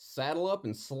Saddle up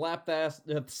and slap that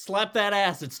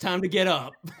ass. It's time to get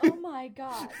up. Oh my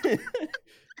god.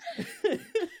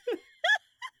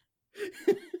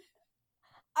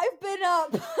 I've been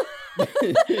up.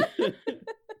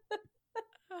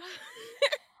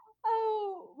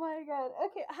 Oh my god.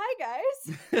 Okay, hi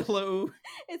guys. Hello.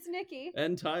 It's Nikki.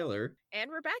 And Tyler. And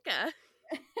Rebecca.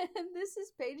 And this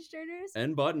is Page Turners.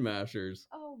 And Button Mashers.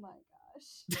 Oh my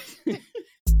gosh.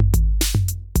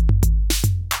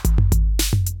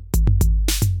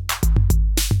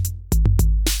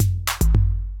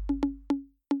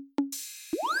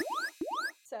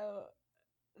 So,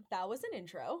 that was an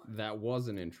intro. That was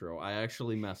an intro. I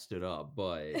actually messed it up,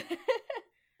 but...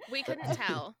 We couldn't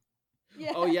tell.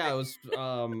 Yeah. Oh yeah, it was,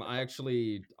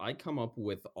 I come up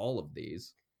with all of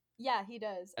these. Yeah, he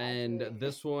does. And actually.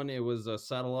 this one, it was a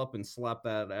saddle up and slap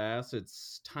that ass.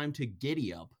 It's time to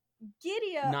giddy up.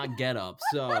 Giddy up. Not get up,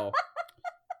 so...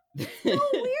 So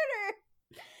weirder.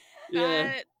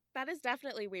 Yeah. That is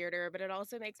definitely weirder, but it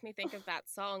also makes me think of that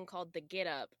song called The Get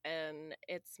Up, and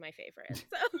it's my favorite.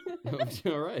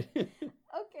 So. All right.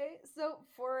 Okay, so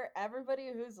for everybody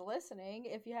who's listening,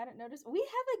 if you hadn't noticed, we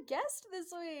have a guest this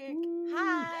week.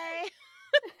 Hi!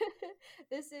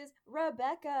 This is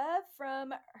Rebecca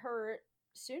from her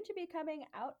soon-to-be coming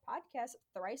out podcast,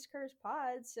 Thrice Cursed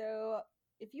Pod. So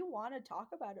if you want to talk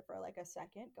about it for like a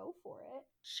second, go for it.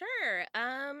 Sure.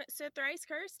 So Thrice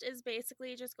Cursed is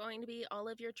basically just going to be all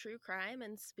of your true crime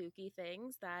and spooky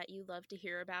things that you love to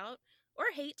hear about or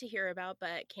hate to hear about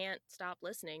but can't stop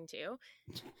listening to.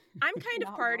 I'm kind of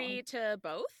Not party wrong. to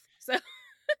both, so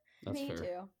That's Me fair.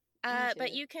 too. but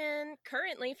too. you can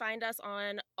currently find us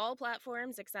on all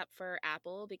platforms except for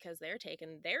Apple because they're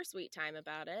taking their sweet time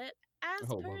about it, as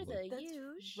Oh, per lovely. the That's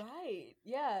usual. right.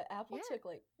 Yeah, Apple Yeah. took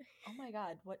like, oh my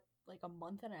god, what, like a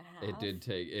month and a half?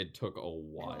 It took a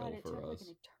while God, it for took us. like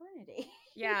an eternity.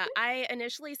 Yeah, I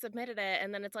initially submitted it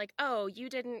and then it's like, oh, you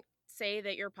didn't say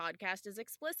that your podcast is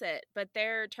explicit, but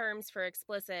their terms for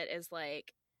explicit is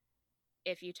like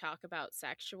if you talk about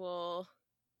sexual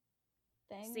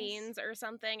Things. scenes or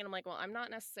something, and I'm like, well, I'm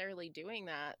not necessarily doing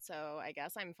that, so I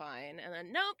guess I'm fine. And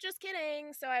then nope, just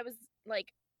kidding. So I was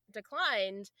like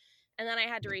declined, and then I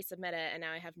had to resubmit it, and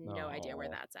now I have no idea where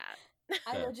Aw. that's at.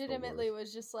 I That's the legitimately worst.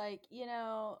 was just like,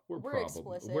 we're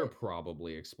explicit. We're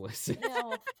probably explicit.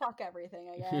 Fuck everything,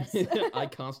 I guess. I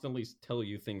constantly tell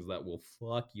you things that will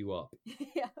fuck you up.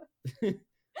 Yeah.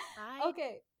 I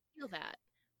Okay. feel that.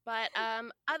 But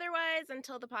otherwise,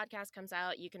 until the podcast comes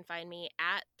out, you can find me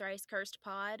at Thrice Cursed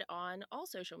Pod on all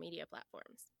social media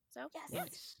platforms. So Yes.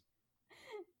 Nice.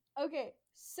 Okay,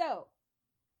 so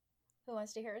who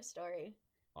wants to hear a story?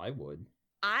 I would.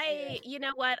 you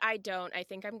know what? I don't. I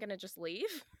think I'm gonna just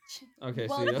leave. Okay,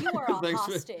 Well, see ya. you are a Thanks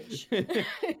hostage.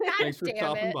 Thanks for damn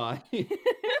stopping it. by.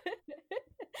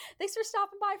 Thanks for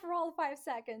stopping by for all the 5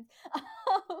 seconds.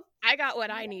 I got what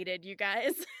I needed, you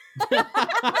guys.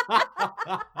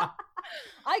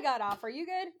 I got off. Are you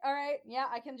good? All right. Yeah,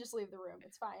 I can just leave the room.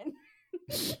 It's fine.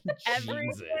 Every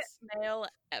Jesus. male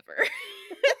ever.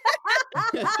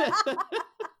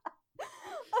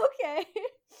 Okay.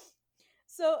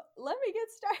 So let me get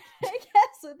started, I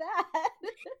guess, with that.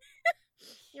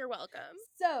 You're welcome.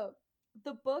 So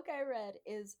the book I read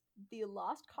is The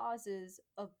Lost Causes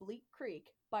of Bleak Creek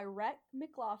by Rhett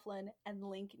McLaughlin and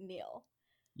Link Neal.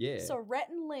 Yeah. So Rhett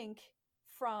and Link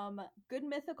from Good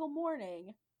Mythical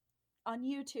Morning on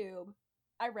YouTube,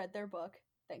 I read their book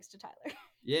thanks to Tyler.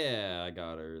 Yeah, I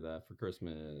got her that for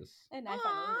Christmas. And I finally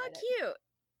Aw, read it. cute.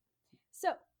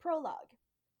 So, prologue.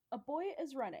 A boy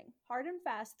is running, hard and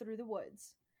fast, through the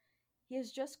woods. He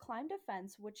has just climbed a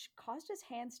fence which caused his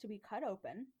hands to be cut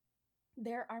open.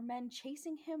 There are men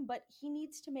chasing him, but he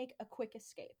needs to make a quick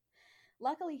escape.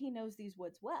 Luckily, he knows these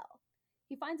woods well.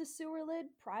 He finds a sewer lid,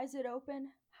 pries it open,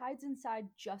 hides inside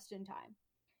just in time.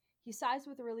 He sighs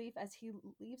with relief as he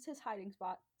leaves his hiding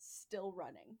spot, still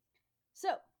running.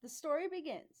 So, the story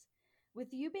begins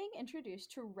with you being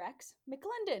introduced to Rex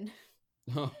McClendon.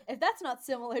 Oh, If that's not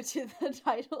similar to the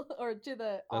title or to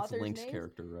the that's author's Link's name,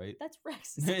 character, right? that's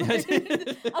Rex. Yes.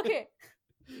 Okay.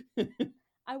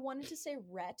 I wanted to say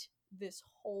Rhett this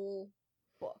whole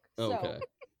book. So Okay.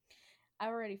 I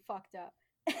already fucked up.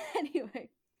 Anyway,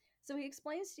 so he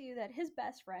explains to you that his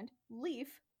best friend, Leaf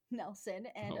Nelson,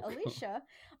 and Oh, God. Alicia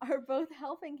are both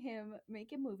helping him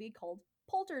make a movie called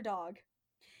Polterdog.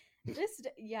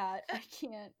 I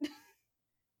can't.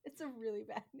 It's a really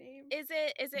bad name. Is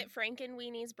it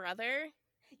Frankenweenie's brother?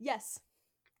 Yes.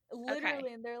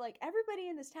 Literally, and they're like, everybody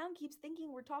in this town keeps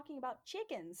thinking we're talking about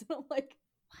chickens. And I'm like,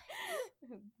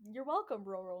 you're welcome,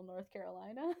 rural North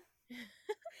Carolina.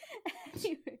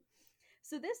 Anyway,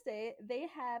 So this day, they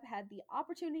have had the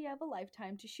opportunity of a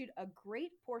lifetime to shoot a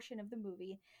great portion of the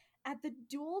movie at the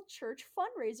dual church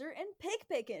fundraiser in pig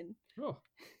pickin'. Oh,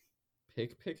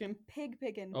 pig picking? Pig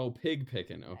pickin'. Oh, pig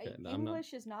picking. Okay,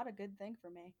 English is not a good thing for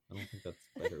me. I don't think that's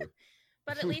better.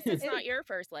 But at least it's not your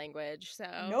first language, so.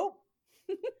 Nope.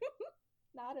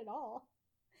 Not at all.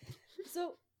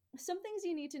 So, some things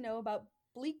you need to know about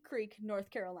Bleak Creek, North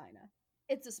Carolina.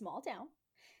 It's a small town.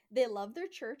 They love their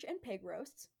church and pig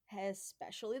roasts,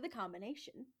 especially the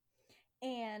combination.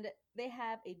 And they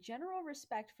have a general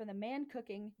respect for the man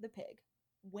cooking the pig,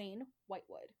 Wayne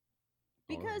Whitewood.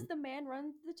 Because the man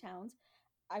runs the towns,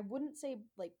 I wouldn't say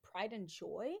like pride and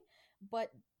joy,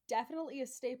 but definitely a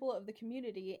staple of the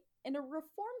community and a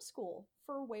reform school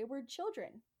for wayward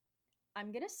children.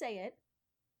 I'm gonna say it.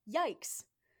 Yikes.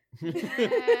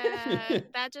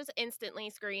 That just instantly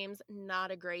screams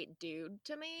not a great dude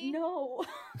to me. No.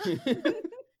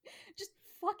 Just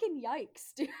fucking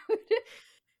yikes, dude.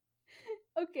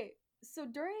 Okay, so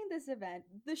during this event,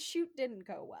 the shoot didn't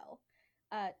go well.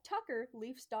 Tucker,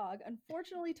 Leaf's dog,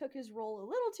 unfortunately took his role a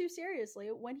little too seriously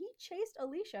when he chased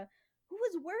Alicia, who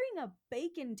was wearing a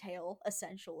bacon tail,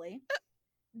 essentially,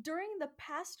 during the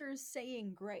pastor's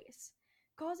saying grace,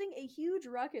 causing a huge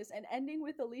ruckus and ending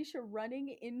with Alicia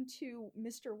running into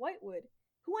Mr. Whitewood,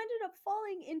 who ended up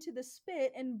falling into the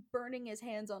spit and burning his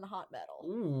hands on hot metal.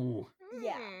 Ooh.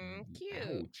 Yeah.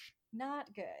 Cute. Ouch.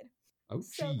 Not good.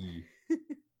 Ouchie.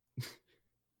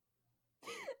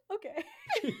 Okay.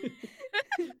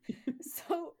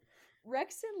 So,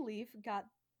 Rex and Leaf got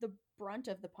the brunt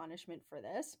of the punishment for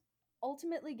this,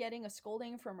 ultimately getting a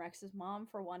scolding from Rex's mom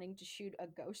for wanting to shoot a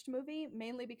ghost movie,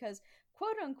 mainly because,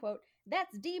 quote unquote,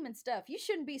 that's demon stuff. You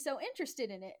shouldn't be so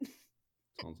interested in it.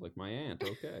 Sounds like my aunt.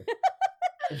 Okay.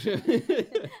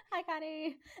 Hi,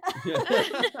 Connie.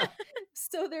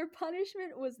 So their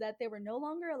punishment was that they were no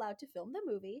longer allowed to film the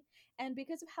movie, and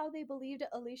because of how they believed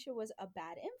Alicia was a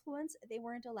bad influence, they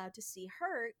weren't allowed to see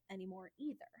her anymore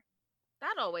either.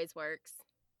 That always works.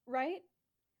 Right?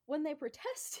 When they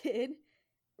protested,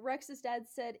 Rex's dad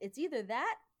said, it's either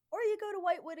that or you go to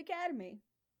Whitewood Academy.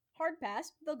 Hard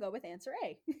pass, they'll go with answer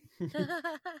A.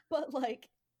 But like,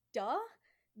 duh?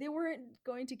 They weren't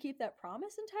going to keep that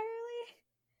promise entirely?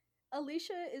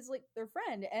 Alicia is like their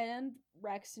friend, and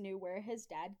Rex knew where his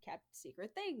dad kept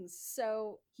secret things.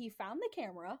 So he found the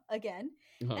camera again,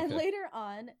 and later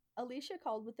on, Alicia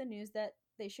called with the news that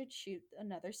they should shoot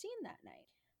another scene that night.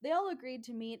 They all agreed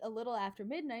to meet a little after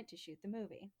midnight to shoot the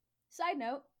movie. Side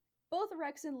note, both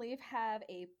Rex and Leaf have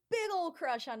a big old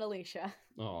crush on Alicia.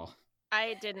 Oh.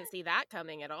 I didn't see that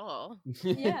coming at all.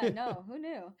 Yeah, no, who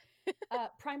knew?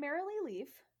 Primarily Leaf,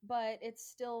 but it's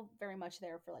still very much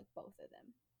there for like both of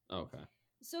them. Okay.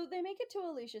 So they make it to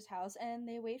Alicia's house and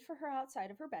they wait for her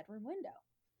outside of her bedroom window.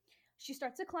 She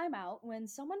starts to climb out when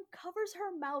someone covers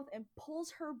her mouth and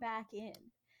pulls her back in.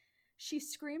 She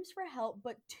screams for help,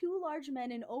 but two large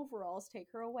men in overalls take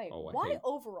her away. Oh, Why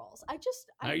overalls?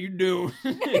 How you doing?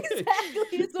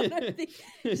 Exactly is what I'm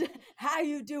thinking. How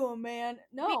you doing, man?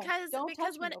 No,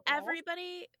 because when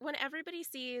everybody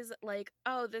sees like,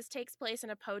 oh, this takes place in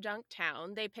a podunk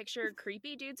town, they picture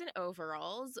creepy dudes in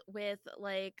overalls with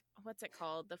like, what's it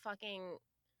called?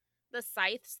 The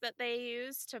scythes that they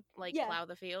use to like plow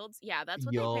the fields. Yeah, that's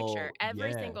what they picture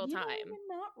every single time. You're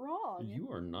not wrong.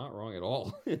 You are not wrong at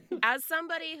all. As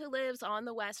somebody who lives on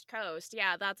the West Coast,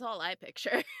 yeah, that's all I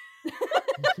picture.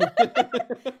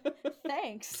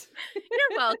 Thanks.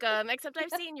 You're welcome. Except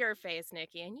I've seen your face,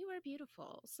 Nikki, and you are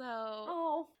beautiful. So.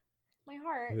 Oh, my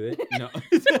heart. No.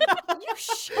 You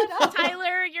shut up.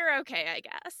 Tyler, you're okay, I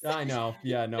guess. I know.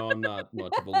 Yeah, no, I'm not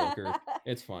much of a looker.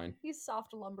 It's fine. He's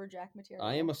soft lumberjack material.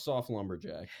 I am a soft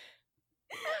lumberjack.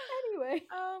 Anyway.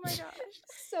 Oh my gosh.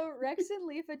 So Rex and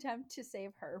Leaf attempt to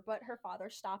save her, but her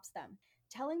father stops them,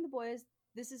 telling the boys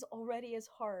this is already as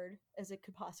hard as it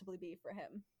could possibly be for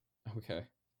him. Okay.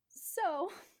 So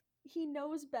he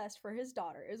knows best for his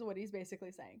daughter, is what he's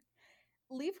basically saying.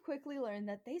 Leaf quickly learned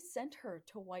that they sent her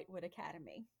to Whitewood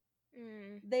Academy.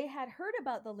 They had heard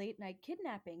about the late night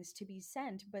kidnappings to be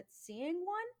sent, but seeing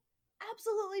one?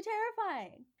 Absolutely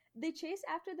terrifying. They chase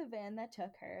after the van that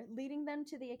took her, leading them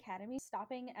to the academy,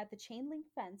 stopping at the chain link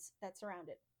fence that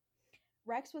surrounded.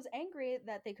 Rex was angry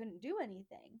that they couldn't do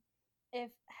anything.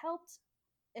 If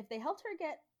they helped her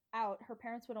get out, her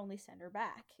parents would only send her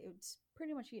back. It was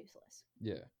pretty much useless.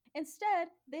 Yeah. Instead,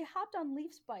 they hopped on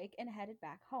Leaf's bike and headed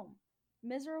back home,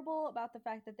 miserable about the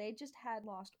fact that they just had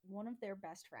lost one of their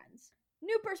best friends.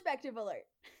 New perspective alert!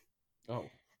 Oh.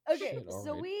 Okay, Shit, all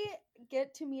so right. we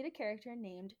get to meet a character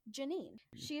named Janine.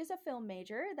 She is a film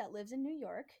major that lives in New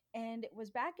York and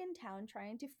was back in town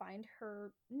trying to find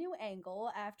her new angle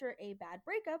after a bad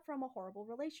breakup from a horrible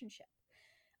relationship.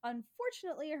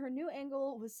 Unfortunately, her new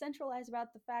angle was centralized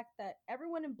about the fact that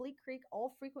everyone in Bleak Creek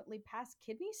all frequently pass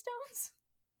kidney stones,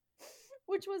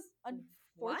 which was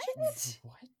What? unfortunate.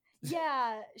 What?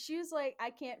 Yeah, she was like,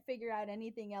 I can't figure out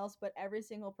anything else, but every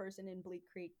single person in Bleak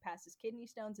Creek passes kidney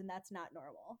stones, and that's not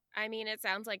normal. I mean, it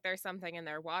sounds like there's something in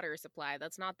their water supply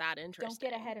that's not that interesting.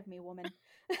 Don't get ahead of me, woman.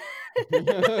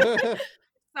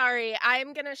 Sorry,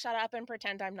 I'm gonna shut up and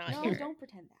pretend I'm not No, here. don't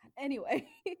pretend that. Anyway,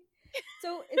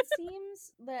 so it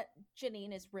seems that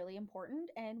Janine is really important,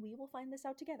 and we will find this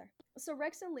out together. So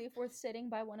Rex and Leaf were sitting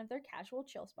by one of their casual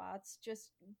chill spots,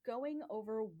 just going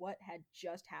over what had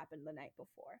just happened the night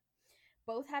before.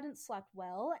 Both hadn't slept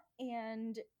well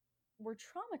and were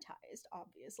traumatized,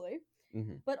 obviously.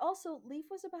 Mhm. But also, Leaf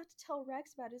was about to tell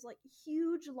Rex about his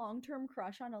huge long-term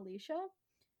crush on Alicia,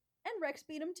 and Rex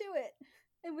beat him to it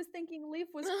and was thinking Leaf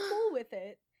was cool with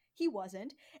it. He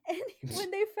wasn't. And when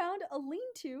they found a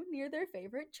lean-to near their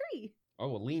favorite tree.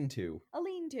 Oh, a lean-to. A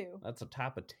lean-to. That's a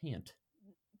type of tent.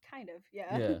 Kind of,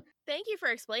 yeah. Yeah. Thank you for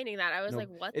explaining that. I was No, like,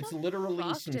 what it's the literally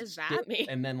fuck some does that stick mean?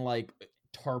 and then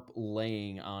tarp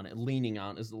laying on it, leaning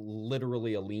on is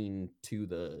literally a lean to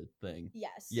the thing.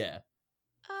 Yes. Yeah.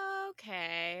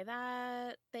 Okay,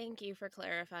 thank you for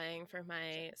clarifying for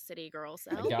my city girl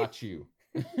I self. got you.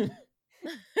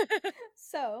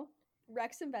 So,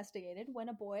 Rex investigated when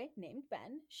a boy named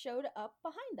Ben showed up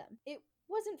behind them. It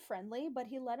wasn't friendly, but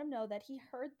he let him know that he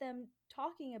heard them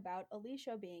talking about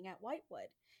Alicia being at Whitewood.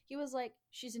 He was like,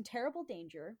 she's in terrible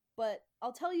danger, but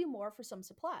I'll tell you more for some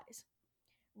supplies.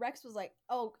 Rex was like,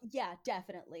 oh, yeah,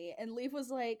 definitely. And Leaf was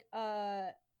like,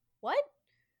 what?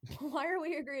 Why are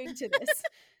we agreeing to this?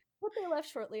 But they left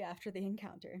shortly after the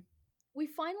encounter. We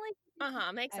finally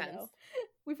Makes I sense. know.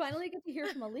 We finally get to hear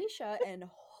from Alicia, and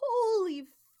holy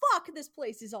fuck, this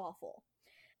place is awful.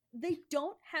 They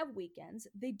don't have weekends.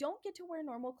 They don't get to wear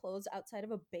normal clothes outside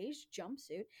of a beige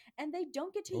jumpsuit, and they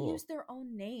don't get to Oh. use their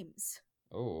own names.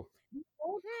 Oh. They're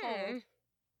all called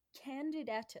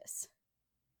candidatus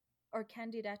or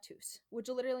candidatus, which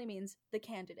literally means the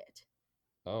candidate.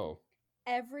 Oh.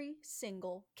 Every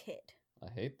single kid. I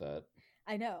hate that.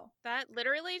 I know. That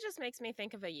literally just makes me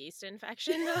think of a yeast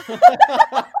infection.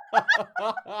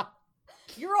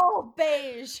 You're all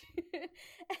beige.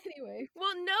 Anyway.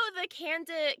 Well, no, the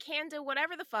Candida,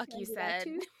 whatever the fuck you said,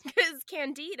 Candidatus? because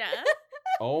Candida.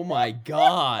 Oh my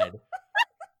god.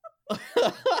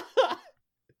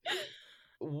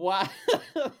 Wow.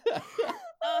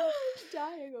 I'm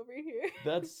dying over here.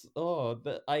 That's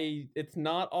it's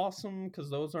not awesome because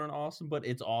those aren't awesome, but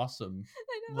it's awesome.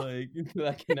 I know. Like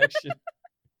that connection.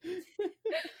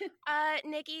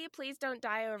 Nikki, please don't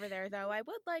die over there, though. I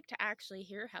would like to actually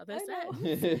hear how this I know.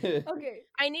 ends. Okay.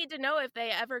 I need to know if they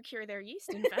ever cure their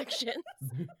yeast infections.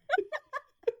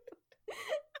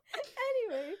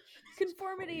 Anyway,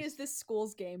 conformity is this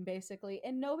school's game, basically,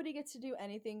 and nobody gets to do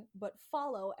anything but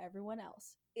follow everyone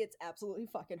else. It's absolutely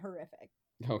fucking horrific.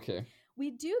 Okay.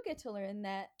 We do get to learn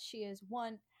that she is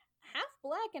one half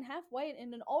black and half white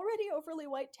in an already overly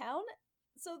white town,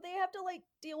 so they have to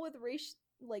deal with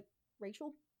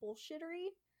racial bullshittery.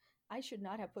 I should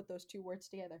not have put those two words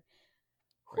together.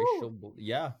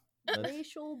 Yeah.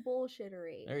 Racial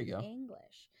bullshittery. There you go.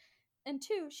 English. And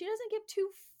two, she doesn't give two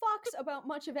fucks about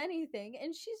much of anything,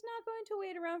 and she's not going to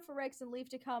wait around for Rex and Leaf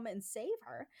to come and save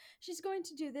her. She's going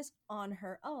to do this on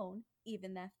her own,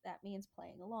 even if that means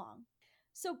playing along.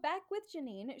 So back with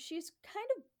Janine, she's kind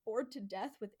of bored to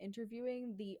death with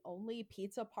interviewing the only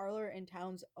pizza parlor in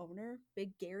town's owner,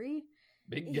 Big Gary.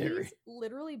 Big Gary. He's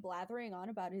literally blathering on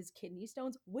about his kidney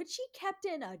stones, which he kept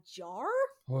in a jar.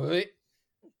 What?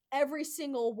 Every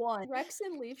single one. Rex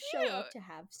and Leaf show up Cute. to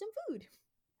have some food.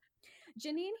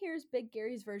 Janine hears Big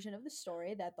Gary's version of the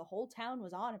story that the whole town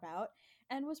was on about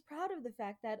and was proud of the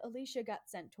fact that Alicia got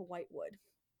sent to Whitewood.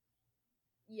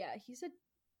 Yeah, he's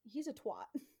a twat.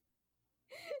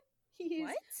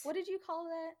 What did you call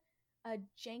that? A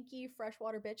janky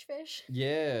freshwater bitch fish?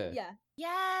 Yeah. Yeah,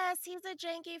 Yes, he's a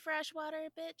janky freshwater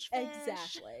bitch fish.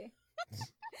 exactly.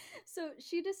 So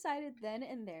she decided then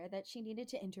and there that she needed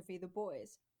to interview the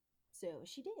boys. So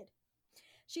she did.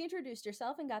 She introduced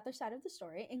herself and got their side of the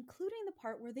story, including the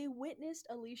part where they witnessed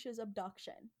Alicia's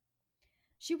abduction.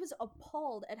 She was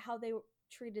appalled at how they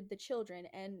treated the children,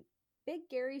 and Big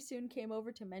Gary soon came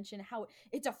over to mention how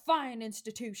it's a fine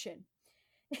institution.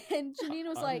 And Janine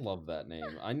was I love that name.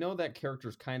 I know that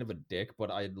character's kind of a dick, but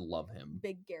I love him.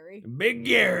 Big Gary. Big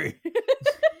Gary.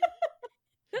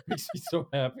 Makes me so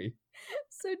happy.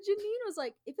 So Janine was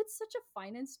like, if it's such a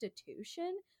fine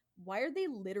institution, why are they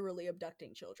literally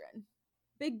abducting children?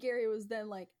 Big Gary was then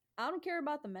like, I don't care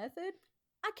about the method.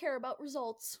 I care about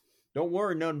results. Don't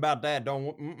worry nothing about that.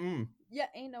 Don't. Yeah,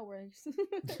 ain't no worries.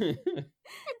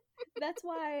 That's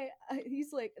why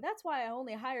he's like, that's why I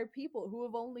only hire people who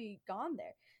have only gone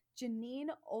there. Janine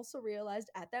also realized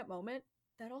at that moment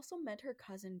that also meant her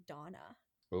cousin Donna.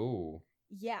 Oh.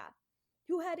 Yeah,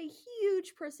 who had a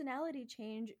huge personality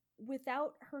change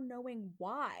without her knowing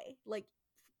why, like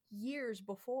years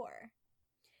before.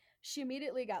 She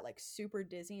immediately got like super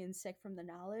dizzy and sick from the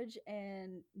knowledge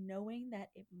and knowing that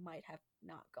it might have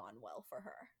not gone well for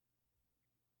her.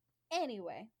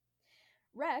 Anyway,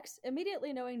 Rex,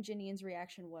 immediately knowing Janine's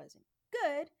reaction wasn't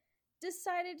good,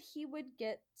 decided he would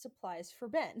get supplies for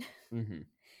Ben. Mm-hmm.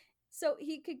 So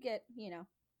he could get,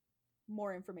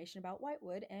 more information about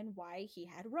Whitewood and why he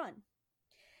had run.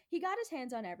 He got his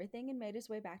hands on everything and made his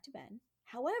way back to Ben.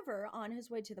 However, on his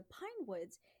way to the Pine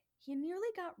Woods, he nearly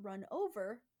got run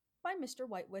over by Mr.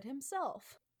 Whitewood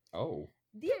himself. Oh.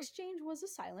 The exchange was a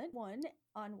silent one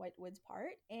on Whitewood's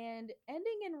part, and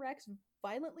ending in Rex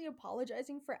violently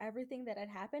apologizing for everything that had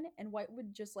happened, and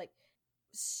Whitewood just like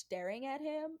staring at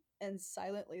him and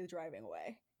silently driving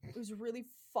away. It was really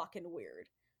fucking weird.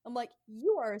 I'm like,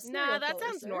 you are a serial Nah, that killer,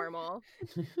 sounds sir. normal.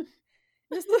 It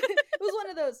was one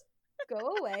of those,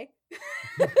 go away.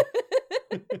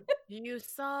 You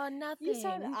saw nothing.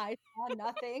 I saw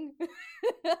nothing.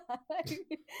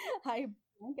 I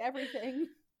broke everything.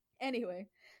 Anyway,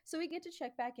 so we get to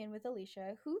check back in with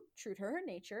Alicia, who, true to her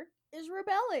nature, is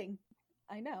rebelling.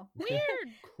 I know. Weird.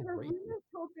 Her Great. roommate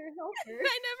told her helper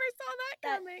I never saw that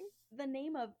That- coming. the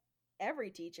name of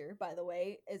every teacher, by the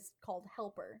way, is called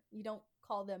helper. You don't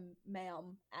call them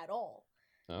ma'am at all,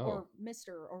 Oh. or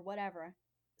mister, or whatever.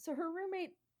 So her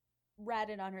roommate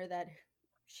ratted on her that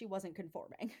she wasn't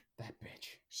conforming. That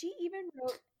bitch. She even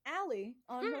wrote Allie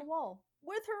on her wall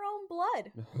with her own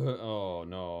blood. Oh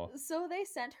no. So they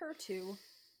sent her to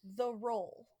the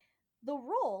roll. The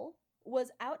roll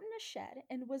was out in a shed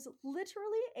and was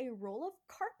literally a roll of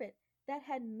carpet that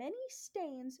had many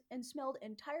stains and smelled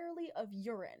entirely of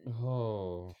urine,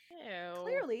 Oh. Ew.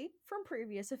 clearly from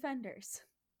previous offenders.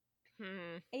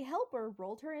 Hmm. A helper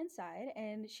rolled her inside,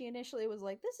 and she initially was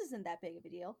like, this isn't that big of a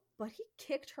deal, but he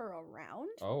kicked her around.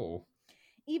 Oh.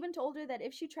 Even told her that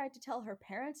if she tried to tell her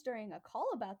parents during a call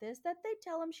about this, that they'd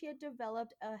tell him she had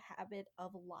developed a habit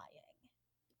of lying.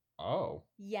 Oh.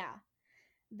 Yeah.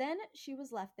 Then she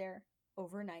was left there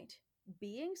overnight.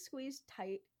 Being squeezed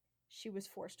tight, she was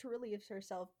forced to relieve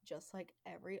herself just like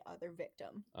every other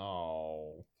victim.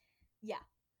 Oh. Yeah,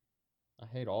 I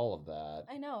hate all of that.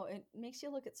 I know. It makes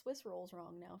you look at Swiss rolls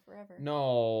wrong now forever.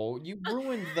 No, you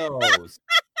ruined those.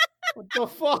 What the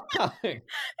fuck? See,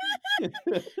 you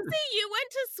went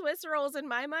to Swiss rolls, and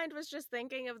my mind was just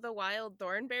thinking of the Wild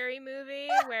Thornberry movie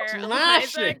where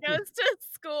Smash Eliza it! goes to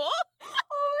school.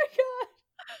 Oh my god.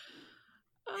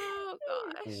 Oh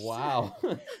gosh. Wow.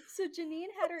 So Janine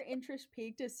had her interest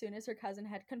piqued as soon as her cousin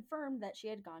had confirmed that she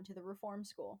had gone to the reform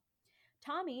school.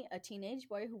 Tommy, a teenage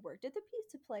boy who worked at the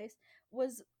pizza place,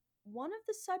 was one of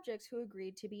the subjects who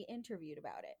agreed to be interviewed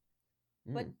about it.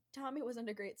 But Tommy wasn't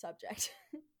a great subject.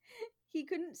 He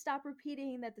couldn't stop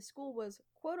repeating that the school was,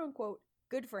 quote unquote,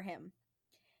 good for him.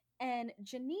 And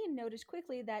Janine noticed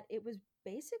quickly that it was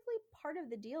basically part of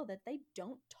the deal that they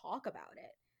don't talk about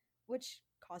it, which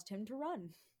caused him to run.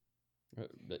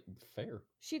 Fair.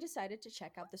 She decided to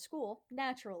check out the school,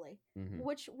 naturally, Mhm.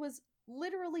 which was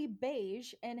literally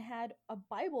beige and had a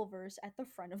Bible verse at the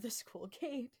front of the school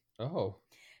gate. Oh.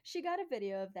 She got a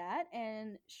video of that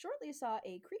and shortly saw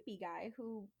a creepy guy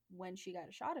who, when she got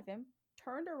a shot of him,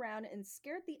 turned around and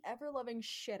scared the ever-loving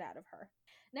shit out of her.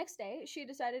 Next day, she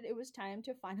decided it was time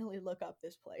to finally look up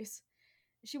this place.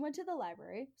 She went to the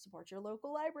library, support your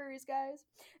local libraries, guys,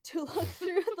 to look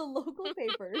through the local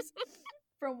papers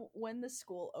from when the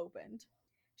school opened.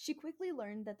 She quickly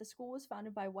learned that the school was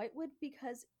founded by Whitewood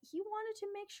because he wanted to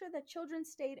make sure that children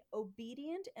stayed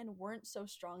obedient and weren't so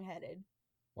strong-headed.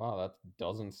 Wow, that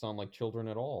doesn't sound like children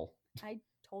at all. I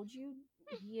told you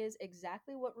he is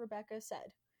exactly what Rebecca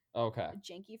said. Okay. A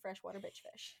janky freshwater bitch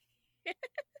fish. Fair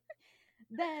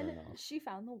Then enough. she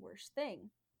found the worst thing.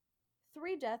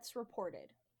 3 deaths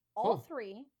reported. All Oh.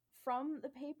 3 from the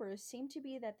papers seemed to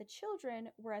be that the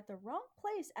children were at the wrong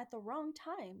place at the wrong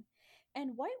time,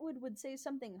 and Whitewood would say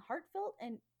something heartfelt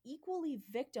and equally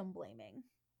victim-blaming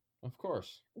Of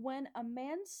course. when a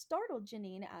man startled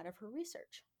Janine out of her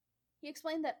research. He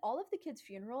explained that all of the kids'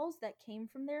 funerals that came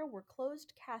from there were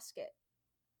closed casket,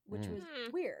 which was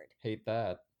Hmm. weird. Hate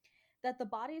that. that the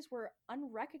bodies were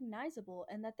unrecognizable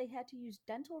and that they had to use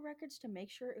dental records to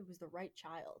make sure it was the right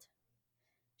child.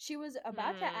 She was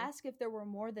about to ask if there were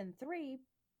more than 3,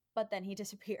 but then he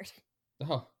disappeared.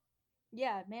 Oh.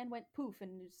 Yeah, man went poof,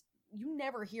 and you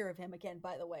never hear of him again,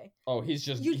 by the way. Oh, he's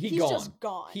just he's gone. Just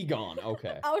gone. He gone.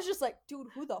 Okay. I was just like, dude,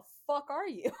 who the fuck are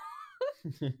you?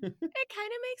 It kind of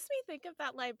makes me think of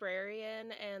that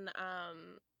librarian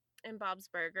in Bob's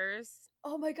Burgers.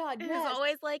 Oh my god, He's yes.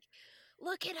 always like,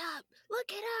 look it up.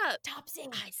 Topsy.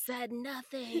 I said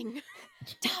nothing.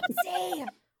 Topsy.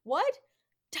 What?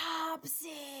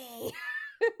 Topsy.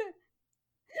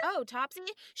 Oh, Topsy?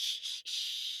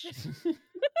 Shh.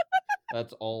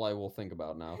 That's all I will think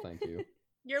about now. Thank you.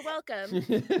 You're welcome.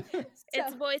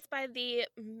 It's voiced by the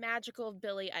magical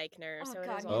Billy Eichner, so it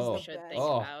is all you should think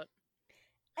about.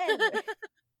 Anyway,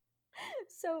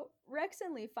 so Rex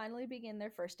and Leaf finally begin their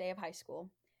first day of high school.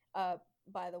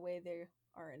 By the way, they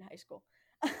are in high school.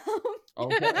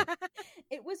 Okay.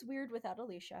 It was weird without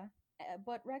Alicia,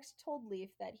 but Rex told Leaf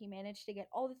that he managed to get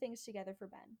all the things together for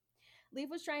Ben. Leaf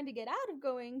was trying to get out of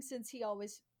going since he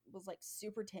always was like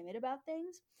super timid about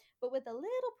things, but with a little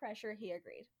pressure, he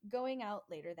agreed, going out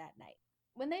later that night.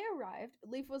 When they arrived,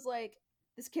 Leaf was like,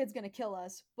 this kid's gonna kill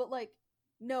us, but like,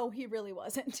 no, he really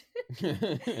wasn't.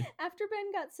 After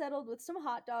Ben got settled with some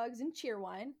hot dogs and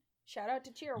Cheerwine, shout out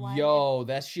to Cheerwine. Yo,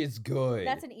 that shit's good.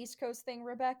 That's an East Coast thing,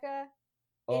 Rebecca.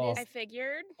 Oh. I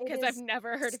figured, because I've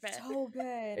never heard of it. So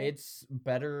good. It's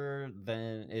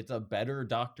a better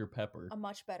Dr. Pepper. A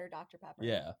much better Dr. Pepper.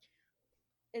 Yeah.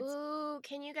 Ooh,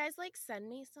 can you guys like send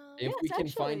me some? If we can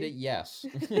find it, yes.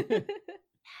 Yes.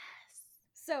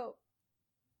 So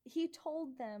he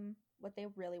told them what they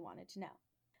really wanted to know.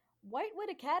 Whitewood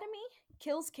Academy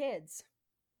kills kids,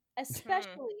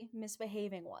 especially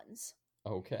misbehaving ones.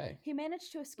 Okay. He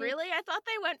managed to escape. Really? I thought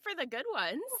they went for the good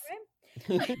ones.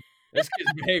 Okay. This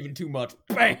kid's behaving too much.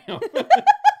 Bam!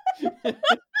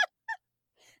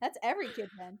 That's every kid,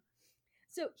 then.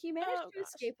 So he managed to gosh.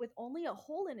 escape with only a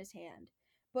hole in his hand,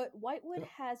 but Whitewood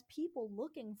has people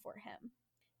looking for him.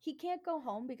 He can't go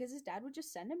home because his dad would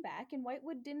just send him back, and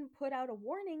Whitewood didn't put out a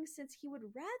warning since he would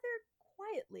rather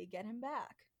quietly get him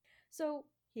back, so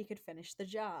he could finish the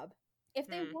job. If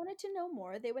they wanted to know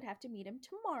more, they would have to meet him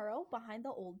tomorrow behind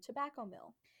the old tobacco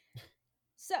mill.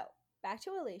 So, back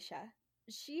to Alicia.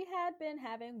 She had been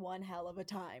having one hell of a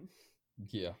time.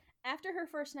 Yeah. After her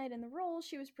first night in the role,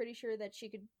 she was pretty sure that she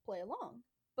could play along.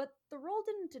 But the role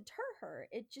didn't deter her,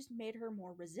 it just made her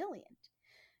more resilient.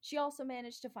 She also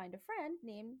managed to find a friend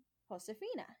named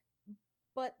Josefina,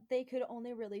 but they could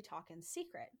only really talk in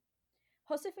secret.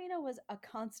 Josefina was a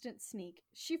constant sneak.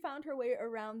 She found her way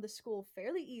around the school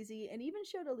fairly easy and even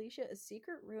showed Alicia a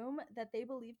secret room that they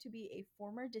believed to be a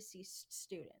former deceased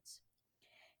student's,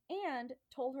 and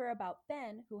told her about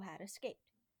Ben, who had escaped.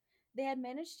 They had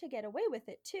managed to get away with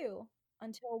it too,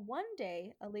 until one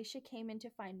day Alicia came in to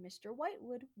find Mr.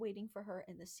 Whitewood waiting for her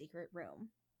in the secret room.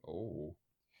 Oh.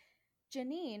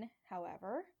 Janine,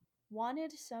 however,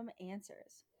 wanted some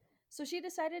answers, so she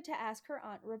decided to ask her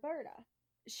Aunt Roberta.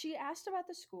 She asked about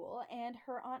the school, and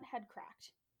her aunt had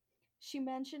cracked. She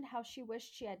mentioned how she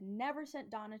wished she had never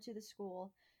sent Donna to the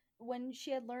school. When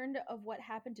she had learned of what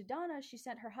happened to Donna, she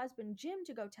sent her husband Jim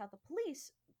to go tell the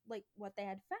police, like, what they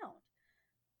had found,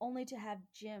 only to have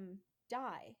Jim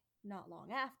die not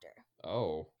long after.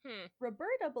 Oh.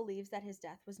 Roberta believes that his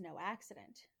death was no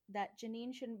accident, that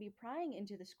Janine shouldn't be prying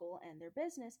into the school and their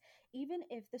business, even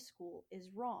if the school is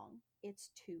wrong. It's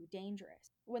too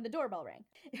dangerous. When the doorbell rang,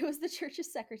 it was the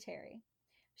church's secretary.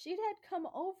 She had come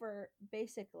over,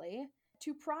 basically,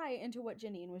 to pry into what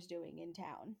Janine was doing in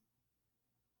town.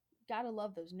 Gotta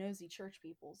love those nosy church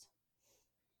peoples.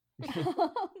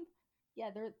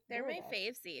 Yeah, they're my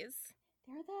favesies.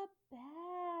 They're the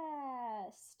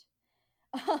best.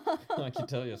 I can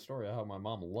tell you a story of how my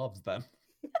mom loves them.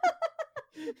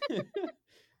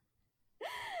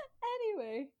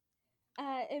 Anyway,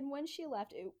 and when she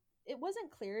left, it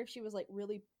wasn't clear if she was like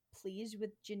really pleased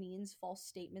with Janine's false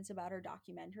statements about her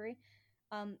documentary.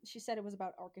 She said it was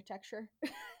about architecture.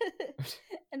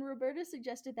 And Roberta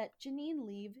suggested that Janine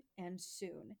leave, and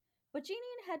soon. But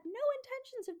Janine had no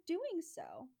intentions of doing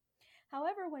so.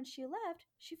 However, when she left,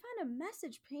 she found a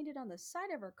message painted on the side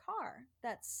of her car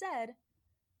that said,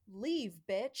 "Leave,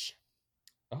 bitch."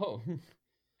 Oh.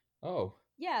 Oh.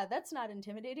 Yeah, that's not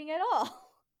intimidating at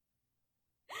all.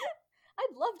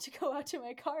 I'd love to go out to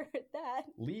my car at that.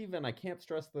 Leave, and I can't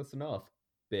stress this enough,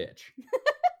 bitch.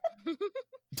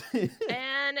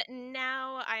 And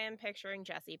now I am picturing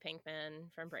Jesse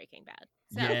Pinkman from Breaking Bad.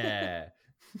 So. Yeah.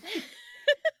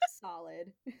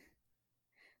 Solid.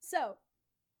 So,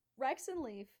 Rex and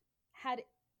Leaf had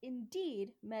indeed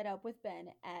met up with Ben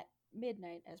at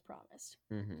midnight as promised.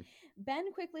 Mm-hmm.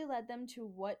 Ben quickly led them to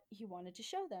what he wanted to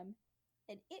show them,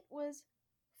 and it was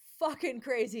fucking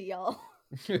crazy, y'all.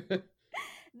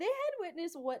 They had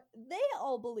witnessed what they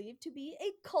all believed to be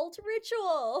a cult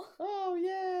ritual. Oh,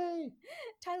 yay!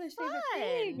 Tyler's favorite Fun.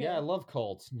 thing. Yeah, I love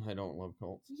cults. I don't love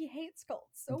cults. He hates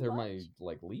cults so They're much.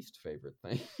 my least favorite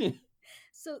thing.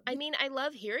 So I mean, I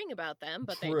love hearing about them,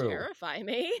 but True. they terrify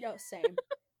me. no, same.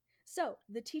 So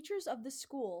the teachers of the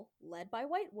school, led by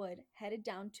Whitewood, headed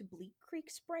down to Bleak Creek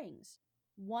Springs.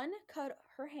 One cut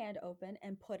her hand open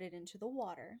and put it into the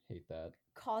water, Hate that.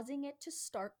 causing it to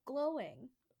start glowing.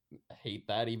 Hate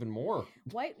that even more.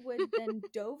 Whitewood then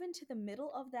dove into the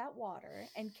middle of that water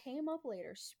and came up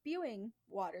later spewing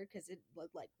water because it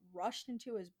like rushed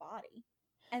into his body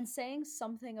and saying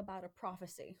something about a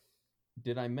prophecy.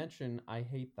 Did I mention I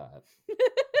hate that?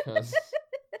 'Cause-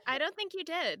 I don't think you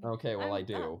did. okay, well, I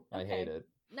do. Oh, I okay. hate it.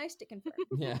 Nice to confirm.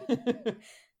 Yeah.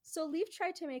 So Leaf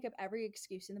tried to make up every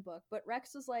excuse in the book, but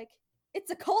Rex was like, "It's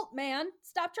a cult, man.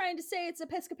 Stop trying to say it's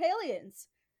Episcopalians."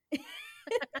 He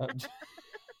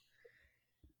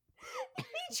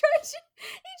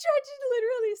tried to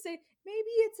literally say, "Maybe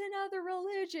it's another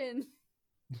religion."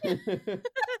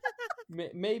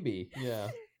 Maybe, yeah.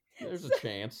 There's a So-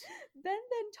 chance. Ben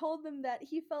then told them that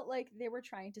he felt like they were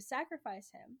trying to sacrifice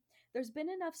him. There's been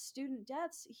enough student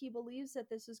deaths, he believes that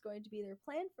this is going to be their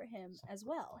plan for him as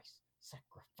well.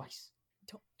 Sacrifice.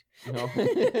 Don't. No.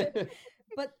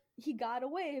 But he got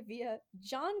away via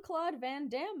Jean-Claude Van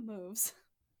Damme moves.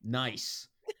 Nice.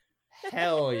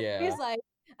 Hell yeah. He's like,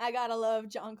 "I gotta love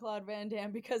Jean-Claude Van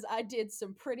Damme because I did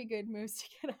some pretty good moves to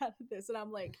get out of this." And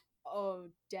I'm like, oh,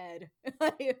 dead.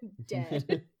 I am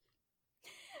dead.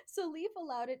 So Leaf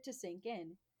allowed it to sink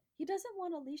in. He doesn't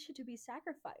want Alicia to be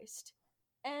sacrificed.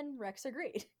 And Rex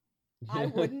agreed. I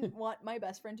wouldn't want my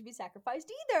best friend to be sacrificed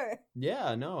either.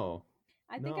 Yeah, no.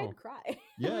 I think No. I'd cry. I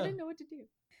Yeah. wouldn't know what to do.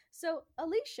 So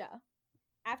Alicia,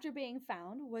 after being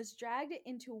found, was dragged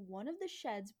into one of the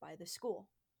sheds by the school.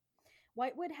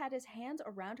 Whitewood had his hands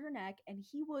around her neck and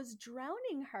he was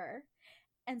drowning her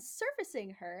and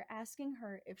surfacing her, asking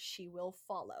her if she will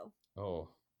follow. Oh.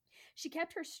 She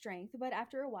kept her strength, but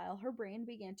after a while, her brain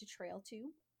began to trail to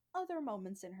other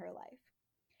moments in her life,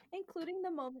 including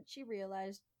the moment she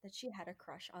realized that she had a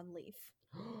crush on Leaf.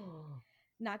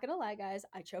 Not gonna lie, guys,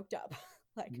 I choked up.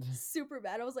 Like, super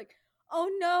bad. I was like,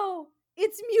 oh no,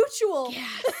 it's mutual.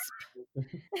 Yes.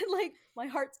 And like, my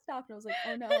heart stopped and I was like,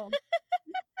 oh no,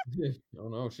 Oh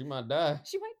no, she might die.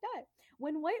 she might die.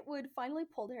 When Whitewood finally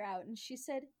pulled her out and she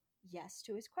said yes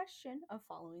to his question of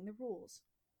following the rules,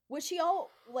 which she all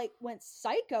like went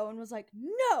psycho and was like,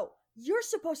 no, you're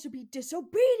supposed to be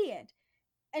disobedient.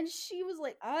 And she was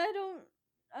like, I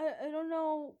don't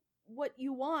know what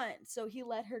you want. So he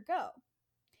let her go.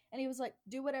 And he was like,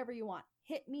 do whatever you want.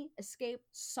 Hit me, escape,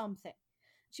 something.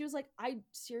 She was like, I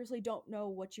seriously don't know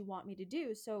what you want me to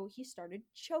do. So he started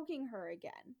choking her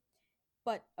again,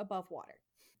 but above water.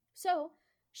 So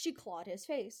she clawed his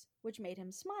face, which made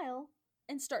him smile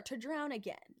and start to drown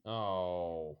again,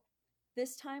 Oh.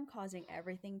 this time causing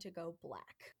everything to go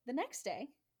black. The next day,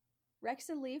 Rex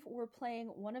and Leaf were playing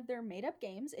one of their made-up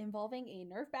games involving a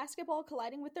Nerf basketball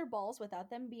colliding with their balls without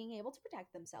them being able to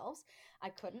protect themselves. I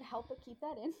couldn't help but keep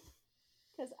that in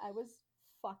because I was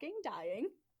fucking dying.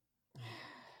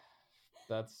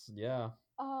 That's, yeah.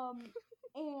 And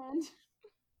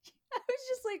I was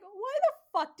just like, why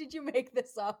the fuck did you make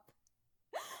this up?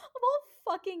 Of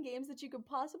all fucking games that you could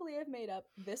possibly have made up,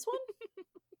 this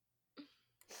one?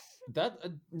 That,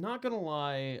 not gonna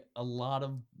lie, a lot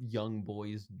of young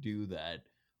boys do that.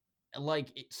 Like,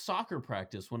 soccer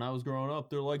practice when I was growing up,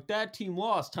 they're like, that team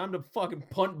lost, time to fucking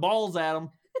punt balls at them.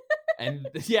 And,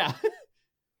 yeah.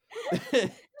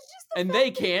 And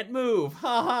they can't move.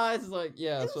 Haha. It's like,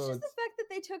 yeah, It was so just it's, the fact that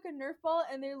they took a Nerf ball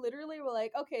and they literally were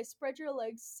like, okay, spread your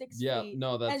legs 6 yeah, feet.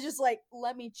 no, that's, And just like,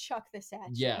 let me chuck this at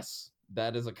you. yes,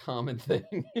 that is a common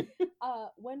thing.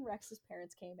 When Rex's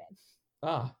parents came in.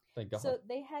 Ah, thank God. So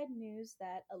they had news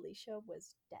that Alicia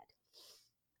was dead.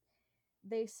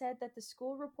 They said that the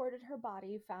school reported her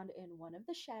body found in one of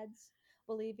the sheds,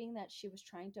 believing that she was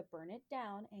trying to burn it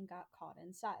down and got caught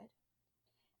inside.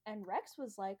 And Rex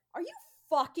was like, are you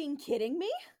fucking kidding me?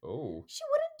 Oh, She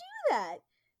wouldn't do that.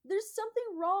 There's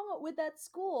something wrong with that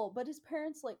school, but his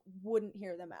parents like wouldn't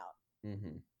hear them out.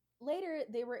 mm-hmm. Later,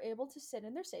 they were able to sit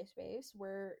in their safe space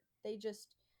where they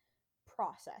just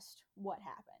processed what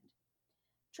happened.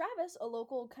 Travis, a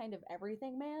local kind of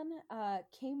everything man,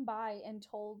 came by and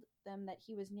told them that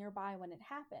he was nearby when it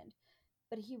happened,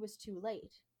 but he was too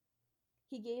late.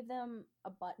 He gave them a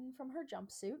button from her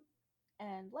jumpsuit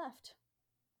and left.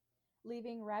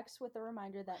 leaving Rex with a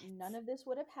reminder that none of this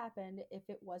would have happened if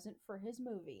it wasn't for his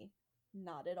movie.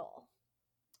 Not at all.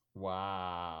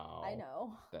 Wow. I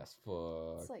know. That's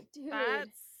fucked. It's like, dude. That's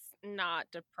not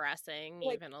depressing,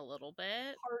 Like, even a little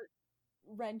bit.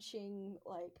 Heart-wrenching,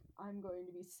 like, I'm going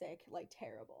to be sick, like,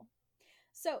 terrible.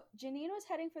 So, Janine was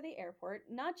heading for the airport,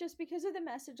 not just because of the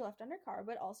message left on her car,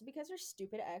 but also because her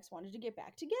stupid ex wanted to get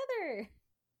back together.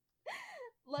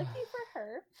 Lucky for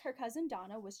her, her cousin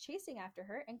Donna was chasing after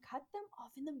her and cut them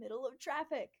off in the middle of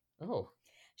traffic. Oh.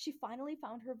 She finally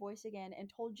found her voice again and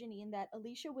told Janine that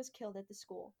Alicia was killed at the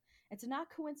school. It's not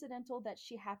coincidental that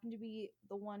she happened to be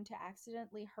the one to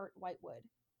accidentally hurt Whitewood.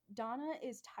 Donna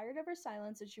is tired of her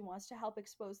silence and she wants to help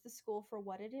expose the school for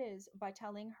what it is by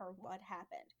telling her what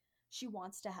happened. She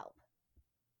wants to help.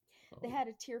 Oh. They had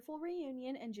a tearful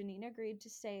reunion and Janine agreed to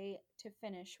stay to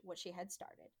finish what she had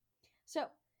started. So,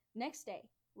 next day,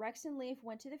 Rex and Leaf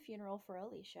went to the funeral for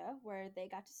Alicia, where they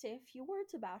got to say a few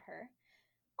words about her.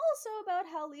 Also about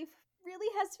how Leaf really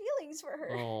has feelings for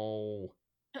her. Oh.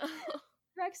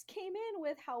 Rex came in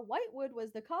with how Whitewood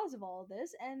was the cause of all of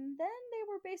this, and then they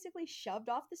were basically shoved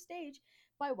off the stage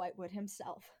by Whitewood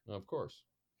himself. Of course.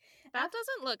 That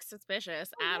doesn't look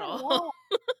suspicious at Not at all.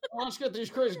 Let's get these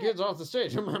crazy kids off the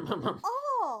stage.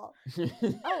 Oh!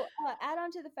 Add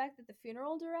on to the fact that the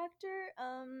funeral director,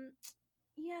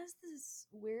 he has this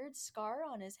weird scar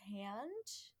on his hand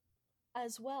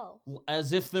as well.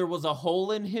 As if there was a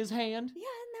hole in his hand? Yeah,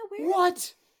 isn't that weird?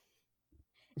 What?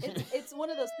 It's one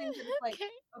of those things that it's like,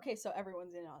 okay, so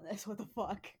everyone's in on this. What the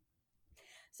fuck?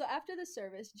 So after the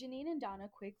service, Janine and Donna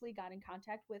quickly got in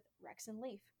contact with Rex and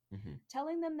Leaf,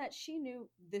 telling them that she knew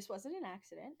this wasn't an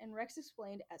accident, and Rex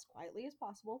explained as quietly as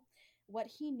possible what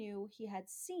he knew he had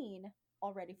seen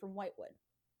already from Whitewood.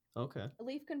 Okay.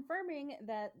 Leaf confirming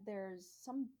that there's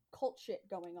some cult shit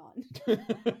going on.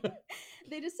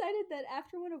 They decided that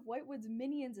after one of Whitewood's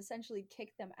minions essentially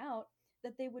kicked them out,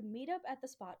 that they would meet up at the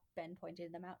spot Ben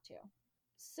pointed them out to.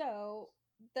 So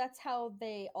that's how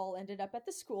they all ended up at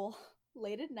the school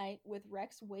late at night with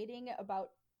Rex waiting about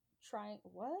trying...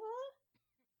 What?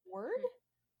 Word?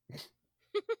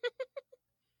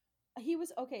 He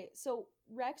was... Okay, so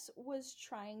Rex was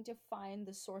trying to find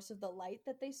the source of the light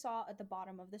that they saw at the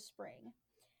bottom of the spring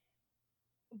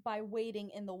by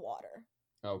wading in the water.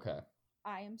 Okay.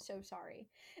 I am so sorry.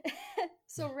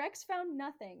 So Rex found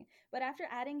nothing, but after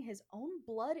adding his own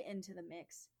blood into the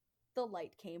mix, the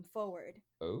light came forward.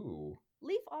 Oh.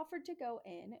 Leaf offered to go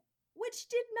in, which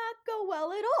did not go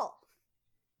well at all.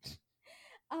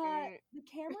 The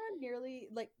camera nearly,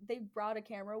 like, they brought a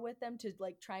camera with them to,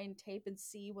 like, try and tape and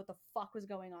see what the fuck was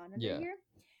going on under here.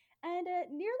 And it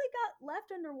nearly got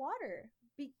left underwater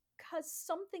because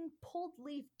something pulled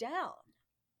Leaf down.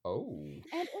 Oh. And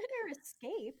in their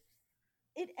escape,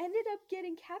 it ended up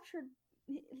getting captured.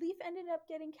 Leaf ended up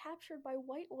getting captured by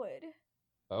Whitewood.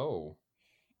 Oh.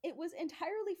 It was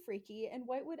entirely freaky, and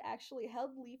Whitewood actually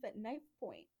held Leaf at knife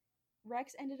point.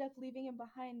 Rex ended up leaving him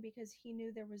behind because he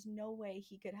knew there was no way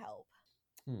he could help.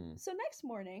 So next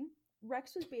morning,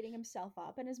 Rex was beating himself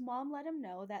up, and his mom let him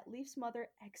know that Leaf's mother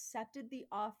accepted the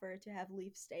offer to have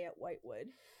Leaf stay at Whitewood.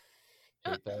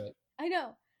 Hate that. I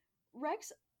know.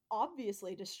 Rex,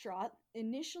 obviously distraught,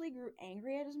 initially grew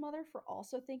angry at his mother for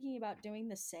also thinking about doing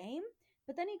the same,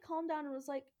 but then he calmed down and was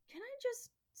like, can I just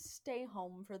stay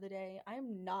home for the day?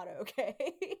 I'm not okay.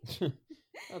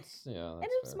 That's and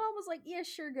his fair. mom was like, yeah,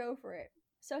 sure, go for it.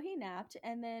 So he napped,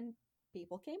 and then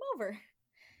people came over.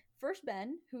 First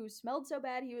Ben, who smelled so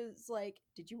bad he was like,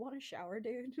 did you want a shower,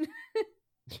 dude?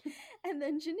 And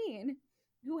then Janine,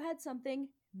 who had something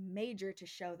major to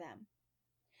show them.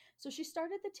 So she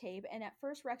started the tape, and at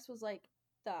first Rex was like,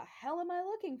 the hell am I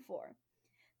looking for?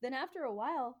 Then after a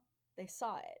while, they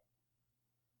saw it.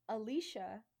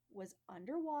 Alicia was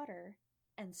underwater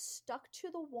and stuck to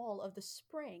the wall of the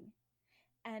spring,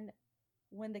 and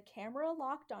when the camera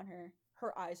locked on her,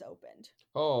 her eyes opened.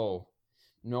 Oh.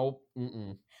 Nope.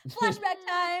 Mm-mm. Flashback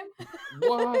time!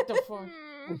 What the fuck?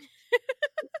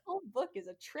 This whole book is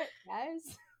a trip,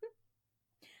 guys.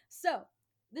 So,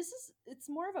 it's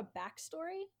more of a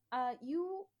backstory.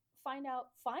 You find out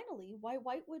finally why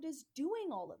Whitewood is doing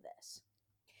all of this.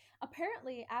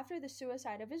 Apparently, after the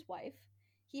suicide of his wife,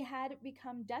 he had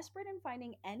become desperate in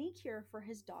finding any cure for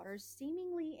his daughter's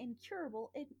seemingly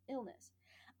incurable illness.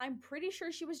 I'm pretty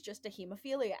sure she was just a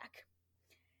hemophiliac.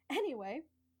 Anyway,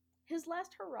 his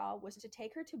last hurrah was to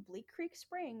take her to Bleak Creek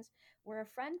Springs, where a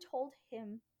friend told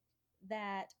him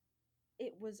that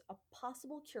it was a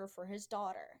possible cure for his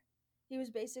daughter. He was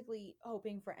basically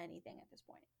hoping for anything at this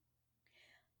point.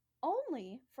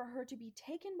 Only for her to be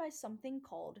taken by something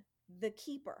called the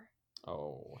Keeper.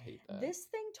 Oh, I hate that. This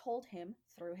thing told him,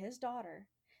 through his daughter,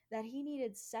 that he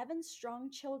needed 7 strong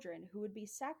children who would be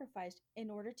sacrificed in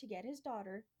order to get his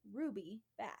daughter, Ruby,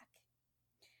 back.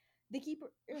 The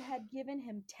keeper had given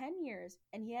him 10 years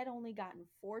and he had only gotten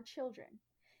 4 children.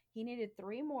 He needed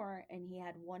 3 more and he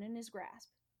had 1 in his grasp.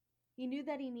 He knew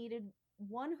that he needed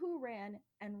one who ran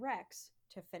and Rex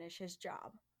to finish his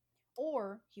job,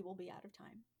 or he will be out of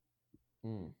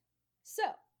time. So,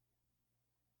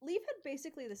 Leaf had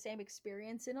basically the same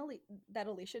experience that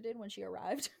Alicia did when she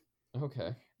arrived.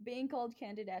 Okay. Being called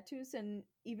Candidatus and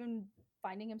even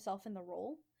finding himself in the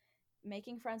role,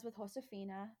 making friends with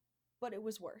Josefina, but it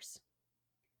was worse.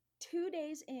 2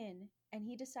 days in, and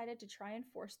he decided to try and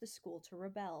force the school to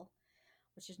rebel,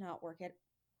 which did not work at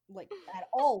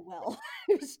all well.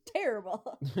 It was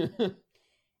terrible.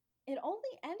 It only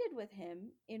ended with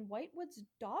him in Whitewood's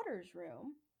daughter's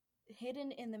room,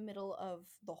 hidden in the middle of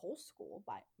the whole school,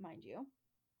 mind you,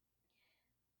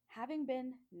 having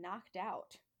been knocked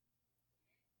out.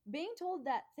 Being told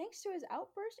that thanks to his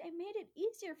outburst, it made it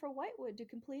easier for Whitewood to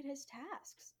complete his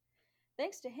tasks.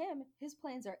 Thanks to him, his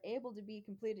plans are able to be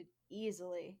completed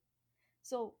easily.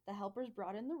 So the helpers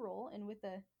brought in the roll, and with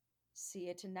a "see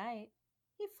you tonight,"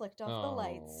 he flicked off the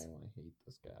lights. Oh, I hate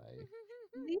this guy.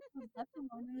 Leaf was left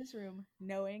alone in his room,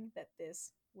 knowing that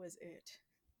this was it.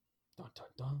 Dun, dun,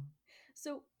 dun.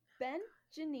 So Ben,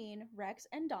 Janine, Rex,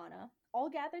 and Donna all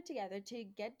gathered together to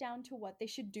get down to what they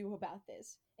should do about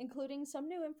this, including some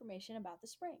new information about the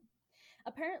spring.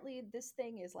 Apparently, this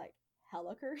thing is like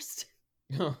hella cursed.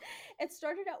 It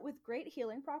started out with great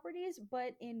healing properties,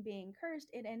 but in being cursed,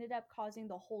 it ended up causing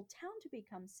the whole town to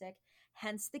become sick,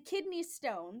 hence the kidney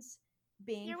stones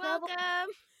being You're prevalent.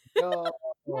 welcome.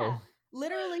 Yeah,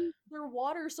 literally, their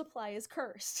water supply is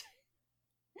cursed.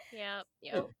 Yep.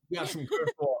 Got some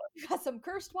cursed water. Got some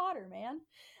cursed water, man.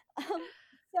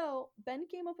 So Ben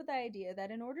came up with the idea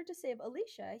that in order to save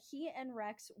Alicia, he and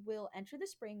Rex will enter the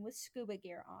spring with scuba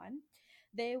gear on.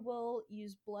 They will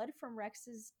use blood from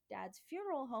Rex's dad's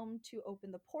funeral home to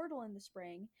open the portal in the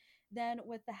spring. Then,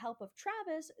 with the help of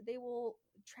Travis,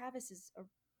 Travis is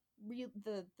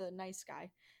the nice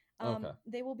guy. Okay.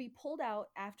 They will be pulled out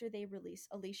after they release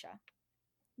Alicia,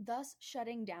 thus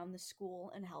shutting down the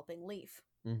school and helping Leaf.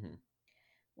 Mm-hmm.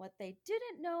 What they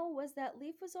didn't know was that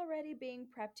Leaf was already being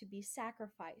prepped to be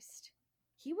sacrificed.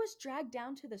 He was dragged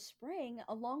down to the spring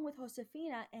along with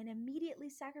Josefina and immediately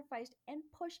sacrificed and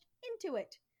pushed into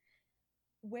it,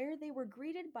 where they were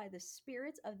greeted by the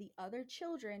spirits of the other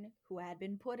children who had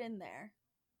been put in there.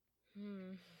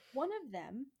 One of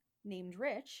them, named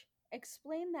Rich,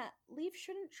 explained that Leaf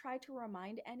shouldn't try to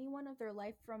remind anyone of their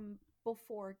life from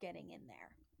before getting in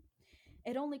there.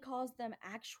 It only caused them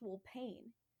actual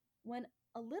pain. When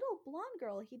a little blonde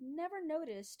girl he'd never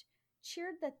noticed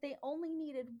cheered that they only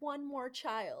needed one more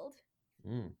child.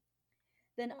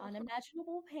 Then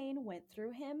unimaginable pain went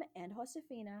through him and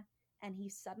Josefina, and he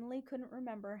suddenly couldn't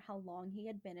remember how long he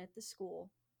had been at the school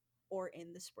or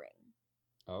in the spring.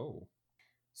 Oh.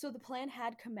 So the plan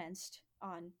had commenced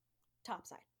on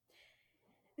topside.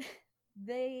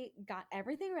 They got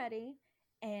everything ready,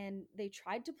 and they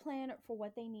tried to plan for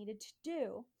what they needed to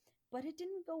do, but it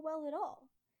didn't go well at all.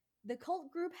 The cult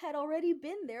group had already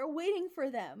been there waiting for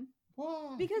them.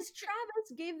 What? Because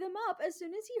Travis gave them up as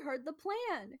soon as he heard the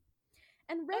plan.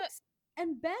 And Rex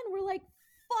and Ben were like,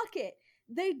 fuck it.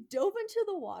 They dove into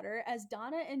the water as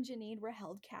Donna and Janine were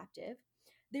held captive.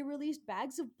 They released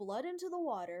bags of blood into the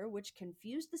water, which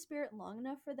confused the spirit long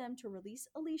enough for them to release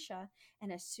Alicia,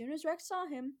 and as soon as Rex saw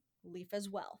him, Leaf as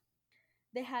well.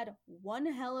 They had one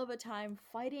hell of a time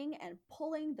fighting and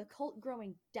pulling, the cult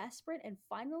growing desperate, and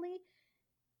finally,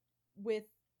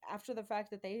 after the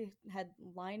fact that they had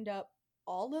lined up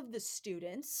all of the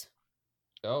students,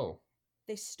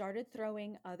 they started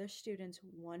throwing other students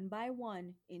one by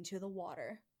one into the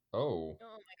water. Oh my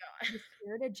god. The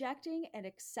spirit ejecting and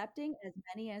accepting as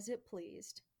many as it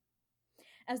pleased.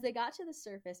 As they got to the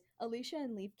surface, Alicia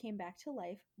and Leaf came back to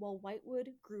life, while Whitewood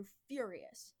grew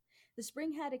furious. The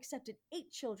spring had accepted 8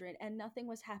 children and nothing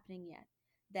was happening yet.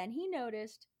 Then he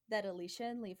noticed that Alicia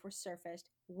and Leaf were surfaced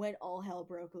when all hell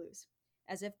broke loose.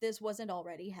 As if this wasn't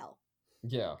already hell.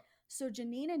 Yeah. So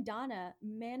Janine and Donna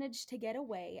managed to get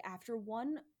away after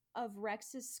one of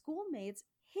Rex's schoolmates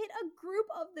hit a group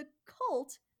of the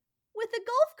cult with a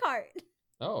golf cart.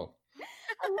 Oh.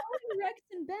 Allowing Rex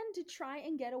and Ben to try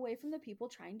and get away from the people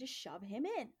trying to shove him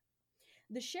in.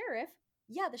 The sheriff's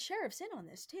in on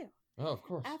this too. Oh, of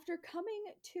course. After coming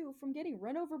to from getting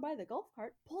run over by the golf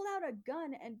cart, pulled out a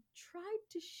gun and tried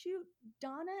to shoot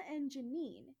Donna and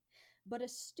Janine, but a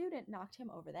student knocked him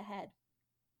over the head.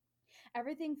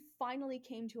 Everything finally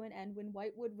came to an end when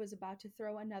Whitewood was about to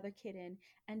throw another kid in,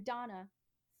 and Donna,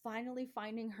 finally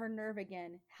finding her nerve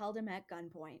again, held him at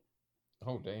gunpoint.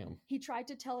 Oh, damn. He tried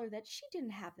to tell her that she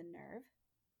didn't have the nerve,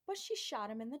 but she shot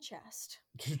him in the chest.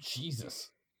 Jesus.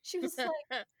 She was like,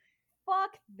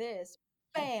 fuck this.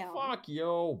 Bam. Fuck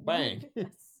yo. Bang.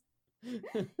 Yes.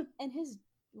 In his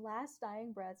last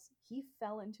dying breaths, he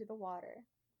fell into the water,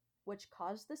 which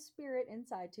caused the spirit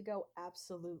inside to go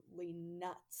absolutely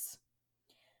nuts.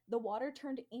 The water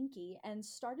turned inky and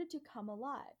started to come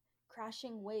alive,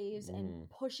 crashing waves and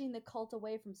pushing the cult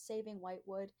away from saving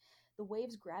Whitewood, the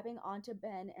waves grabbing onto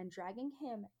Ben and dragging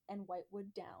him and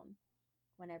Whitewood down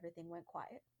when everything went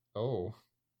quiet. Oh.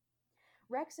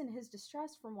 Rex, in his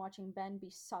distress from watching Ben be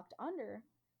sucked under,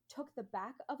 took the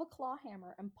back of a claw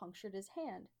hammer and punctured his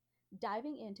hand,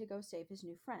 diving in to go save his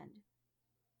new friend.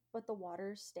 But the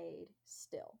water stayed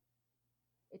still.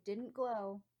 It didn't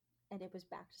glow, and it was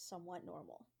back to somewhat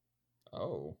normal.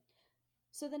 Oh.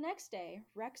 So the next day,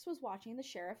 Rex was watching the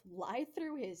sheriff lie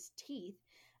through his teeth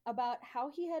about how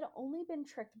he had only been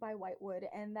tricked by Whitewood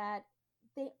and that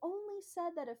they only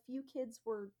said that a few kids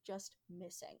were just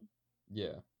missing.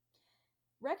 Yeah.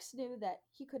 Rex knew that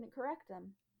he couldn't correct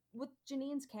them. With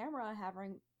Janine's camera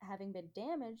having been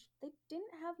damaged, they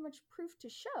didn't have much proof to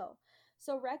show.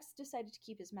 So Rex decided to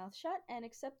keep his mouth shut and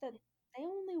accept that they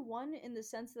only won in the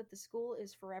sense that the school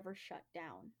is forever shut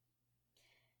down.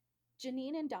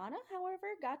 Janine and Donna, however,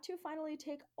 got to finally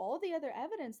take all the other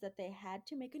evidence that they had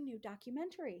to make a new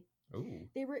documentary. Ooh.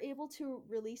 They were able to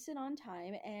release it on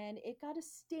time, and it got a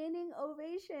standing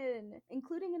ovation,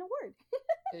 including an award.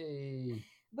 Hey.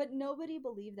 But nobody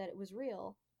believed that it was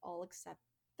real, all except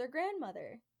their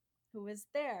grandmother, who was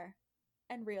there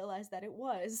and realized that it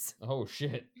was. Oh,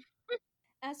 shit.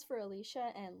 As for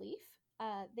Alicia and Leaf,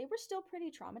 they were still pretty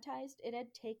traumatized. It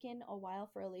had taken a while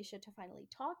for Alicia to finally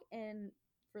talk and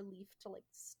for Leaf to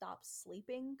stop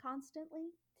sleeping constantly.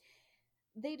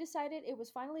 They decided it was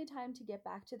finally time to get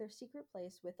back to their secret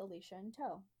place with Alicia in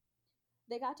tow.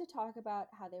 They got to talk about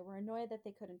how they were annoyed that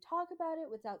they couldn't talk about it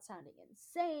without sounding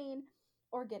insane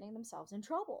or getting themselves in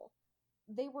trouble.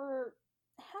 They were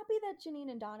happy that Janine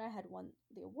and Donna had won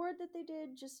the award that they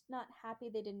did, just not happy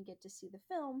they didn't get to see the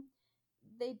film.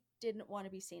 They didn't want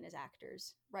to be seen as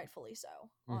actors, rightfully so,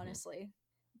 honestly.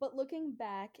 But looking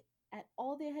back at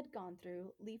all they had gone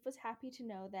through, Leaf was happy to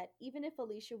know that even if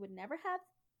Alicia would never have,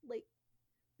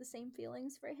 the same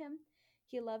feelings for him,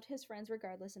 he loved his friends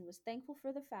regardless and was thankful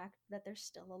for the fact that they're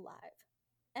still alive.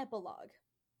 Epilogue.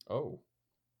 Oh.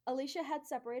 Alicia had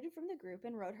separated from the group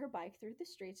and rode her bike through the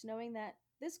streets, knowing that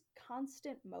this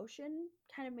constant motion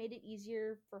kind of made it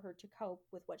easier for her to cope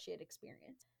with what she had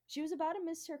experienced. She was about to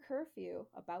miss her curfew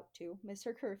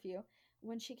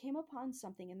when she came upon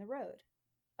something in the road.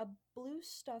 A blue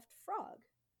stuffed frog.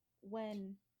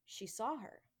 When she saw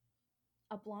her.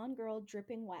 A blonde girl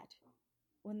dripping wet.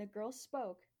 When the girl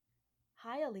spoke,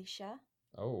 "Hi, Alicia.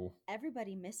 Oh.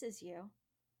 Everybody misses you."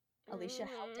 Alicia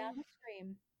held down a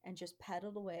scream and just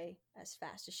pedaled away as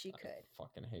fast as she could. I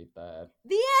fucking hate that.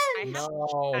 The end!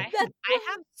 I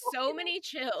have so many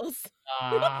chills.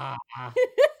 I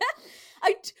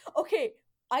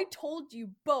told you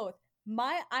both.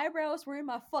 My eyebrows were in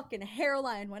my fucking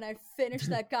hairline when I finished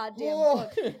that goddamn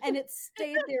book. And it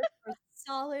stayed there for a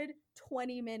solid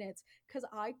 20 minutes because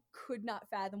I could not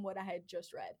fathom what I had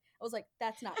just read. I was like,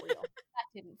 that's not real.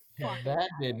 That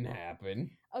didn't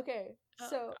happen. Okay,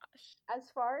 so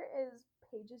as far as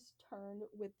pages turned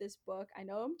with this book, I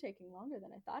know I'm taking longer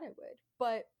than I thought I would,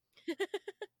 but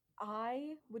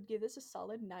I would give this a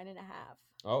solid 9.5.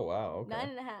 Oh, wow. Okay.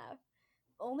 9.5.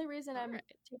 Only reason I'm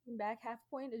taking back half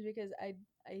point is because I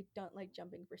don't like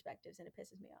jumping perspectives and it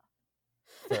pisses me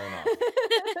off. Fair enough.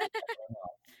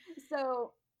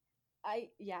 So I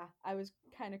was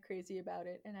kind of crazy about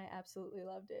it and I absolutely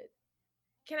loved it.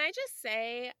 Can I just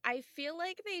say, I feel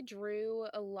like they drew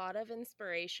a lot of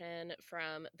inspiration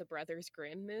from the Brothers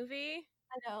Grimm movie.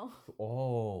 I know.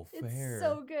 Oh, fair. It's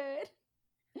so good.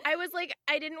 I was like,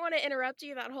 I didn't want to interrupt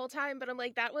you that whole time, but I'm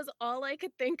like, that was all I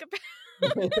could think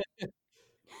about.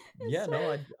 Yeah,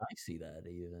 no, I see that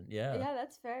even. Yeah. Yeah,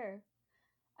 that's fair.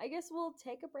 I guess we'll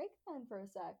take a break then for a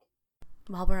sec.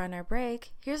 While we're on our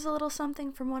break, here's a little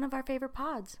something from one of our favorite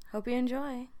pods. Hope you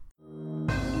enjoy.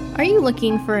 Are you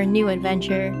looking for a new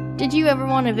adventure? Did you ever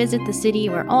want to visit the city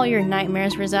where all your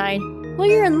nightmares reside? Well,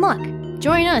 you're in luck.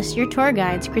 Join us, your tour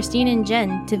guides, Christine and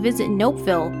Jen, to visit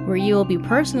Nopeville, where you will be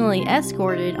personally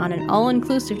escorted on an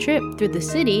all-inclusive trip through the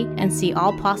city and see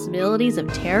all possibilities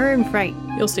of terror and fright.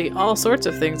 You'll see all sorts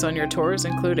of things on your tours,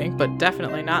 including, but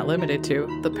definitely not limited to,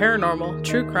 the paranormal,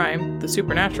 true crime, the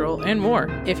supernatural, and more.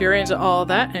 If you're into all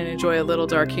that and enjoy a little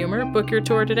dark humor, book your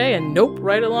tour today and Nope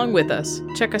right along with us.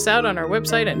 Check us out on our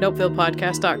website at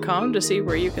nopevillepodcast.com to see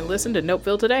where you can listen to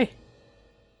Nopeville today.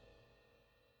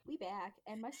 We back,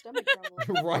 and my stomach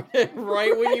grumbled.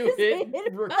 right when you hit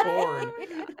record.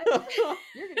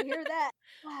 You're gonna hear that.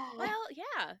 Well,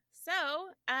 yeah. So,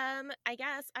 I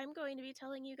guess I'm going to be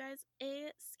telling you guys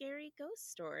a scary ghost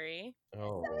story.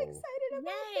 Oh. I'm so excited about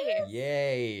Yay! this.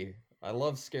 Yay. I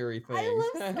love scary things. I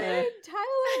love scaring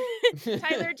Tyler.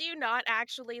 Tyler, do you not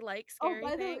actually like scary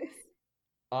by the way, things?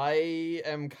 I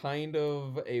am kind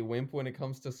of a wimp when it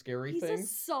comes to scary he's things. a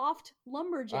soft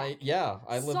lumberjack.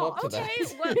 I live up to Okay,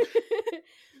 that.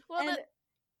 well, And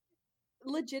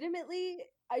legitimately,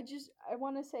 I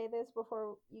want to say this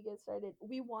before you get started.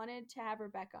 We wanted to have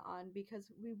Rebecca on because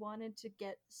we wanted to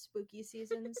get spooky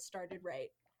season started right.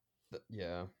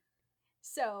 Yeah.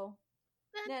 So,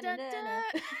 Dun, dun, na-na-na-na.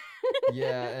 dun.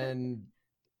 Yeah, and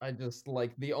I just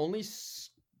like the only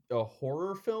a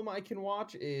horror film I can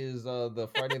watch is the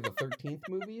Friday the 13th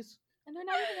movies. And they're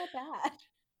not even that bad.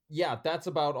 Yeah, that's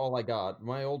about all I got.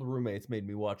 My old roommates made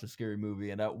me watch a scary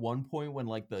movie, and at one point when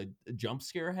like the jump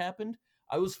scare happened,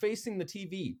 I was facing the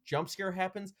TV. Jump scare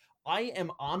happens. I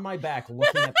am on my back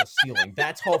looking at the ceiling.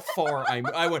 That's how far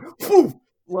I went. Poof!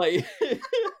 Like I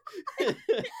forgot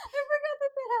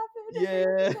that happened.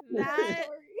 Yeah. That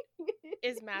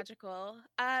is magical.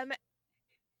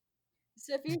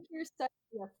 So if you hear such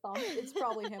a thump, it's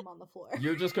probably him on the floor.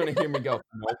 You're just gonna hear me go,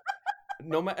 nope.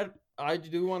 No matter, I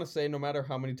do want to say, no matter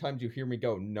how many times you hear me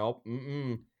go, nope,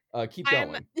 keep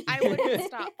going. I wouldn't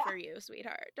stop for you,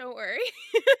 sweetheart. Don't worry.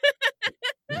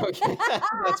 Okay,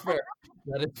 that's fair.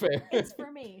 That is fair. It's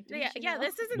for me. Yeah, didn't you know?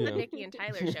 this isn't the Nikki and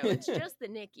Tyler show. It's just the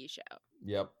Nikki show.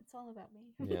 Yep. It's all about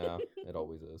me. Yeah, it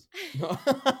always is.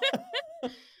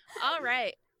 All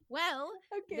right. Well,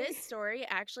 Okay. this story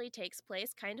actually takes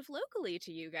place kind of locally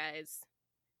to you guys.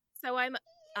 So I'm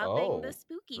upping Oh, the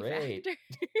spooky great. factor.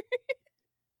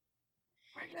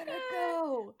 Where did it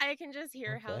go? I can just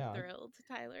hear how Okay. thrilled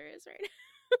Tyler is right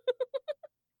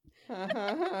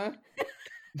now.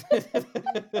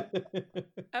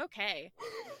 Okay.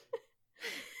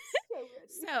 So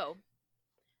ready. So,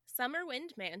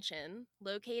 Summerwind Mansion,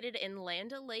 located in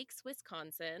Land O'Lakes,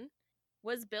 Wisconsin,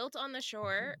 was built on the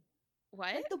shore.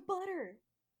 What? Like the butter.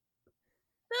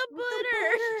 The With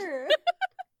butter.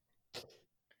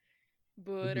 the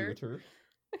Butter. Booter.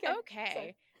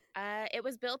 Okay. Okay. It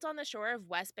was built on the shore of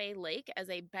West Bay Lake as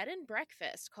a bed and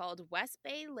breakfast called West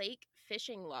Bay Lake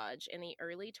Fishing Lodge in the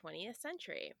early 20th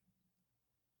century.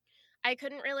 I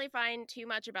couldn't really find too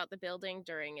much about the building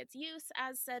during its use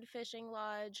as said fishing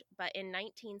lodge, but in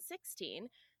 1916,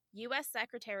 U.S.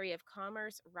 Secretary of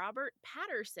Commerce Robert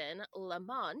Patterson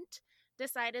Lamont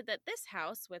decided that this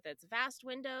house, with its vast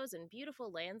windows and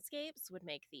beautiful landscapes, would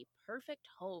make the perfect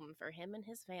home for him and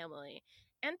his family,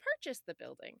 and purchased the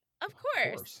building. Of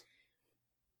course.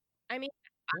 I mean,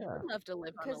 Yeah. I would love to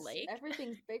live on a Because lake.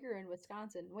 everything's bigger in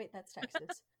Wisconsin. Wait, that's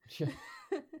Texas.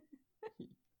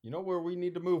 You know where we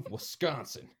need to move?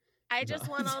 Wisconsin. I just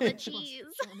No. want all the cheese.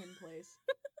 German place.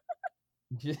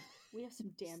 Yeah. We have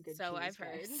some damn good So cheese. I've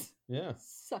heard. guys. Yeah.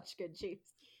 Such good cheese.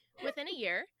 Within a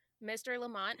year, Mr.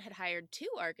 Lamont had hired 2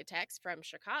 architects from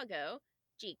Chicago,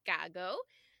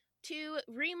 to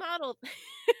remodel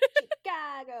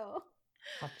Chicago.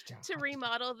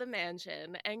 the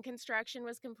mansion, and construction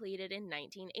was completed in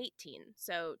 1918,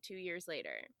 so 2 years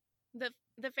later.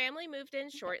 The family moved in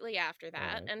shortly after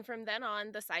that, Alright. and from then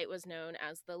on, the site was known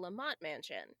as the Lamont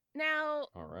Mansion. Now,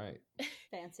 All right.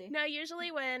 Fancy.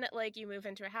 usually when like you move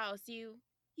into a house, you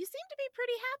seem to be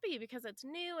pretty happy because it's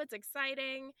new, it's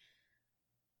exciting.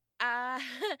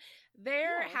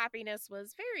 Their Yeah. happiness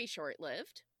was very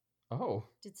short-lived. Oh.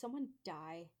 Did someone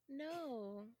die?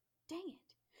 No. Dang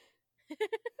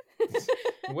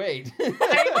Wait.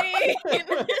 I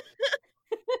mean,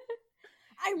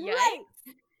 I'm Yikes. right.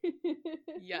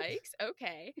 yikes.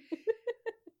 Okay.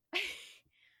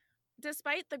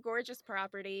 Despite the gorgeous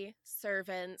property,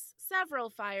 servants, several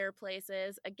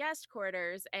fireplaces, a guest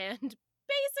quarters, and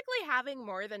basically having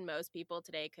more than most people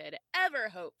today could ever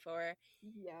hope for,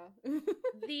 Yeah.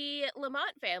 the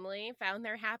Lamont family found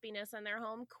their happiness in their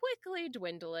home quickly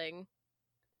dwindling.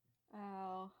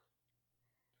 Oh.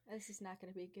 This is not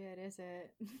going to be good, is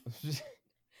it?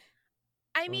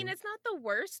 I mean, Um, it's not the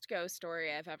worst ghost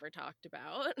story I've ever talked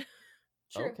about.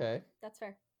 True. Okay. That's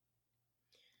fair.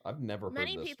 I've never heard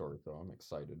Many this peop- story, so I'm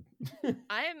excited.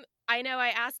 I know I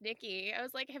asked Nikki. I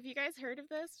was like, "Have you guys heard of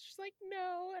this?" She's like,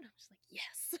 "No." And I'm just like,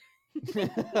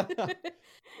 "Yes."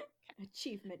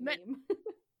 Achievement Ma-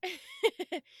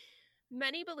 meme.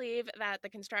 Many believe that the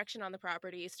construction on the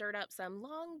property stirred up some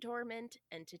long dormant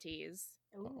entities,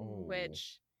 Ooh.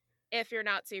 which, if you're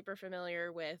not super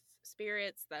familiar with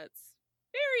spirits, that's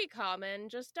very common.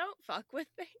 Just don't fuck with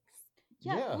things.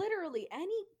 Yeah, literally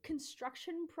any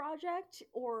construction project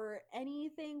or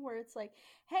anything where it's like,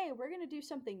 hey, we're going to do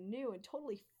something new and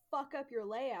totally fuck up your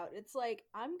layout. It's like,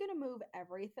 I'm going to move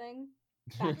everything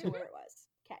back to where it was.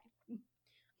 Okay.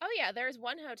 Oh yeah, there's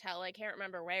one hotel, I can't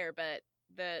remember where, but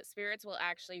the spirits will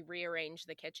actually rearrange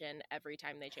the kitchen every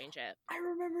time they change it. I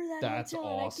remember that That's hotel,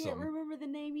 and I can't awesome. remember the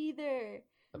name either.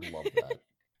 I love that.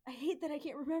 I hate that I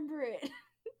can't remember it.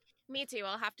 Me too,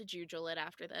 I'll have to jujule it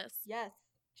after this. Yes,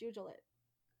 jujule it.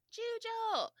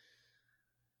 Jujule!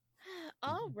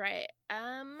 All right.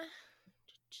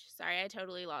 Sorry, I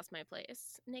totally lost my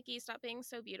place. Nikki, stop being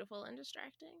so beautiful and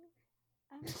distracting.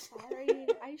 I'm sorry,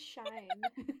 I shine.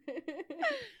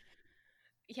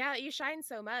 Yeah, you shine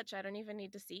so much, I don't even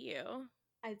need to see you.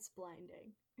 It's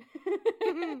blinding.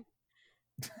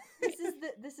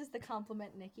 This is the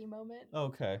compliment Nikki moment.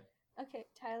 Okay. Okay,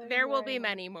 Tyler. There you will are be in.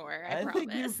 many more, I I promise.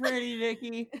 think you're pretty,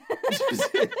 Nikki.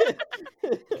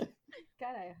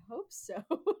 God, I hope so.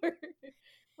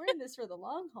 We're in this for the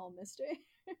long haul, mister.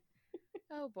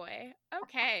 Oh boy.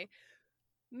 Okay.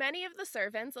 Many of the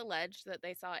servants alleged that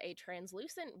they saw a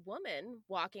translucent woman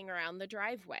walking around the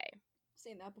driveway.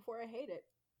 Seen that before, I hate it.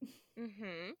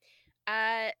 Mm-hmm.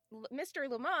 Mr.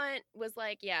 Lamont was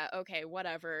like, yeah, okay,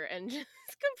 whatever, and just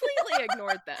completely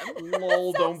ignored them.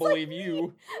 Lol, don't Sounds like believe me.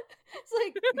 you. It's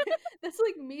like, that's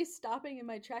like me stopping in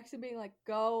my tracks and being like,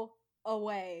 go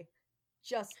away.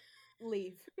 Just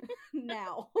leave.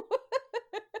 Now.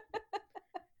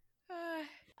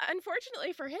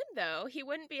 Unfortunately for him, though, he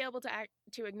wouldn't be able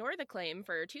to ignore the claim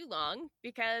for too long,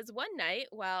 because one night,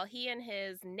 while he and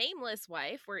his nameless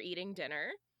wife were eating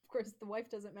dinner... Of course, the wife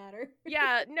doesn't matter.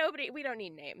 Yeah, we don't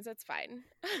need names, it's fine.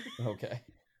 Okay.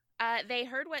 They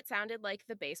heard what sounded like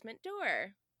the basement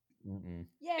door. Mm-mm.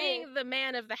 Yay. Being the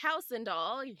man of the house and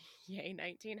all, yay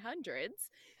 1900s,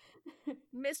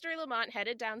 Mr. Lamont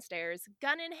headed downstairs,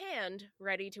 gun in hand,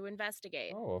 ready to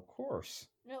investigate. Oh, of course.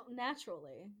 No,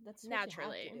 naturally. That's what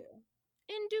Naturally. you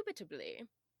have Indubitably. Yes.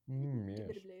 to do.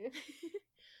 Indubitably.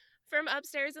 From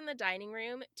upstairs in the dining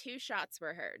room, 2 shots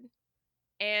were heard.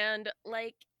 And,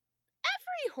 like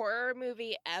every horror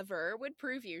movie ever would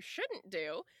prove you shouldn't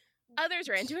do, others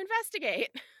ran to investigate.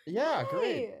 Yeah, great.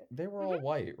 Hey! They were all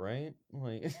white, right?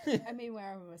 Like. I mean,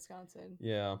 where I'm in Wisconsin.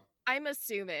 Yeah. I'm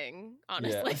assuming,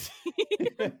 honestly.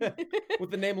 Yeah.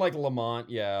 With the name like Lamont,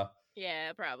 yeah.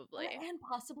 Yeah, probably. And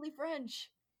possibly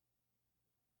French.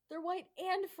 They're white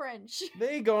and French.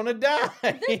 They gonna die.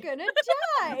 They're gonna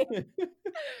die.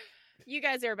 You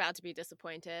guys are about to be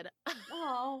disappointed.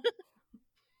 Oh,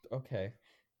 Okay.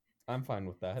 I'm fine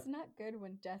with that. it's not good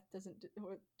when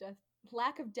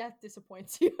lack of death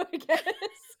disappoints you, I guess.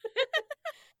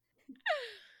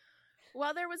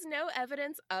 While there was no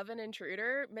evidence of an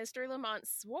intruder, Mr. Lamont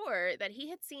swore that he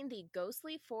had seen the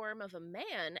ghostly form of a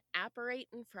man apparate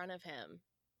in front of him.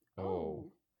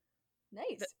 Oh.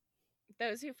 Nice.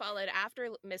 Those who followed after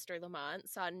Mr. Lamont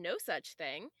saw no such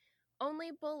thing, only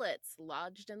bullets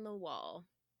lodged in the wall.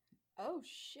 Oh,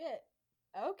 shit.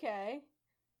 Okay.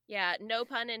 Yeah, no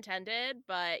pun intended,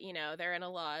 but, you know, they're in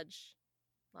a lodge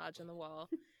in the wall.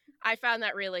 I found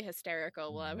that really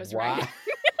hysterical while I was writing.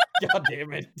 God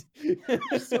damn it.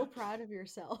 You're so proud of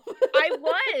yourself. I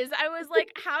was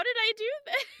like, how did I do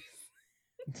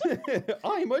this?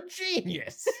 I'm a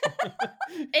genius.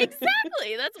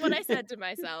 Exactly. That's what I said to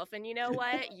myself. And you know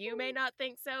what? You may not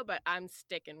think so, but I'm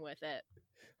sticking with it.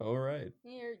 All right.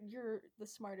 You're the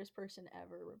smartest person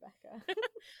ever, Rebecca.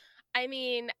 I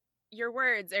mean, your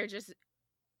words are just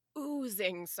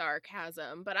oozing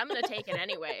sarcasm, but I'm going to take it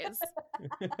anyways.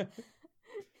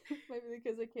 Maybe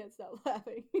because I can't stop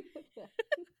laughing.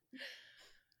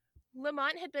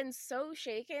 Lamont had been so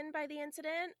shaken by the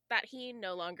incident that he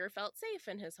no longer felt safe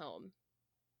in his home.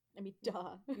 I mean,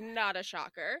 duh. Not a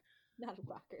shocker. Not a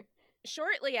rocker.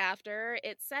 Shortly after,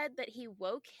 it said that he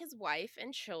woke his wife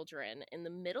and children in the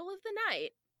middle of the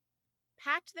night,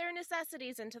 packed their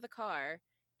necessities into the car,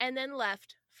 and then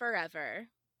left forever.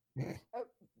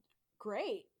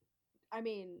 Great. I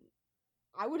mean,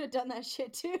 I would have done that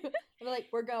shit too. I'd be like,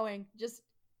 we're going. Just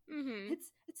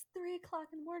it's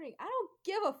 3:00 in the morning. I don't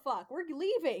give a fuck. We're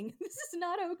leaving. This is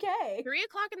not okay.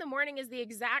 3:00 in the morning is the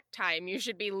exact time you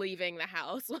should be leaving the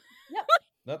house. Yep.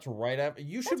 That's right after.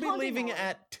 You should That's be haunting leaving hour.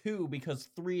 at 2 because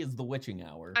 3 is the witching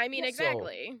hour. I mean, Yeah,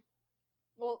 exactly.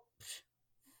 Well,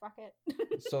 fuck it.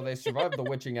 So they survived the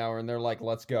witching hour and they're like,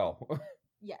 let's go.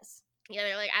 Yes. Yeah,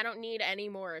 they're like, I don't need any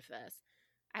more of this.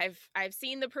 I've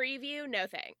seen the preview. No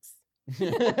thanks.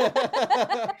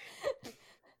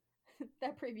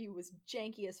 That preview was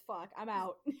janky as fuck. I'm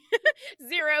out.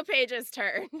 0 pages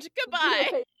turned.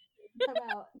 Goodbye. I'm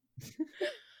out.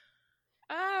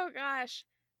 Oh gosh.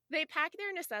 They packed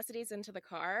their necessities into the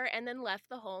car and then left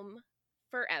the home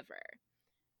forever.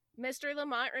 Mr.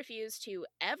 Lamont refused to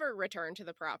ever return to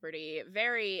the property,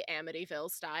 very Amityville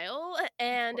style,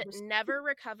 and course. never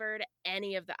recovered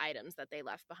any of the items that they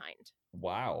left behind.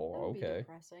 Wow, That would be okay.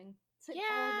 depressing. It's like all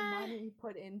Yeah. the money you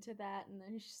put into that, and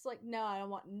then she's like, "No, I don't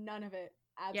want none of it."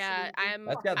 Absolutely. Yeah, I'm-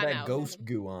 That's got I'm that out. ghost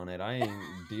goo on it. I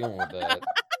ain't dealing with that.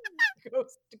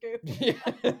 ghost goo. Yeah.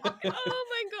 Oh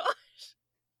my gosh.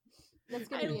 That's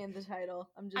gonna I- be in the title.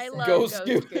 I'm just I saying. love Ghost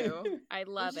Ghost, goo. Goo. I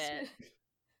love It's it. just-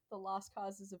 The lost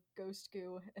causes of ghost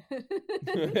goo.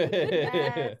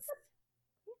 Yes.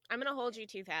 I'm going to hold you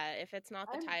to that. If it's not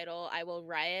the I'm- title, I will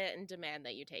riot and demand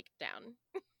that you take it down.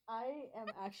 I am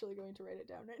actually going to write it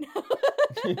down right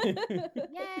now.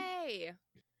 Yay!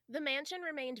 The mansion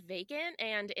remained vacant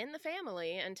and in the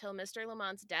family until Mr.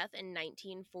 Lamont's death in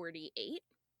 1948.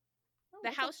 Oh, The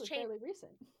that's house actually change- fairly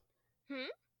recent. Hmm?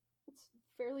 It's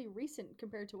fairly recent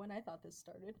compared to when I thought this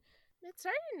started. It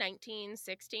started in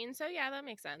 1916, so yeah, that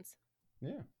makes sense.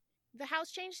 Yeah. The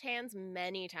house changed hands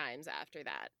many times after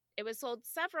that. It was sold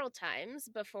several times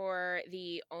before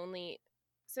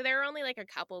so there were only like a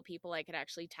couple people I could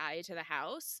actually tie to the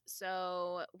house.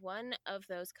 So one of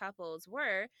those couples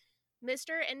were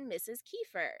Mr. and Mrs.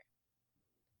 Kiefer.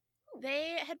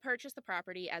 They had purchased the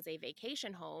property as a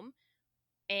vacation home,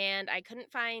 and I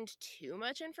couldn't find too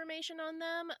much information on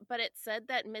them, but it said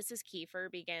that Mrs.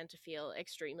 Kiefer began to feel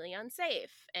extremely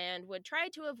unsafe and would try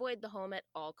to avoid the home at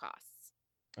all costs.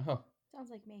 Oh,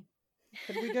 Sounds like me.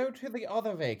 could we go to the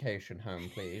other vacation home,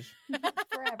 please?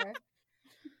 Forever.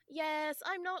 Yes,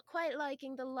 I'm not quite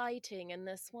liking the lighting in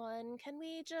this one. Can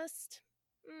we just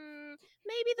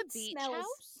maybe the It beach smells.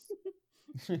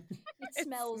 house? It It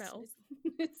smells. smells.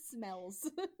 It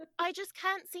smells. I just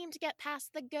can't seem to get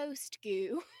past the ghost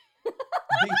goo.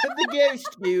 The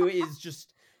ghost goo is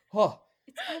just, oh,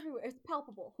 It's everywhere. It's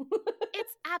palpable.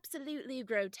 It's absolutely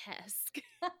grotesque.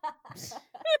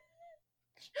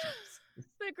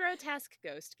 The grotesque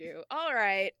ghost goo. All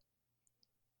right.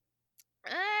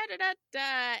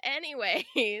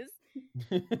 Anyways,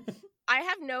 I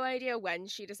have no idea when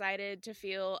she decided to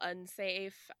feel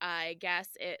unsafe. I guess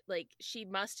she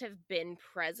must have been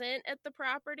present at the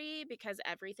property because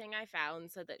everything I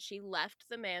found said that she left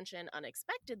the mansion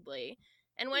unexpectedly.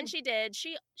 And when she did,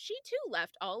 she too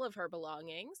left all of her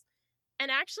belongings and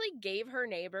actually gave her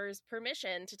neighbors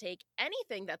permission to take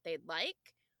anything that they'd like,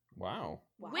 wow.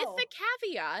 with Wow. the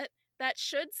caveat that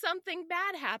should something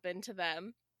bad happen to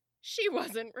them, she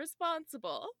wasn't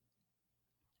responsible.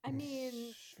 I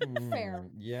mean, fair.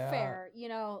 Yeah. Fair. You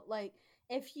know, like,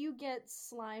 if you get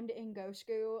slimed in ghost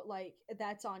goo, like,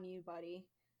 that's on you, buddy.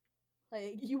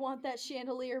 Like, you want that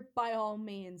chandelier, by all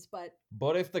means, but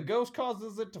But if the ghost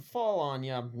causes it to fall on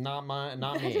you, not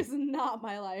that me. is not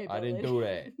my liability. I didn't do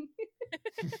that.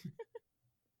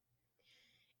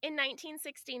 In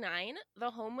 1969, the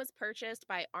home was purchased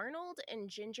by Arnold and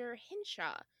Ginger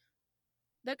Hinshaw.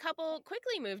 The couple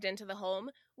quickly moved into the home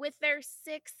with their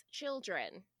 6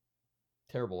 children.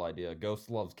 Terrible idea. Ghost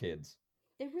loves kids.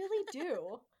 They really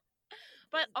do.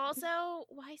 But also,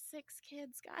 why 6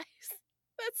 kids, guys?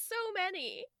 That's so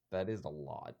many. That is a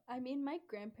lot. I mean, my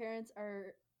grandparents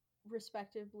are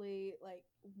respectively like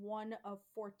one of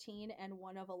 14 and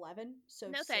one of 11. So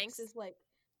No 6 thanks. is like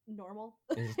normal.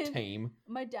 It's And tame.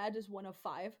 my dad is one of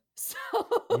 5. So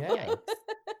Yeah.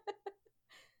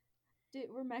 Dude,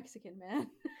 we're Mexican, man.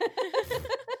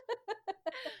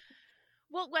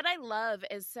 Well, what I love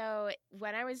is, so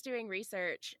when I was doing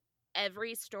research,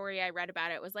 every story I read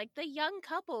about it was like the young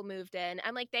couple moved in.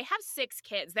 I'm like, they have 6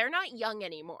 kids. They're not young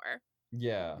anymore.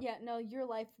 Yeah. Yeah, no, your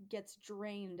life gets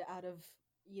drained out of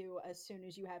you as soon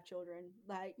as you have children.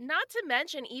 Like, Not to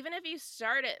mention, even if you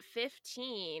start at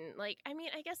 15, like, I mean,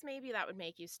 I guess maybe that would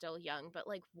make you still young, but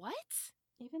like, what?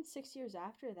 even 6 years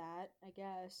after that, I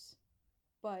guess.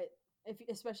 But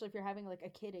especially if you're having like a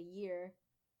kid a year.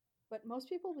 But most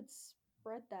people would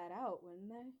spread that out, wouldn't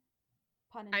they?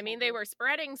 Pun I mean, they intended. were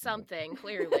spreading something,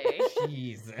 clearly.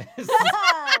 Jesus.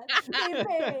 Same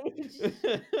page.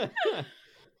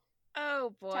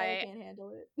 Oh Tyler boy. can't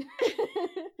handle it.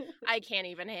 I can't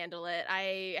even handle it.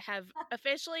 I have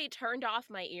officially turned off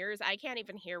my ears. I can't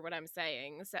even hear what I'm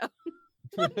saying. So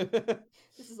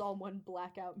This is all one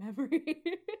blackout memory.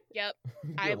 Yep.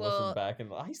 I I will. listen back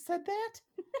and I said that.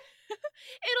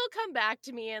 It'll come back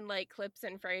to me in like clips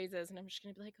and phrases, and I'm just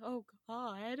gonna be like, "Oh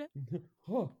God."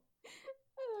 Huh.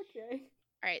 Okay.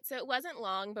 All right, so it wasn't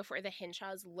long before the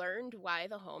Hinshaws learned why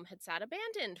the home had sat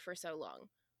abandoned for so long.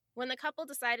 When the couple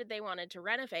decided they wanted to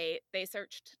renovate, they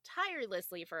searched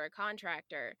tirelessly for a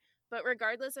contractor, but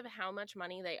regardless of how much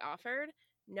money they offered,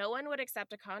 no one would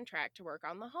accept a contract to work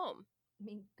on the home. I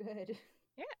mean, good.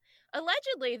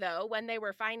 Allegedly, though, when they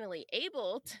were finally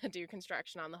able to do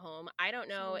construction on the home, I don't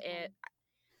know it.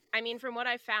 I mean, from what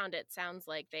I found, it sounds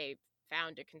like they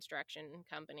found a construction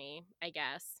company, I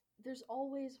guess. There's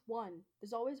always one.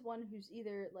 There's always one who's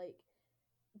either like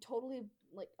totally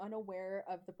like unaware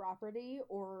of the property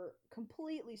or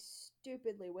completely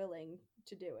stupidly willing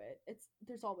to do it.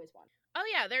 There's always one. Oh,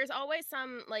 yeah, there's always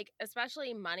some, like,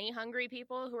 especially money-hungry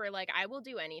people who are like, I will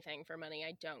do anything for money,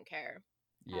 I don't care.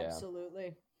 Yeah.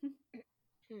 Absolutely.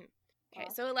 Okay,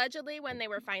 so allegedly, when they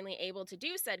were finally able to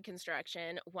do said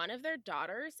construction, one of their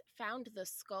daughters found the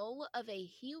skull of a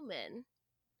human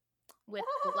with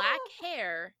black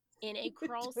hair in a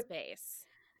crawl space.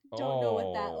 Don't know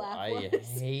what that laugh I was.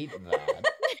 hate that.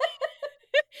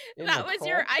 In That the was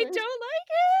your, crawl I space? don't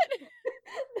like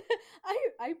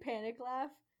it! I panic laugh.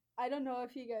 I don't know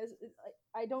if you guys,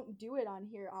 I don't do it on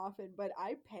here often, but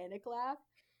I panic laugh.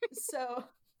 So,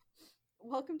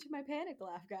 welcome to my panic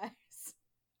laugh, guys.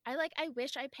 I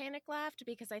wish I panic laughed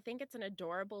because I think it's an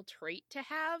adorable trait to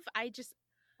have. I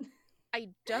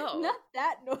don't. Not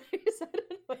that noise. I don't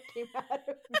know what came out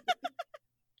of me.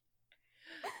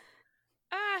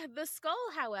 The skull,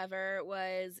 however,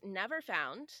 was never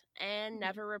found and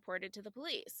never reported to the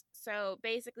police. So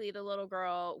basically, the little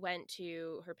girl went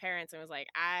to her parents and was like,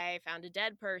 I found a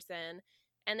dead person.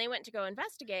 And they went to go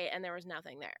investigate, and there was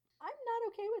nothing there. I'm not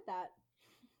okay with that.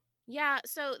 Yeah,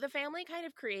 so the family kind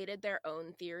of created their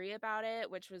own theory about it,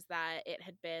 which was that it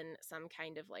had been some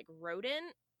kind of like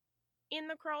rodent in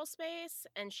the crawl space,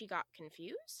 and she got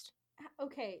confused.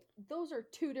 Okay, those are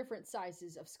two different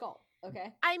sizes of skull,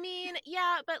 okay? I mean,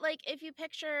 yeah, but like if you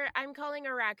picture, I'm calling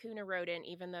a raccoon a rodent,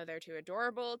 even though they're too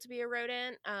adorable to be a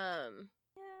rodent. Yeah,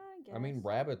 I guess. I mean,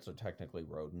 rabbits are technically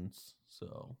rodents,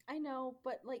 so. I know,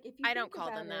 but like if you I don't think call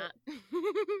about them it-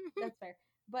 that. That's fair.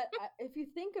 But if you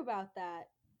think about that,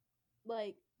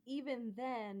 like even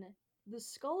then, the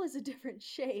skull is a different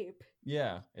shape.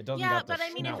 Yeah, it doesn't Yeah, got the but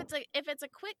I mean, snout. if it's a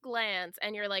quick glance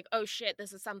and you're like, oh shit,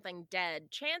 this is something dead.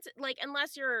 Chance, like,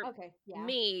 unless you're Okay, yeah.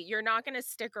 me, you're not gonna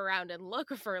stick around and look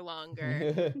for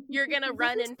longer. You're gonna This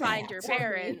run is and find bad your for me.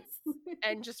 parents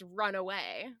and just run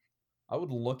away. I would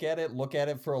look at it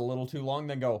for a little too long,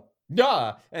 then go,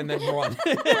 "Duh," and then run.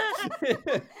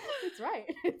 It's right.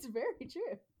 It's very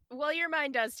true. Well, your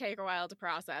mind does take a while to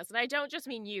process, and I don't just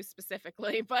mean you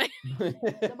specifically, but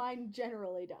The mind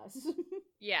generally does.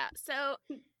 yeah. So,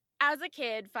 as a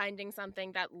kid, finding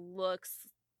something that looks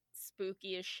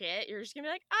spooky as shit, you're just gonna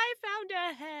be like, I found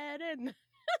a head, and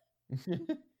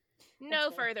no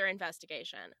That's fair. further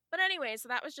investigation. But anyway, so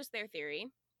that was just their theory.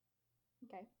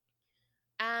 Okay.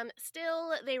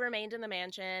 Still, they remained in the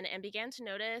mansion and began to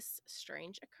notice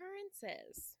strange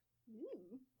occurrences.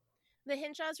 Ooh. The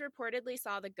Hinshaws reportedly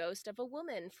saw the ghost of a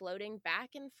woman floating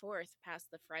back and forth past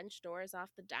the French doors off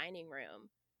the dining room.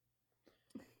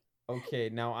 Okay,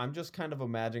 now I'm just kind of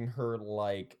imagining her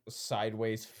like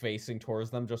sideways facing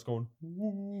towards them, just going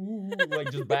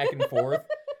like just back and forth.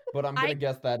 But I'm gonna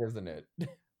guess that isn't it.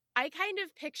 I kind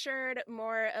of pictured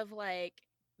more of like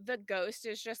the ghost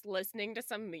is just listening to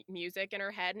some music in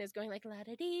her head and is going like la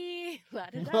da dee, la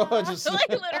da da, Just- like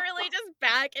literally just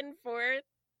back and forth,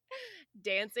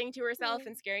 dancing to herself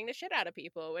and scaring the shit out of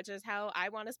people, which is how I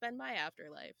want to spend my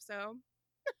afterlife. So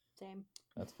Same.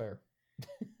 That's fair.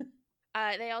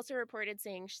 they also reported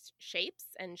seeing shapes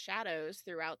and shadows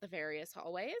throughout the various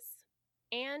hallways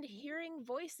and hearing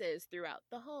voices throughout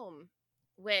the home.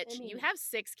 Which you mean- have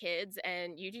 6 kids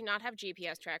and you do not have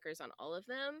GPS trackers on all of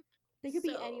them. They could be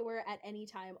So- anywhere at any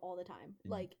time, all the time.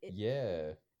 Like, it,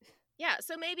 Yeah. Yeah,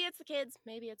 so maybe it's the kids,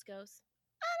 maybe it's ghosts.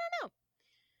 I don't know.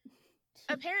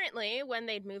 Apparently, when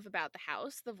they'd move about the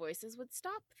house, the voices would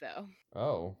stop, though.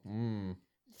 Oh.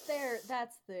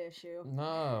 that's the issue.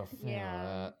 No.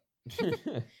 Yeah.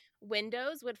 that.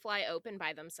 Windows would fly open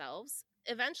by themselves,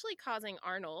 eventually causing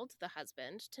Arnold, the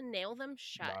husband, to nail them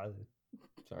shut.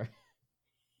 Sorry.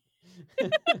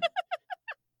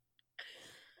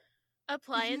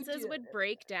 Appliances do would that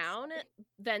break every down,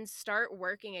 then start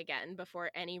working again before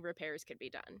any repairs could be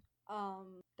done.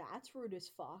 That's rude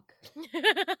as fuck.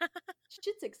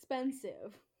 Shit's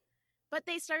expensive. But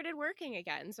they started working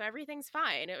again, so everything's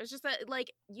fine. It was just that,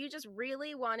 like, you just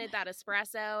really wanted that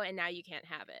espresso, and now you can't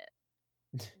have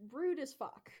it. Rude as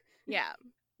fuck. Yeah.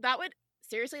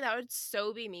 Seriously, that would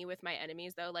so be me with my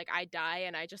enemies, though. Like, I die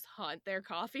and I just haunt their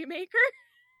coffee maker.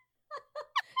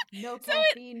 No So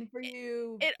caffeine for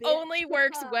you. It bitch. only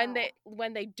works when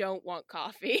they don't want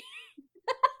coffee.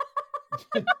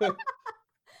 I'm not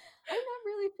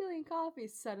really feeling coffee.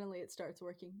 Suddenly it starts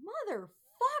working.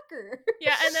 Motherfucker.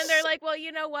 Yeah, and then they're like, well,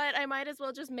 you know what? I might as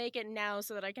well just make it now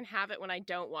so that I can have it when I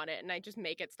don't want it, and I just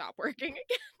make it stop working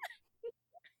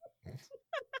again.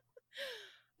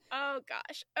 Oh,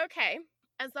 gosh. Okay.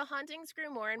 As the hauntings grew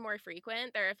more and more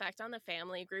frequent, their effect on the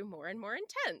family grew more and more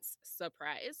intense.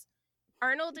 Surprise.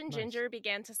 Arnold and Nice. Ginger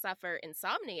began to suffer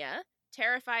insomnia,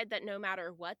 terrified that no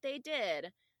matter what they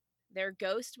did, their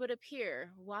ghost would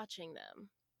appear watching them.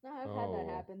 No, I've had that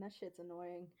Oh. happen. That shit's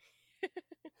annoying.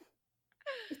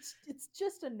 It's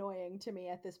just annoying to me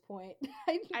at this point.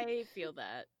 I feel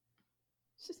that.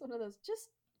 It's just one of those. Just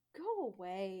go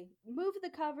away. Move the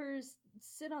covers.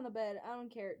 Sit on the bed. I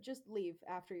don't care. Just leave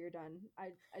after you're done.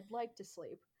 I'd like to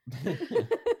sleep. Yikes.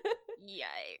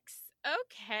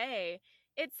 Okay.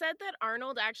 It said that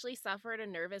Arnold actually suffered a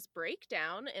nervous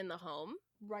breakdown in the home.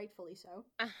 Rightfully so.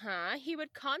 He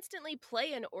would constantly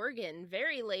play an organ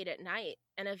very late at night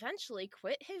and eventually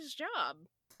quit his job.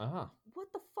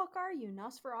 What the fuck are you,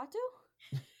 Nosferatu?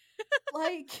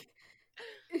 Like,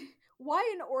 why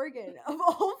an organ? Of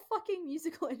all fucking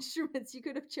musical instruments you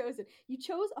could have chosen, you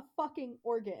chose a fucking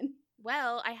organ.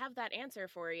 Well, I have that answer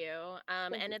for you.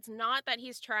 And you. it's not that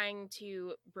he's trying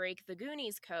to break the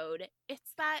Goonies code.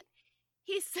 It's that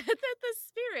he said that the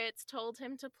spirits told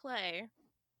him to play.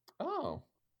 Oh.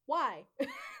 Why?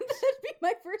 That'd be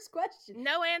my first question.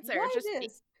 No answer. Why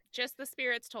this? Just the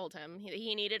spirits told him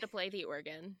he needed to play the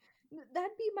organ.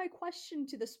 That'd be my question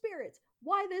to the spirits.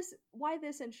 Why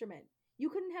this instrument? You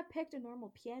couldn't have picked a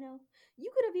normal piano.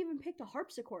 You could have even picked a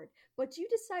harpsichord, but you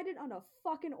decided on a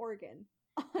fucking organ.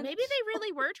 Maybe they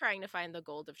really were trying to find the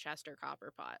gold of Chester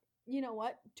Copperpot. You know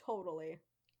what? Totally.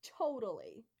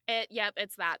 Yep,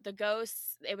 it's that. The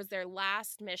ghosts, it was their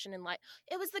last mission in life.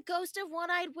 It was the ghost of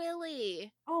One-Eyed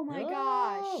Willie. Oh my Oh.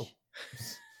 gosh.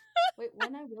 Wait,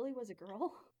 One-Eyed Willie was a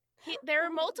girl? There are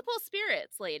multiple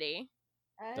spirits, lady.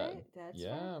 That's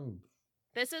Yeah. fine.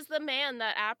 This is the man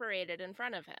that apparated in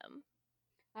front of him.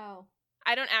 Oh.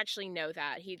 I don't actually know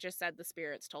that. He just said the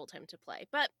spirits told him to play.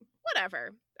 But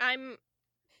whatever. I'm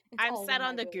It's all set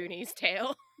on One-Eyed the Willie. Goonies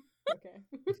tale. Okay.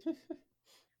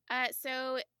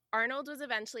 So Arnold was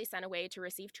eventually sent away to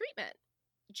receive treatment.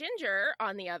 Ginger,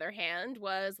 on the other hand,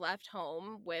 was left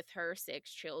home with her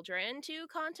 6 children to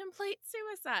contemplate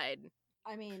suicide.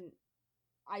 I mean,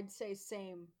 I'd say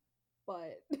same,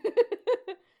 but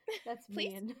that's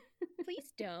Please. mean.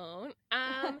 Please don't.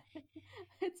 I'd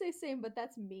say same, but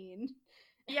that's mean.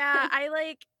 Yeah,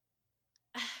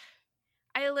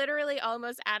 I literally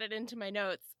almost added into my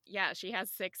notes. Yeah, she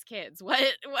has 6 kids.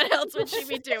 What else would she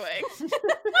be doing?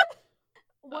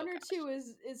 One or gosh. two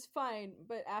is fine,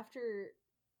 but after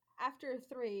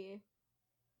 3,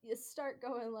 you start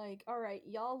going like, all right,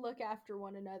 y'all look after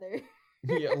one another.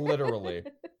 Yeah, literally.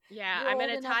 Yeah, You're I'm old going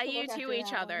to enough tie to you look to after each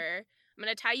that one. other. I'm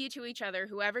going to tie you to each other.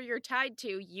 Whoever you're tied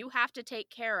to, you have to take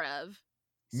care of.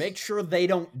 Make sure they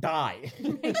don't die.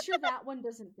 Make sure that one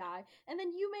doesn't die, and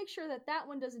then you make sure that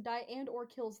one doesn't die and or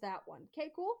kills that one.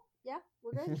 Okay, cool? Yeah,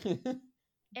 we're good.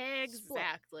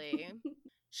 Exactly.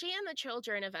 She and the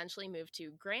children eventually moved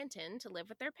to Granton to live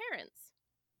with their parents.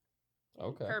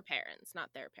 Okay. Her parents, not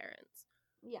their parents.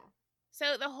 Yeah.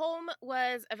 So the home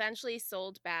was eventually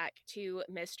sold back to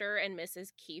Mr. and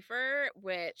Mrs. Kiefer,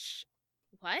 which,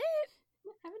 what?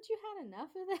 Haven't you had enough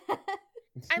of that?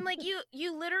 I'm like, you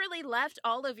literally left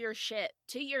all of your shit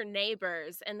to your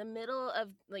neighbors in the middle of,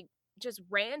 like, just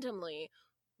randomly.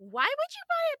 Why would you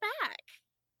buy it back?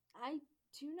 I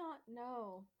do not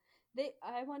know.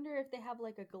 I wonder if they have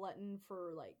like a glutton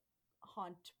for like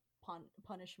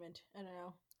punishment. I don't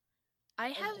know. I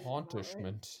have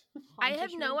Hauntishment. I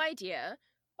have no Hauntishment? idea,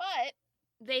 but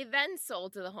they then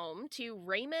sold the home to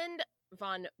Raymond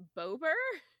von Bober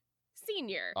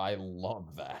Sr. I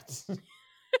love that.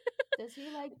 Does he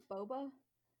like boba?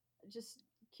 Just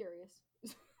curious.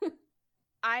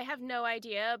 I have no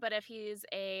idea, but if he's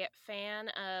a fan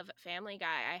of Family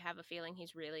Guy, I have a feeling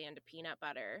he's really into peanut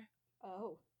butter.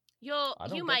 Oh. I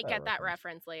don't You get might that get that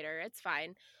reference. reference later. It's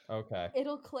fine. Okay.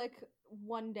 It'll click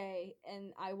one day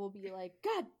and I will be like,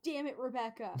 God damn it,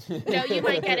 Rebecca. No, you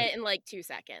might get it in like 2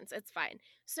 seconds. It's fine.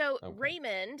 So Okay.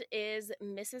 Raymond is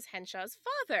Mrs. Henshaw's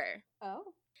father. Oh.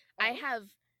 I have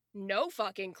no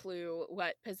fucking clue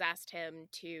what possessed him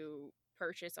to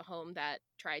purchase a home that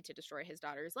tried to destroy his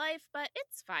daughter's life, but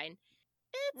it's fine.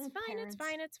 Parents.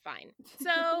 It's fine.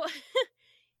 So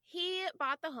he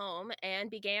bought the home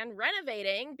and began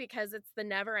renovating because it's the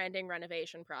never-ending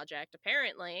renovation project,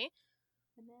 apparently.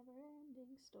 The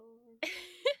never-ending story.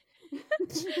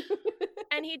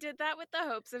 And he did that with the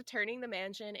hopes of turning the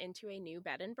mansion into a new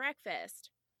bed and breakfast.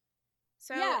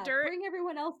 So yeah, bring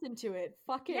everyone else into it.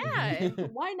 Fuck it. Yeah.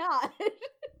 Why not?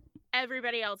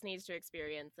 Everybody else needs to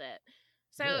experience it.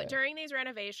 So during these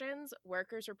renovations,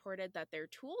 workers reported that their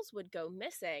tools would go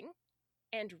missing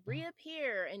and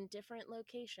reappear in different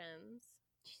locations.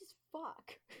 Jeez,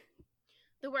 fuck.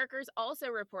 The workers also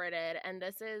reported, and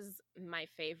this is my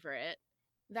favorite,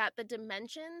 that the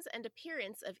dimensions and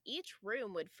appearance of each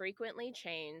room would frequently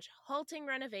change, halting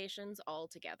renovations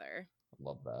altogether. I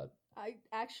love that. I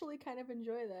actually kind of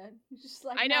enjoy that. Just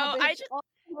like, I know, nah, bitch, all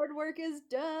the hard work is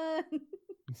done.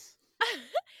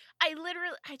 I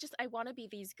want to be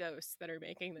these ghosts that are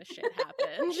making this shit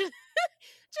happen. just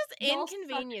Y'all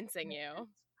inconveniencing you.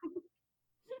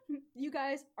 You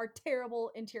guys are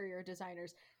terrible interior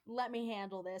designers. Let me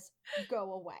handle this.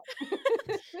 Go away.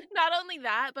 Not only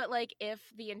that, but like if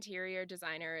the interior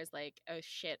designer is like a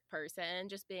shit person,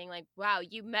 just being like, wow,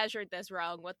 you measured this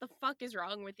wrong. What the fuck is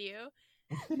wrong with you?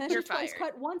 Measure twice,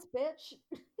 cut once, bitch.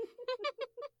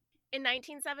 In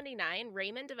 1979,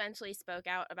 Raymond eventually spoke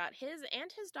out about his and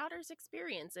his daughter's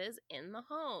experiences in the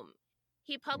home.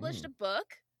 He published a book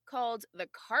called The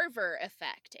Carver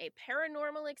Effect, a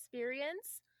paranormal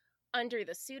experience, under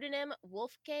the pseudonym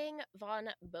Wolfgang von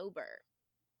Bober.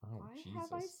 Oh, Why Jesus.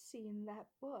 have I seen that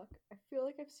book? I feel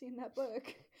like I've seen that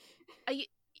book.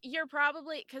 You're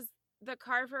probably, because The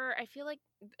Carver, I feel like,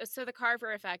 so The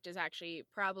Carver Effect is actually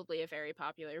probably a very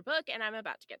popular book, and I'm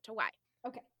about to get to why.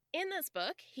 Okay. In this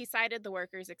book, he cited the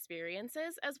workers'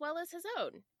 experiences as well as his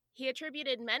own. He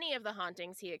attributed many of the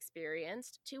hauntings he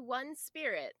experienced to one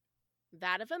spirit,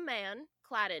 that of a man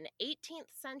clad in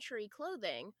 18th century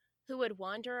clothing who would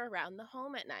wander around the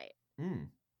home at night.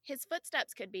 His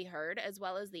footsteps could be heard, as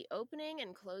well as the opening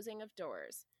and closing of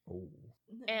doors. Oh.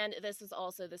 And this is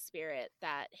also the spirit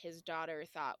that his daughter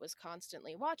thought was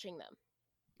constantly watching them.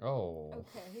 Oh.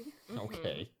 Okay.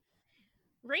 Okay.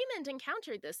 Raymond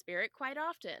encountered this spirit quite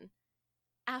often.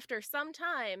 After some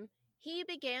time, he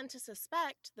began to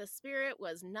suspect the spirit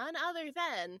was none other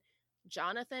than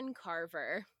Jonathan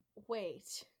Carver.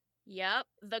 Wait. Yep,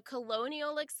 the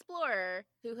colonial explorer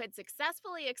who had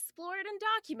successfully explored and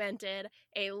documented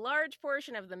a large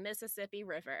portion of the Mississippi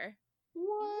River.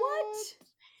 What?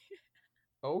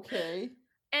 Okay.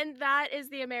 And that is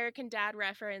the American Dad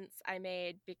reference I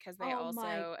made because they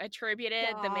also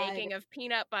attributed the making of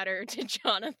peanut butter to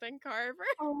Jonathan Carver.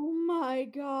 Oh my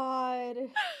god.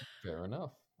 Fair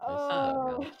enough.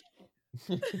 Oh.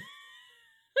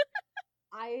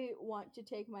 I want to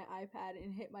take my iPad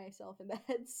and hit myself in the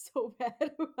head so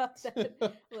bad about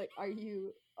that. Like, are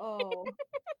you... Oh.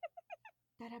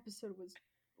 That episode was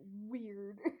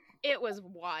weird. It was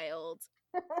wild.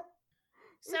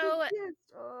 So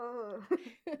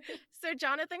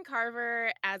Jonathan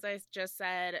Carver, as I just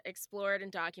said, explored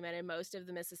and documented most of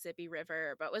the Mississippi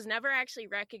River, but was never actually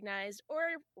recognized or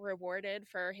rewarded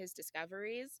for his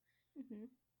discoveries.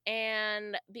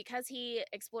 And because he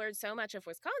explored so much of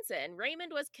Wisconsin,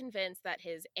 Raymond was convinced that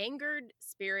his angered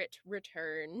spirit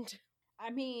returned. I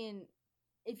mean,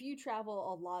 if you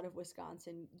travel a lot of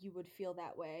Wisconsin, you would feel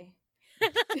that way.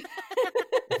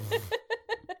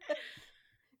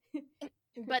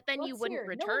 But then you wouldn't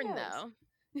return, though.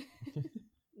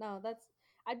 No,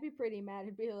 I'd be pretty mad.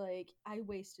 I'd be like, I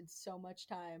wasted so much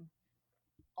time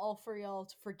all for y'all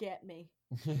to forget me.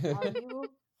 Are you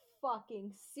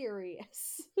fucking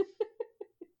serious?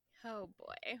 Oh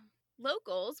boy.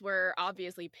 Locals were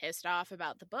obviously pissed off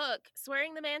about the book,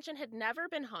 swearing the mansion had never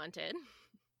been haunted.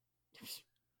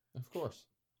 Of course.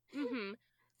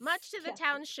 Much to the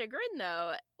town's chagrin,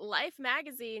 though, Life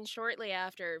magazine shortly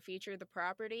after featured the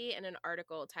property in an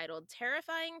article titled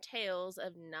Terrifying Tales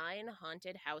of 9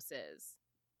 Haunted Houses.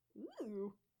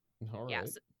 Ooh. All right. Yeah,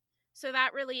 so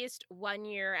that released 1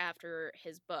 year after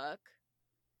his book.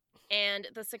 And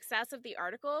the success of the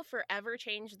article forever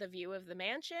changed the view of the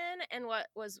mansion and what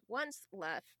was once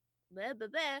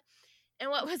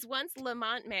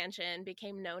Lamont Mansion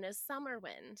became known as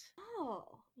Summerwind. Oh.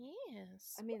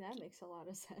 Yes. I mean, that makes a lot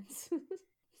of sense.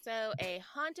 So a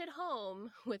haunted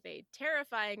home with a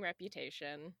terrifying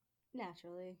reputation.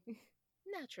 Naturally.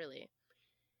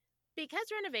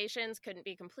 Because renovations couldn't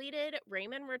be completed,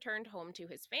 Raymond returned home to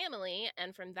his family,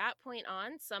 and from that point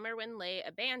on, Summerwind lay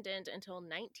abandoned until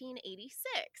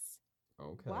 1986.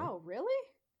 Okay. Wow, really?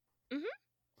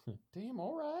 Damn,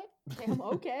 all right. Damn,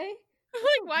 okay.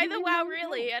 Like, why the really wow, long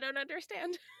really? time. I don't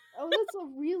understand. Oh, that's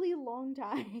a really long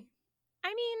time.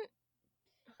 I mean,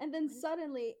 And then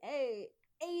suddenly, hey,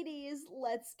 80s,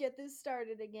 let's get this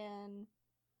started again.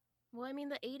 well, I mean,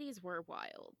 the 80s were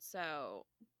wild, so...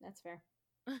 That's fair.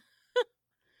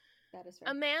 That is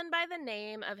fair. A man by the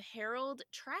name of Harold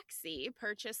Traxey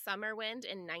purchased Summerwind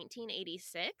in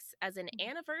 1986 as an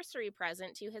anniversary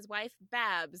present to his wife,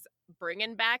 Babs,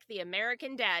 bringing back the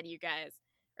American Dad, you guys.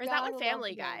 Or is that Gotta one love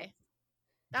Family the Guy? Babs.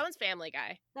 That one's Family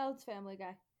Guy. That was Family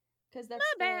Guy. Because that's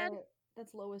Not bad.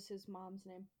 that's Lois's mom's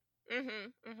name.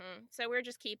 So we're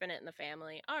just keeping it in the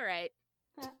family. All right.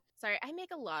 Huh. Sorry, I make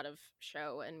a lot of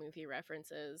show and movie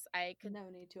references. I could No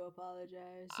need to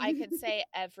apologize. I could say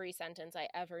every sentence I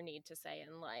ever need to say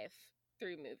in life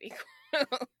through movie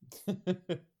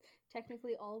quotes.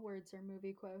 Technically, all words are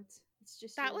movie quotes. It's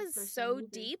just That your was personal so movie.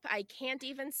 deep, I can't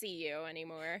even see you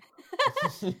anymore.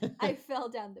 I fell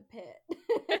down the pit.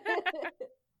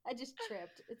 I just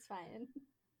tripped. It's fine.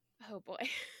 Oh boy.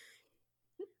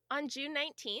 On June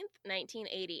 19th,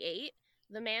 1988,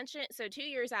 the mansion, so 2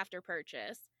 years after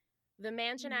purchase, the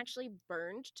mansion Mhm. actually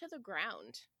burned to the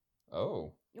ground.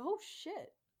 Oh. Oh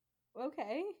shit.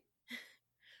 Okay.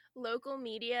 Local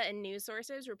media and news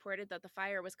sources reported that the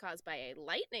fire was caused by a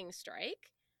lightning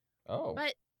strike, Oh.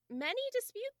 but many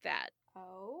dispute that.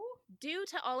 Oh. Due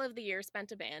to all of the years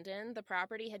spent abandoned, the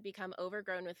property had become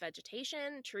overgrown with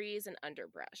vegetation, trees, and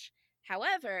underbrush.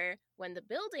 However, when the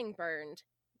building burned,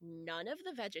 none of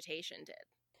the vegetation did.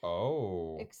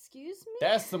 Oh. Excuse me?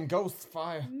 That's some ghost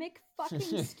fire. Mick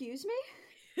fucking excuse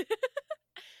me?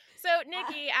 So,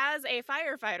 Nikki, as a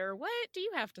firefighter, what do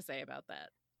you have to say about that?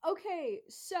 Okay,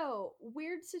 so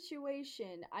weird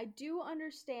situation. I do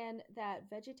understand that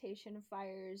vegetation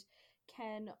fires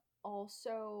can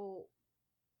also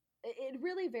it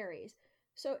really varies.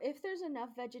 So if there's enough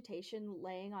vegetation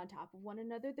laying on top of one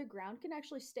another, the ground can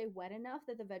actually stay wet enough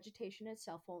that the vegetation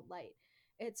itself won't light.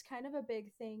 It's kind of a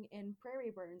big thing in prairie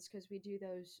burns because we do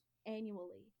those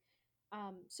annually.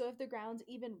 So if the ground's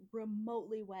even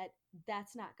remotely wet,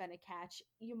 that's not going to catch.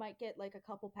 You might get like a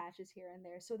couple patches here and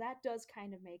there. So that does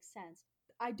kind of make sense.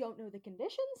 I don't know the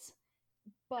conditions,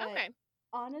 but Okay.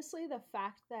 honestly, the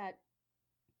fact that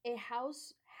a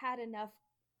house had enough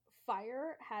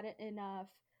fire, had enough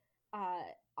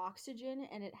oxygen,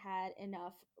 and it had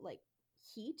enough like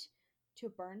heat to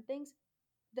burn things,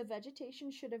 the vegetation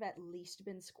should have at least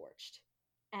been scorched.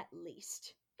 At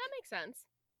least. That makes sense.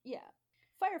 Yeah.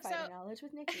 Firefighting So- knowledge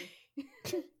with Nikki.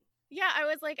 Yeah, I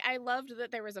was like, I loved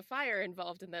that there was a fire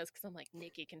involved in this because I'm like,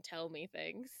 Nikki can tell me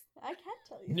things. I can't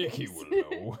tell you. Nikki things. will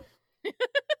know.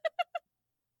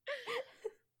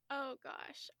 Oh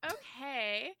gosh.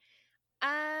 Okay.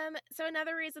 So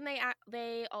another reason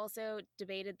they also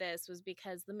debated this was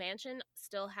because the mansion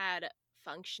still had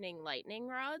functioning lightning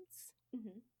rods.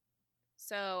 Mhm.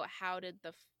 So how did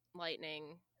the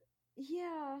lightning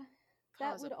Yeah.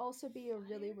 That cause would a also be a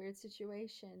really fire? weird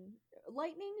situation.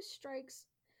 Lightning strikes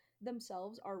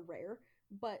themselves are rare,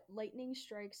 but lightning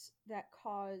strikes that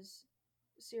cause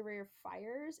severe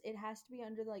fires, it has to be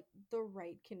under like the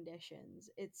right conditions.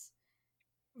 It's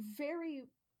very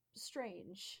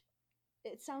strange.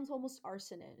 It sounds almost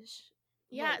arsonish.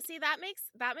 Yeah, Like, see that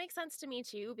makes sense to me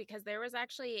too because there was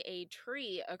actually a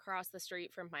tree across the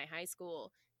street from my high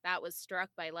school that was struck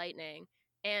by lightning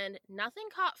and nothing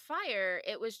caught fire,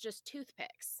 it was just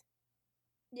toothpicks.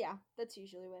 yeah, that's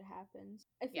usually what happens.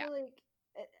 I feel Yeah. like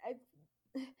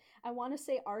I want to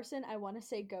say arson, I want to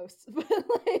say ghosts, but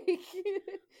like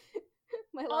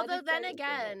my Although logic then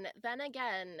doesn't fit.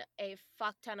 again, a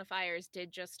fuck ton of fires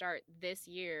did just start this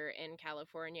year in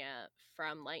California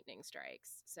from lightning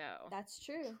strikes. So That's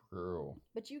true. True.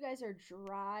 But you guys are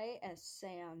dry as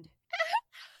sand.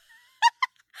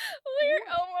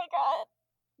 oh my god.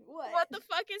 What? The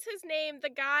fuck is his name? The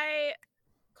guy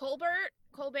Colbert?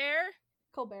 Colbert?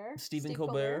 Stephen Steve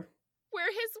Colbert. Where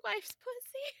his wife's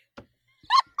pussy?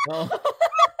 Oh.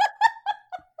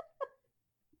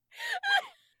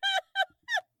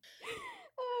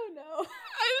 Oh no.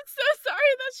 I'm so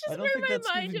sorry. That's I just don't where think my that's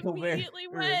mind Stephen Colbert. immediately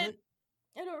Or is went. it?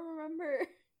 I don't remember.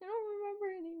 I don't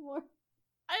remember anymore.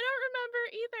 I don't remember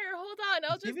either. Hold on.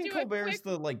 I'll just Stephen do Colbert's a quick...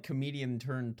 the like comedian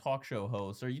turned talk show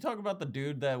host. Are you talking about the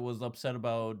dude that was upset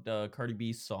about Cardi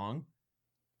B's song?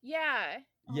 Yeah.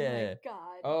 Oh Yeah. my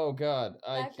god. Oh God,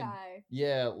 that guy.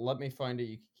 Yeah, let me find it.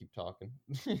 You can keep talking.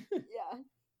 Yeah.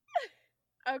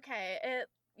 Okay.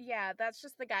 Yeah, that's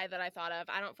just the guy that I thought of.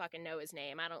 I don't fucking know his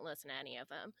name. I don't listen to any of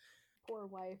them. Poor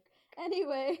wife.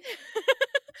 Anyway.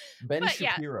 Ben But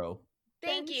yeah. Shapiro.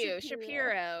 Thank Ben you, Shapiro.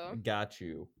 Shapiro. Got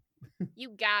you. You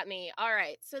got me. All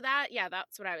right. So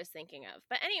that's what I was thinking of.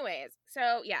 But anyways,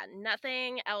 so yeah,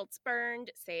 nothing else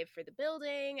burned save for the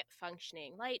building,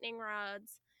 functioning lightning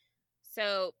rods.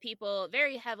 So people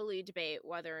very heavily debate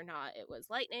whether or not it was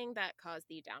lightning that caused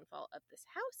the downfall of this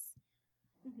house.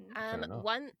 Mhm.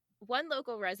 enough. One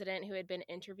local resident who had been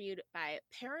interviewed by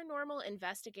paranormal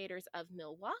investigators of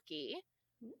Milwaukee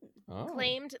Mm.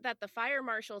 claimed that the fire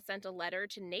marshal sent a letter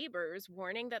to neighbors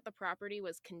warning that the property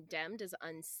was condemned as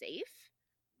unsafe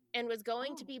and was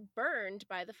going to Oh. be burned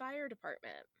by the fire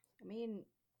department. I mean,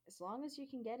 as long as you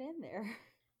can get in there.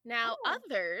 Now, Oh.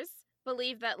 others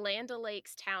believe that Land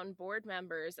O'Lakes town board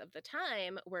members of the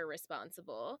time were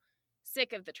responsible,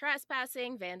 sick of the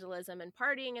trespassing, vandalism, and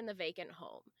partying in the vacant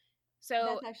home.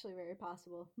 So That's actually very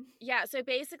possible. yeah, so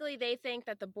basically they think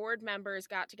that the board members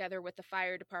got together with the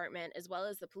fire department as well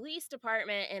as the police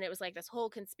department, and it was like this whole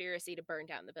conspiracy to burn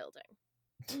down the building.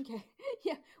 Okay.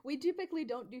 Yeah, we typically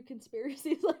don't do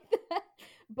conspiracies like that,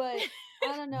 but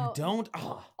I don't know. Don't.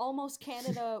 Almost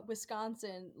Canada,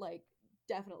 Wisconsin, like,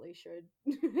 definitely should.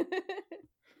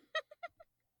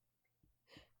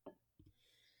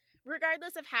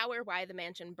 Regardless of how or why the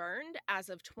mansion burned, as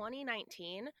of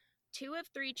 2019, 2 of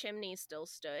 3 chimneys still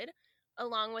stood,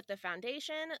 along with the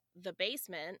foundation, the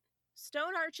basement,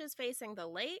 stone arches facing the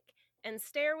lake, and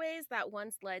stairways that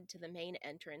once led to the main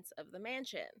entrance of the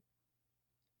mansion.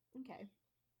 Okay.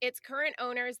 Its current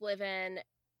owners live in,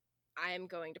 I'm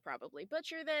going to probably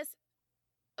butcher this,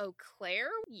 Eau Claire?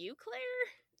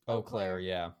 Eau Claire,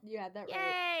 yeah. You had that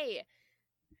right. Yay!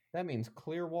 That means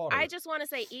clear water. I just want to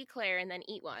say Eclair and then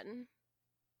eat one.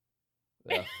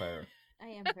 Yeah, fair. I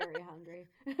am very hungry.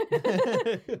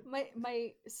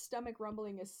 my stomach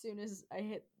rumbling as soon as I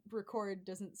hit record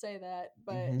doesn't say that,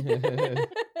 but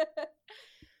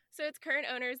So its current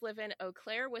owners live in Eau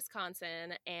Claire,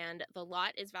 Wisconsin, and the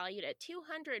lot is valued at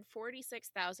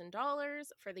 $246,000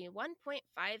 for the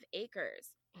 1.5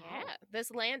 acres. Yeah,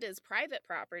 this land is private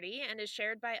property and is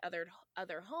shared by other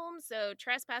homes, so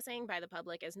trespassing by the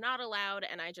public is not allowed,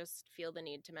 and I just feel the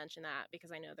need to mention that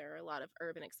because I know there are a lot of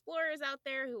urban explorers out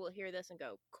there who will hear this and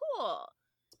go, cool.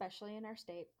 especially in our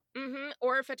state.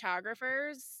 Or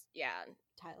photographers. Yeah.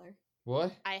 Tyler.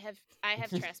 What? I have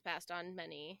trespassed on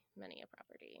many a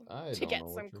property I to don't get know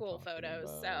what some you're cool talking photos,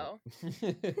 about. so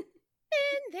in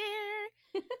there.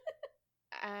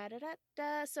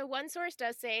 So one source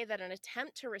does say that an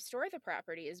attempt to restore the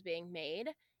property is being made.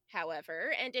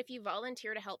 However, and if you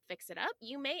volunteer to help fix it up,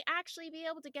 you may actually be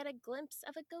able to get a glimpse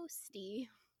of a ghostie.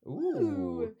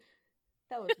 Ooh.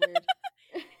 That was weird.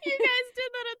 You guys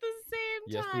did that at the same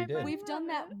Yes, we time. did. I We've done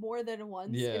love that more than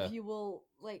once. Yeah. If you will,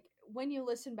 like, when you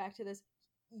listen back to this,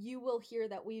 you will hear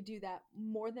that we do that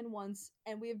more than once,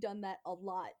 and we've done that a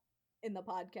lot in the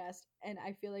podcast. And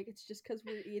I feel like it's just because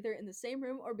we're either in the same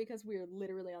room or because we're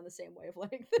literally on the same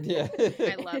wavelength. Yeah.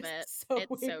 I love it. It's so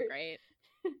It's so weird. great.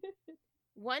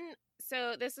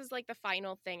 So this is like the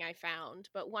final thing I found,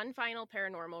 but one final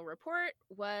paranormal report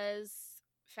was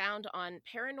found on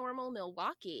Paranormal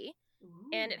Milwaukee,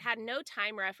 and it Ooh. had no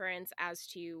time reference as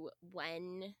to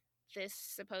when this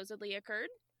supposedly occurred,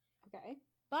 Okay.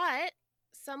 but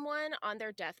someone on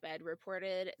their deathbed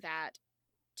reported that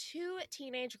 2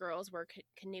 teenage girls were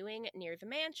canoeing near the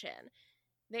mansion.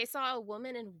 They saw a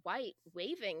woman in white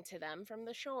waving to them from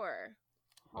the shore.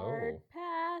 Hard Oh.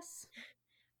 pass.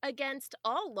 Against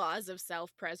all laws of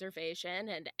self-preservation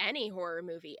and any horror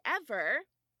movie ever,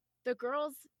 the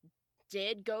girls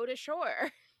did go to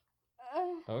shore.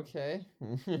 Okay.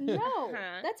 No,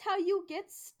 Huh. that's how you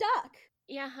get stuck.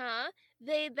 Yeah,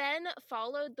 They then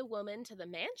followed the woman to the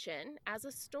mansion as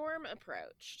a storm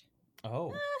approached.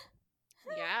 Oh.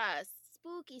 Yes,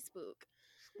 spooky spook.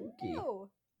 Spooky.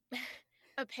 No.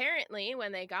 Apparently,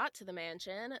 when they got to the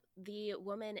mansion, the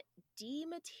woman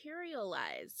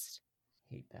dematerialized.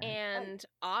 Hate that. And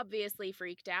obviously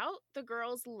freaked out, the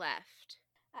girls left.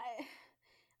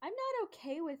 I'm not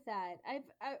okay with that.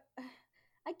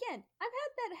 Again, I've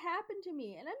had that happen to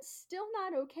me, and I'm still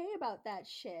not okay about that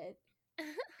shit.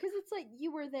 Because it's like,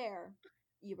 you were there.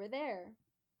 You were there.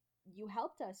 You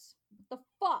helped us. What the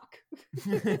fuck?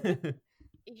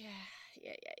 Yeah.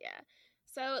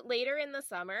 So later in the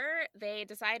summer, they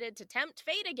decided to tempt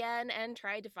fate again and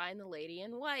tried to find the lady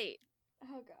in white.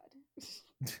 Oh,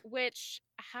 God. Which,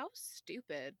 how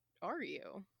stupid are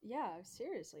you? Yeah,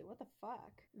 seriously, what the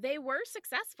fuck? They were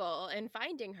successful in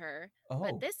finding her, Oh.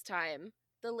 but this time,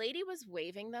 the lady was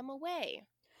waving them away.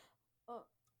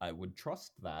 I would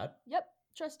trust that. Yep,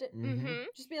 trust it. Mhm.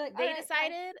 Just be like, They "Alright,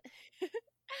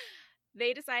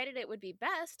 bye." decided it would be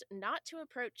best not to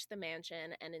approach the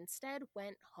mansion and instead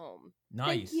went home.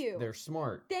 Nice. you. They're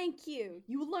smart. Thank you.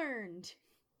 You learned.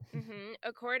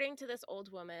 According to this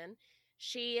old woman,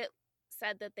 she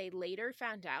said that they later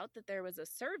found out that there was a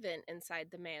servant inside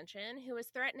the mansion who was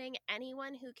threatening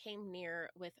anyone who came near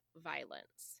with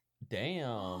violence. Damn.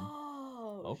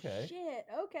 Oh, Okay. shit.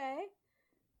 Okay.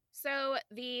 So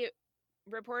the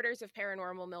reporters of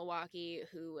Paranormal Milwaukee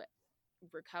who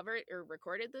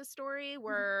recorded this story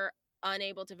were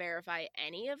unable to verify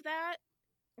any of that.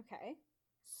 Okay.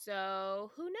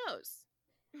 So who knows?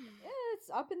 Yeah, it's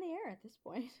up in the air at this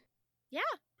point. Yeah,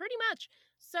 pretty much.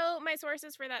 So my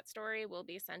sources for that story will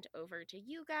be sent over to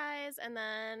you guys and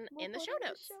then We'll in the put show it in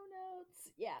notes. Show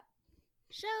notes. Yeah.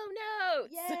 Show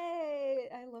notes. Yay!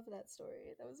 I love that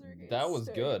story. That was a great That was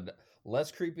story. good.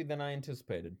 Less creepy than I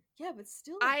anticipated. Yeah, but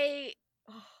still. I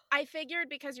Oh, figured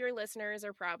because your listeners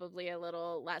are probably a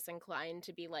little less inclined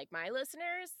to be like my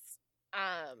listeners.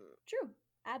 true.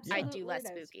 Absolutely. I do less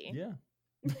spooky. Yeah.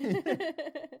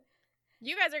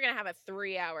 You guys are gonna have a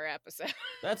 3-hour episode.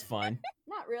 That's fine.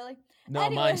 Not really. No,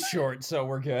 Anyway. mine's short, so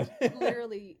we're good.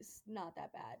 Literally not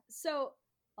that bad. So,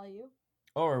 are you?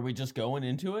 Oh, are we just going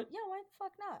into it? Yeah, why the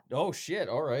fuck not? Oh shit,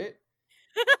 all right.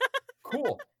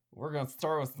 Cool. We're gonna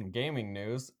start with some gaming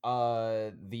news.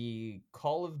 The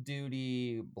Call of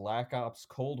Duty Black Ops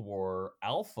Cold War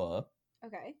Alpha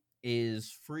Okay.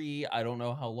 is free. I don't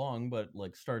know how long, but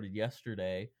like started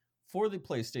yesterday for the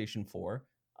PlayStation 4.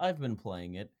 I've been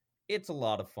playing it. It's a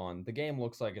lot of fun. The game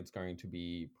looks like it's going to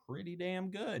be pretty damn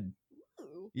good.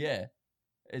 Ooh. Yeah.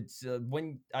 It's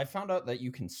when I found out that you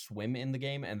can swim in the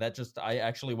game, and that just, I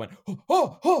actually went,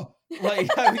 oh. Like,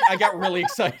 I got really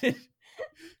excited.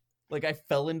 Like, I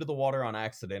fell into the water on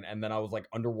accident, and then I was like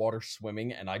underwater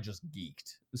swimming, and I just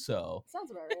geeked. So, Sounds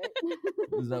about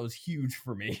right. that was huge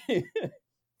for me.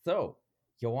 So,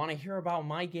 you want to hear about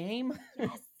my game?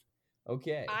 Yes.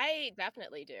 Okay. I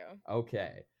definitely do.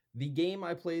 Okay. The game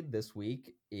I played this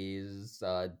week is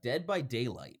Dead by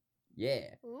Daylight. Yeah.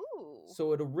 Ooh.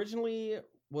 So it originally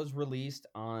was released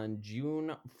on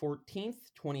June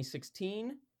 14th,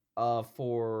 2016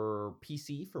 for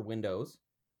PC, for Windows.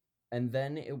 And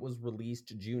then it was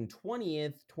released June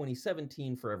 20th,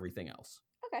 2017 for everything else.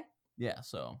 Okay. Yeah,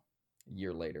 so a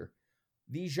year later.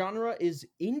 The genre is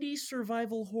indie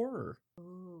survival horror.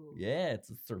 Ooh. Yeah, it's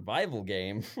a survival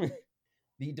game.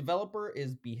 The developer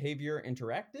is Behavior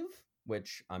Interactive,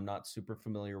 which I'm not super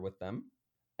familiar with them.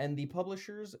 And the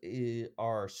publishers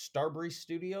are Starbury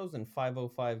Studios and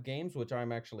 505 Games, which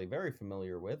I'm actually very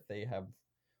familiar with. They have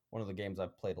one of the games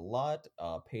I've played a lot,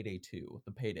 Payday 2,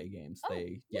 the Payday games. Oh,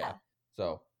 yeah.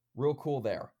 So, real cool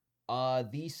there.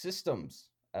 The systems,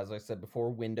 as I said before,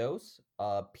 Windows,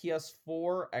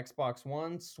 PS4, Xbox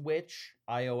One, Switch,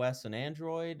 iOS, and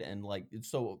Android, and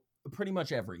so pretty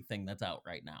much everything that's out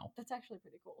right now. That's actually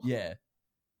pretty cool. Yeah.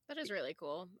 That is really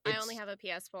cool. I only have a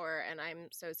PS4 and I'm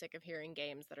so sick of hearing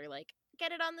games that are like,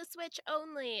 get it on the Switch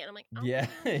only. And I'm like, oh, Yeah.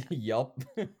 Yup.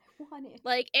 I want it.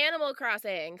 like Animal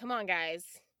Crossing. Come on, guys.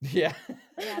 Yeah.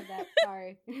 I have that.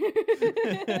 Sorry.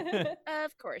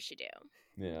 Of course you do.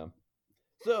 Yeah.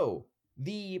 So,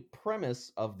 the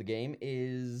premise of the game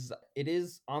is it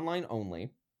is online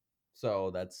only.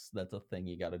 So that's a thing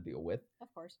you got to deal with.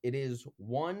 Of course. It is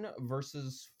 1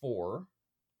 versus 4.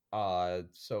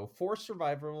 So 4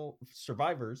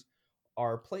 survivors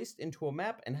are placed into a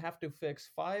map and have to fix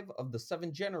 5 of the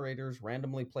 7 generators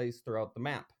randomly placed throughout the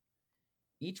map.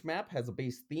 Each map has a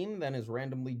base theme, then is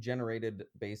randomly generated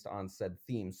based on said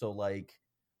theme. So like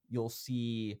you'll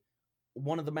see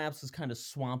one of the maps is kind of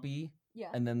swampy. Yeah.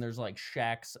 And then there's like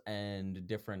shacks and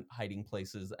different hiding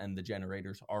places, and the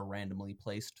generators are randomly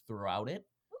placed throughout it.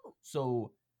 Ooh.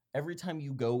 So every time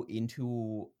you go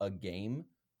into a game,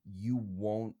 you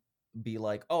won't be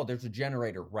like, oh, there's a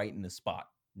generator right in the spot.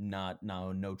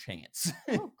 No chance.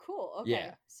 Oh, cool. Okay.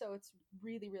 Yeah. So it's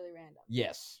really, really random.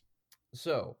 Yes.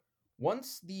 So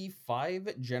once the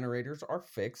 5 generators are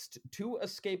fixed, 2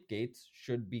 escape gates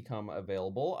should become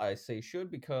available. I say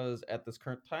should because at this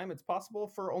current time, it's possible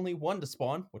for only 1 to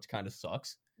spawn, which kind of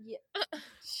sucks. Yeah.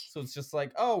 So it's just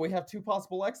like, oh, we have 2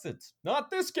 possible exits.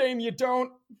 Not this game, you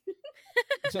don't.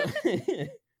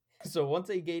 So once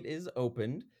a gate is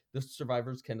opened, the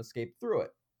survivors can escape through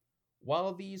it.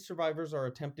 While the survivors are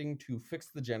attempting to fix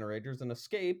the generators and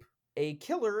escape, a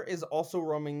killer is also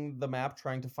roaming the map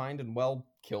trying to find and, well,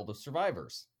 kill the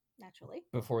survivors Naturally.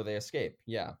 before they escape.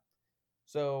 Yeah.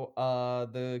 So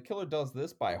the killer does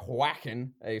this by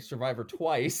whacking a survivor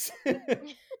twice,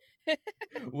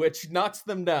 which knocks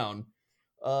them down.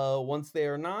 Once they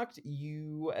are knocked,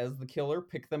 you, as the killer,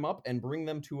 pick them up and bring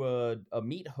them to a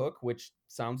meat hook, which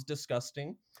sounds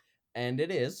disgusting, and it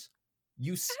is.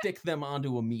 You stick them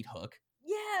onto a meat hook.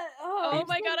 Yeah. Oh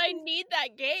my god, I need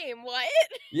that game. What?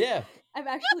 Yeah, I've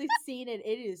actually seen it.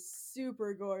 It is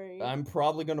super gory. I'm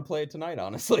probably going to play it tonight,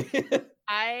 honestly.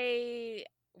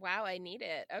 Wow, I need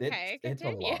it. Okay, it's a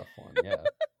continue. lot of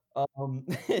fun,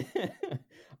 yeah.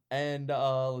 And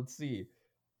let's see.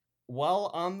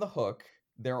 While on the hook,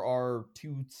 there are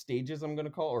 2 stages I'm going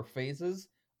to call, or phases,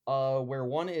 where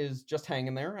one is just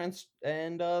hanging there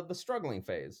and the struggling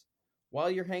phase.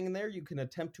 While you're hanging there, you can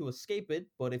attempt to escape it,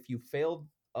 but if you fail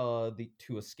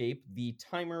to escape, the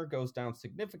timer goes down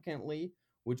significantly,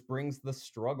 which brings the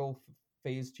struggle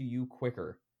phase to you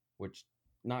quicker, which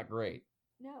not great.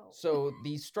 No. So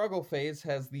the struggle phase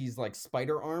has these like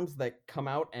spider arms that come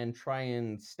out and try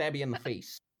and stab you in the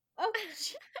face. Oh,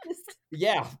 Jesus.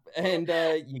 Yeah, and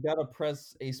you gotta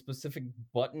press a specific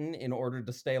button in order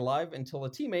to stay alive until a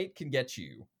teammate can get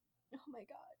you. Oh my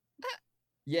god.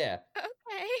 Yeah.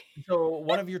 Okay. So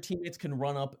one of your teammates can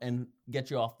run up and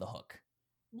get you off the hook.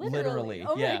 Literally,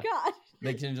 Oh yeah. my god.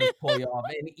 They can just pull you off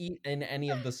and eat in any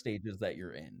of the stages that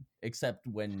you're in, except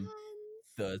when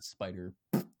the spider,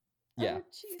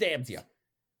 stabs you.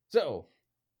 So,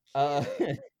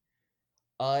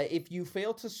 if you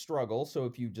fail to struggle, so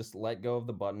if you just let go of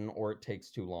the button or it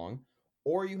takes too long,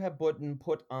 or you have button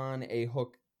put on a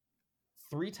hook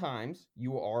 3 times,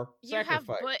 you are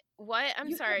sacrificed. What?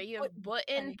 I'm sorry. You have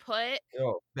button put.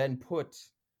 Oh, been put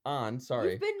on.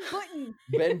 Sorry. You've been button.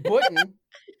 Been button.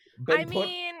 I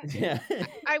mean, yeah.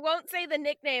 I won't say the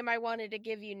nickname I wanted to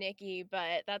give you, Nikki,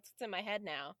 but that's what's in my head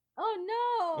now. Oh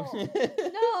no.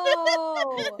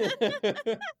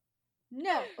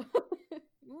 No.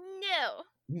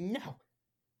 No.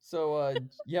 So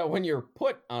yeah, when you're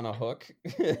put on a hook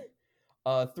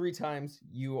 3 times,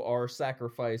 you are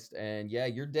sacrificed, and yeah,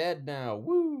 you're dead now.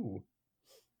 Woo!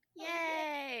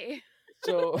 Yay!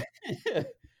 So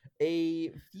a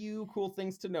few cool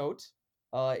things to note.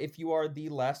 If you are the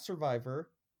last survivor,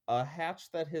 a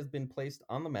hatch that has been placed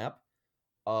on the map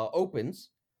opens,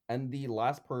 and the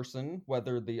last person,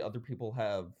 whether the other people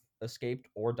have escaped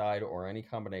or died or any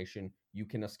combination, you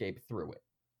can escape through it.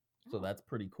 So that's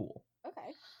pretty cool.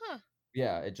 Okay. Huh.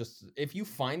 Yeah, it just, if you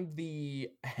find the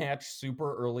hatch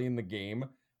super early in the game,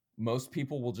 most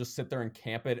people will just sit there and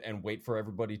camp it and wait for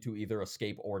everybody to either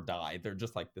escape or die. They're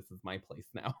just like, this is my place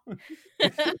now.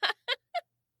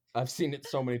 I've seen it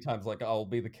so many times. Like, I'll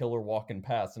be the killer walking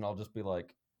past and I'll just be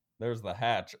like, there's the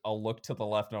hatch. I'll look to the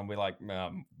left and I'll be like,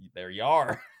 there you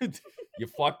are. You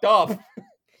fucked up.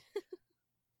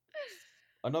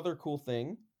 Another cool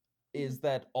thing is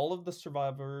that all of the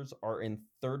survivors are in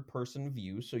third-person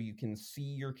view, so you can see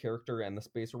your character and the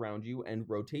space around you and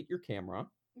rotate your camera.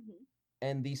 Mm-hmm.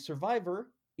 And the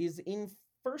survivor is in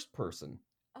first person.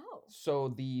 Oh. So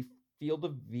the field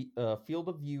of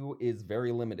view is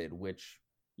very limited, which,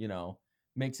 you know,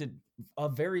 makes it a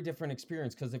very different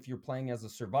experience, because if you're playing as a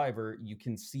survivor, you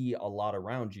can see a lot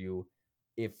around you.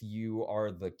 If you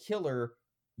are the killer,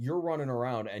 you're running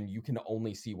around and you can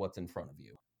only see what's in front of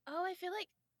you. Oh, I feel like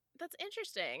that's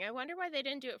interesting. I wonder why they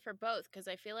didn't do it for both, because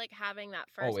I feel like having that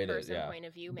first-person point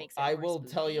of view makes it I more will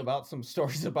spooky. tell you about some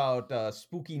stories about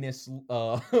spookiness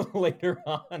later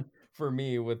on for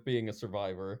me with being a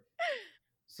survivor.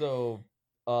 So,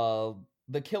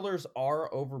 the killers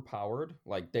are overpowered.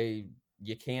 Like,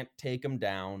 you can't take them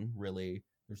down, really.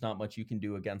 There's not much you can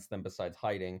do against them besides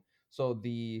hiding. So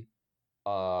the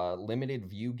limited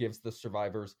view gives the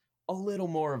survivors a little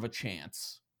more of a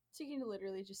chance. So you can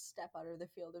literally just step out of the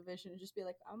field of vision and just be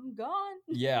like, I'm gone.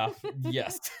 Yeah,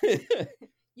 yes.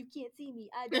 You can't see me.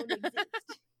 I don't exist.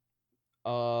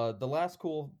 The last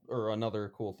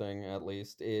another cool thing at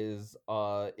least is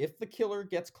if the killer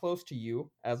gets close to you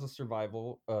as a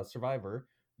survivor,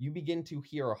 you begin to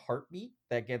hear a heartbeat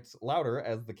that gets louder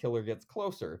as the killer gets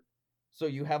closer. So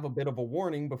you have a bit of a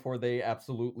warning before they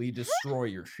absolutely destroy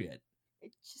your shit.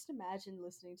 Just imagine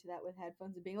listening to that with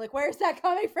headphones and being like, where's that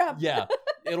coming from? Yeah,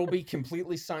 it'll be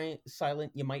completely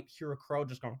silent. You might hear a crow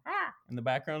just going ah! in the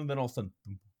background, and then all of a sudden,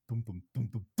 boom, boom, boom,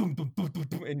 boom, boom, boom, boom, boom,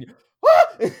 boom, and you, ah!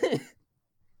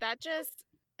 That just,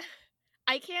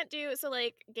 I can't do, so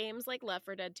like games like Left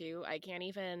 4 Dead 2, I can't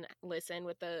even listen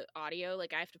with the audio.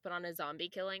 Like I have to put on a zombie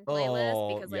killing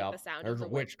playlist because like the sound of the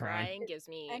witch crying gives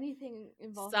me anything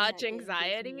involving such that game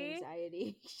anxiety.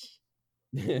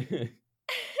 gives me anxiety.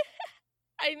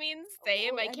 I mean,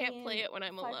 same. I can't play it when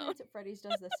I'm Five alone. Nights at Freddy's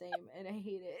does the same, and I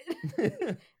hate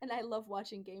it. And I love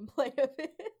watching gameplay of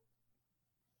it.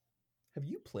 Have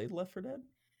you played Left 4 Dead?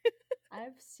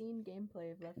 I've seen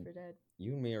gameplay of Left 4 Dead.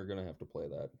 You and me are gonna have to play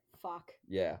that. Fuck.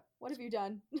 Yeah. What have you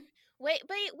done? Wait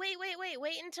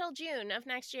until June of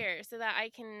next year so that I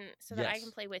can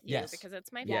play with you because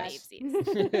it's my fave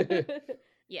season.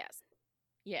 Yes.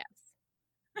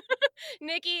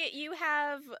 Nikki, you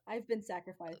have I've been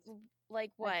sacrificed.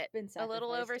 like what? I've been A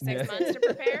little over sacrificed. 6 months to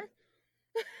prepare?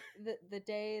 The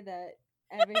day that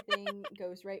everything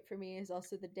goes right for me is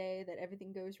also the day that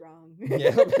everything goes wrong.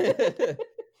 Yep.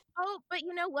 Oh, but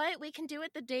you know what? We can do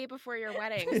it the day before your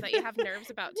wedding so that you have nerves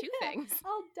about two Yeah, things.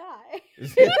 I'll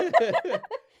die.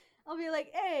 I'll be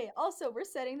like, hey, also, we're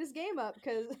setting this game up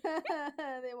because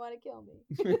they want to kill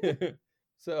me.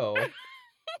 So,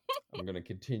 I'm going to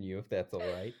continue if that's all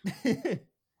right.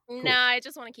 Cool. Nah, I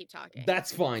just want to keep talking.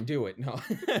 That's fine. Do it. No.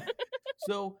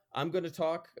 So, I'm going to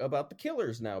talk about the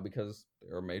killers now because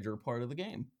they're a major part of the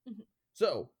game. Mhm.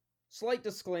 So, slight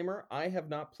disclaimer, I have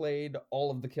not played all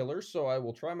of the killers, so I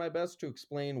will try my best to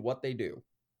explain what they do.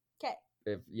 Okay.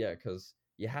 Because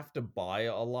you have to buy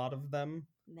a lot of them,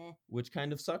 Meh. which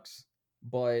kind of sucks.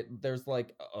 But there's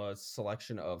like a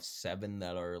selection of 7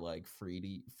 that are like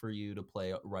free for you to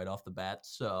play right off the bat.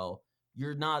 So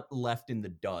you're not left in the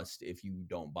dust if you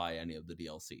don't buy any of the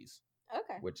DLCs,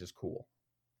 Okay. which is cool.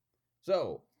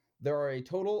 So there are a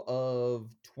total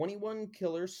of 21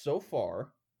 killers so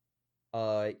far,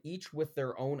 each with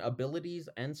their own abilities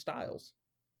and styles.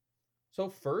 So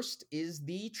first is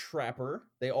the Trapper.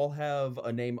 They all have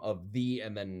a name of the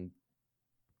and then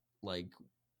like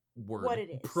word What it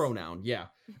is. pronoun. Yeah.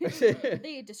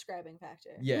 The describing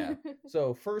factor. Yeah.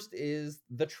 So first is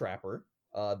the Trapper,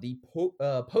 the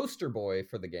poster boy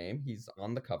for the game. He's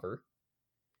on the cover.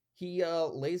 He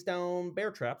lays down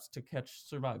bear traps to catch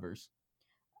survivors.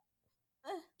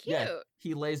 Cute. Yeah,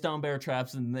 he lays down bear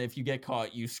traps, and if you get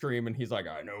caught, you scream, and he's like,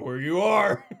 "I know where you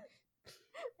are."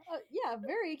 Yeah,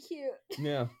 very cute.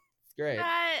 Yeah, it's great.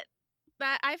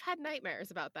 That I've had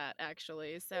nightmares about that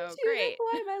actually. So Dude, great. that's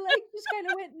why my leg just kind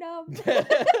of went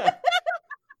numb.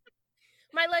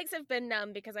 My legs have been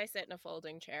numb because I sit in a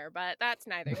folding chair, but that's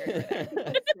neither here nor there.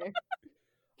 That's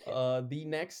fair. The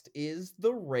next is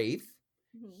the Wraith.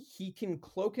 Mhm. He can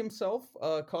cloak himself,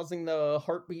 causing the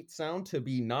heartbeat sound to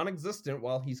be non-existent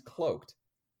while he's cloaked.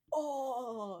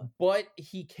 Oh, But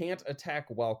he can't attack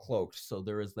while cloaked, so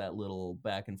there is that little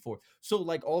back and forth. So,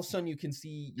 like, all of a sudden you can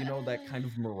see, that kind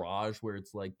of mirage where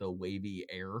it's like the wavy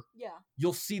air. yeah.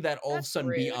 You'll see that all of a That's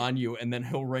sudden be rude. on you, and then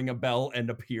he'll ring a bell and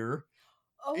appear.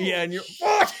 Oh, Yeah, and you're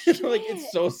fuck! Like, it's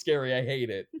shit. so scary. I hate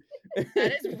it.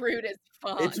 That is rude as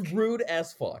fuck. It's rude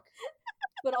as fuck.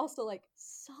 But also like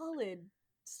solid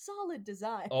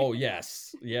design. Oh,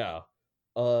 yes. Yeah.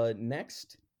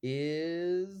 Next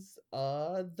is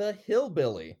the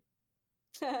Hillbilly.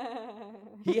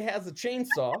 He has a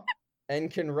chainsaw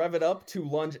and can rev it up to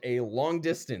lunge a long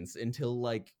distance until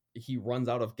like he runs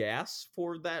out of gas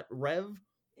for that rev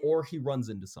or he runs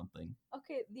into something.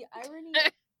 Okay, the irony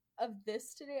of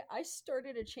this today, I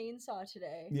started a chainsaw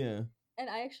today, Yeah. and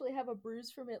I actually have a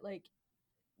bruise from it like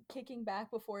kicking back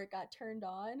before it got turned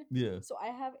on. Yeah. So I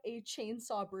have a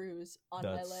chainsaw bruise on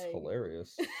That's my leg.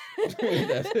 hilarious. That's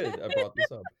it. I brought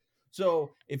this up. So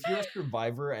if you're a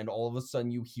survivor and all of a sudden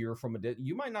you hear from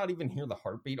you might not even hear the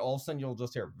heartbeat. All of a sudden you'll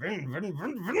just hear vin, vin,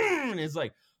 vin, vin, and it's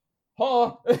like,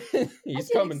 huh, I he's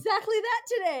did coming. exactly that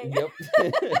today.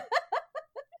 Yep.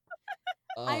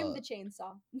 I am the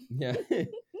chainsaw. Yeah.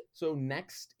 So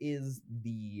next is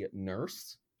the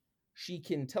Nurse. She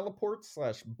can teleport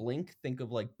 / blink. Think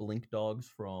of like blink dogs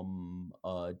from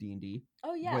D&D,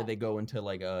 Oh yeah. where they go into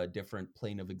like a different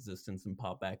plane of existence and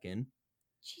pop back in.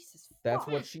 Jesus. That's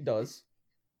fuck. what she does.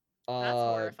 That's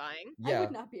horrifying. I Yeah,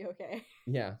 would not be okay.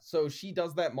 yeah. So she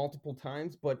does that multiple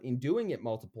times, but in doing it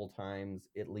multiple times,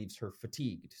 it leaves her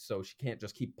fatigued. So she can't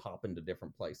just keep popping to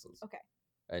different places. Okay.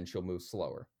 And she'll move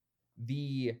slower.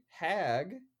 The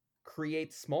Hag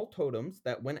creates small totems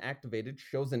that, when activated,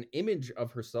 shows an image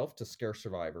of herself to scare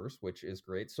survivors, which is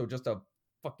great. So just a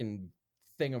fucking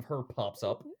thing of her pops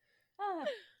up, Ah,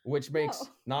 which makes Oh.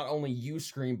 not only you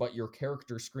scream, but your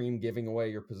character scream, giving away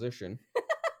your position.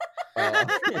 just,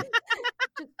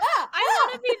 I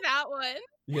want to be that one.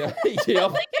 Yeah,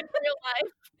 yep. Like in real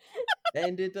life.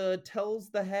 And it tells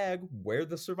the Hag where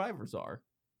the survivors are.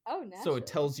 Oh, naturally. So it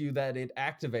tells you that it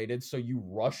activated, so you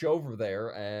rush over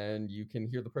there and you can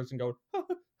hear the person go,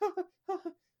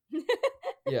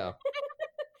 yeah.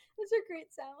 Those are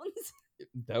great sounds.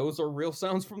 Those are real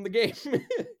sounds from the game.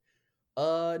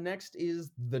 Next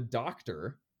is the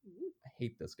Doctor. I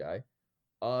hate this guy.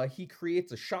 He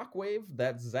creates a shockwave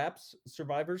that zaps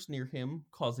survivors near him,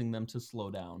 causing them to slow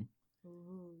down.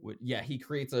 Yeah, he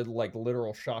creates a like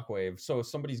literal shockwave. So if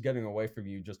somebody's getting away from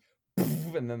you, just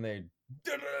and then they,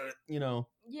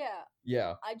 Yeah.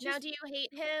 yeah. I just Now, do you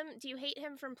hate him? Do you hate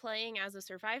him from playing as a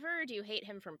survivor, or do you hate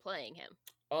him from playing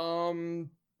him?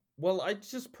 Well, I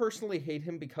just personally hate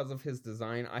him because of his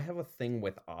design. I have a thing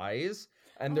with eyes,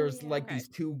 and Oh, there's yeah. like Okay. these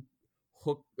two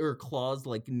hook or claws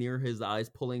like near his eyes,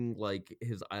 pulling like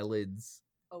his eyelids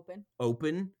Open.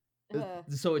 open.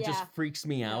 So it yeah, just freaks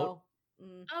me out.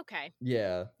 No. Okay.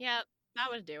 Yeah. Yep. That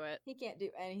would do it. He can't do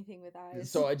anything with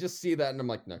eyes. So I just see that and I'm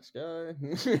like, next guy. I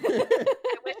wish I'd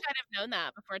have known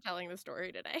that before telling the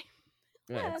story today.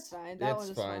 Yeah, that's fine. That one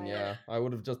It's is fine, fine. yeah. I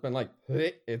would have just been like,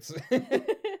 it's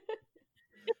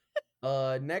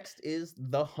next is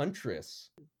the Huntress.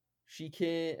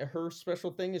 Her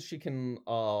special thing is she can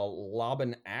lob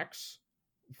an axe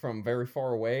from very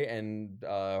far away and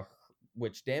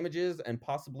which damages and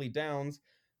possibly downs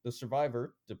the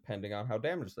survivor depending on how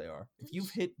damaged they are. If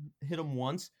you've hit them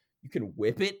once, you can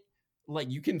whip it. Like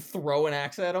you can throw an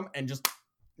axe at them and just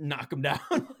knock them down.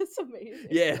 That's amazing.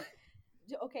 Yeah.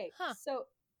 Okay, Huh. so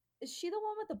is she the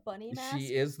one with the bunny mask?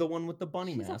 She is the one with the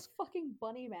bunny She's mask a fucking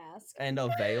bunny mask. and a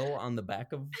veil on the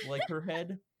back of like her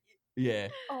head. Yeah.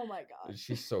 Oh my god.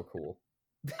 She's so cool.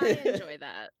 I enjoy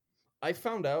that. I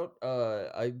found out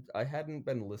I hadn't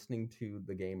been listening to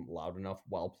the game loud enough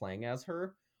while playing as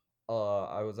her.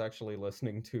 I was actually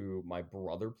listening to my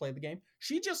brother play the game.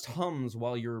 She just hums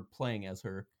while you're playing as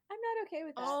her. I'm not okay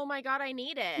with that. Oh my god, I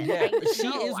need it. Yeah, I she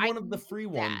know, is I one of the need free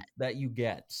that. ones that you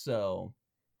get. So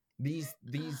these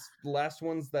last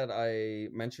ones that I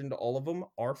mentioned, all of them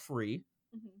are free.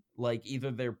 Mhm. Like either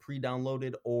they're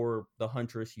pre-downloaded or the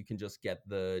Huntress, you can just get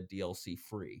the DLC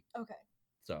free. Okay.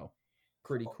 So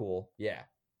pretty cool. Yeah.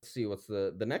 Let's see what's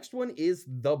the next one is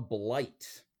the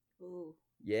Blight. Ooh.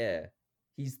 Yeah.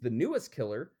 He's the newest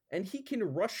killer, and he can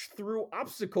rush through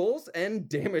obstacles and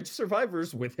damage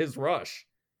survivors with his rush.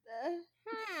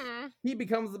 He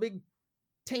becomes the big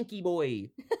tanky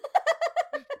boy.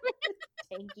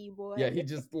 Tanky boy. Yeah, he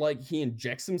just like he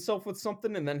injects himself with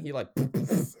something and then he like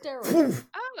Steroids.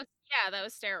 Oh, yeah, that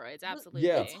was steroids. Absolutely.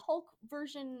 Yeah. It's Hulk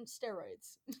version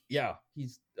steroids. Yeah,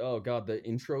 he's oh god, the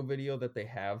intro video that they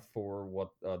have for what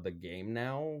the game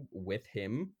now with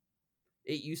him.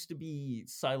 It used to be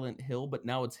Silent Hill, but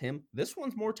now it's him. This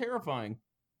one's more terrifying.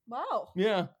 Wow.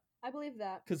 Yeah, I believe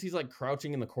that. because he's like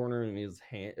crouching in the corner and his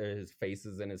face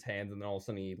is in his hands, and then all of a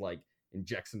sudden he like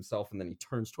injects himself, and then he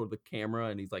turns toward the camera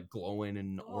and he's like glowing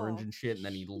and orange Oh, and shit, and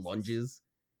then he Jesus. lunges.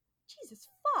 Jesus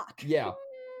fuck. Yeah,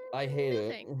 I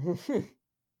hate Nothing. it.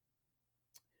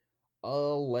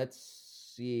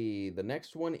 Let's see. The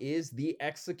next one is the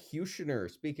Executioner.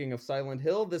 Speaking of Silent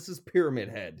Hill, this is Pyramid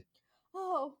Head.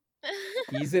 Oh.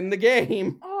 He's in the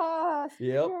game.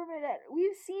 Yep. Pyramid Head.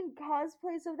 We've seen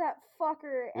cosplays of that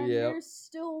fucker, and Yep. there's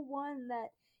still one that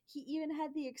he even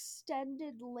had the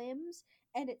extended limbs,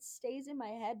 and it stays in my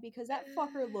head because that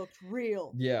fucker looked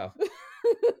real. Yeah.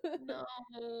 No.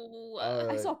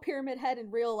 I saw Pyramid Head in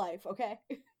real life, okay?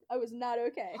 I was not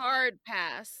okay. Hard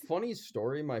pass. Funny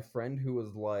story, my friend who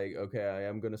was like, okay, I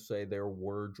am going to say there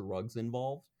were drugs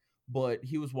involved, but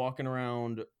he was walking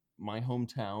around my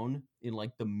hometown in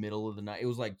like the middle of the night. It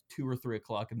was like 2 or 3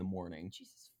 o'clock in the morning.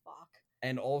 Jesus fuck.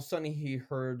 And all of a sudden he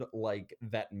heard like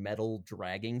that metal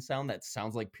dragging sound that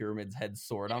sounds like Pyramid's head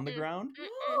sword on the Mm-mm. ground.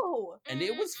 No! And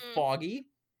it was Mm-mm. foggy.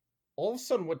 All of a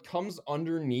sudden what comes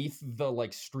underneath the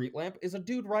like street lamp is a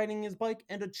dude riding his bike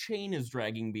and a chain is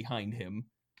dragging behind him.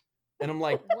 And I'm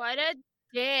like, What a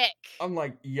dick.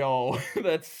 yo,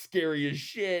 that's scary as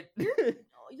shit.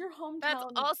 Your hometown. That's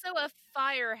also a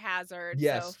fire hazard.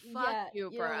 Yes. So fuck you,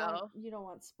 don't bro. want- you don't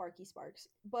want Sparky Sparks.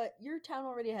 But your town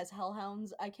already has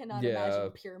hellhounds. I cannot Yeah.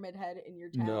 imagine Pyramid Head in your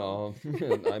town. No,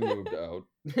 I moved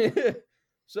out.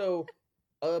 So,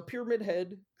 Pyramid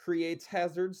Head creates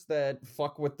hazards that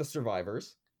fuck with the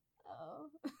survivors. Oh.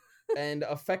 And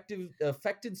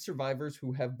affected survivors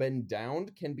who have been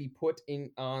downed can be put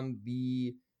in on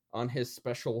his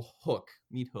special hook,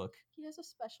 meat hook. He has a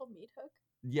special meat hook?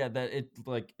 Yeah, that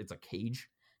it's a cage.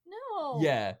 No.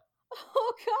 Yeah,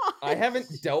 Oh god. I haven't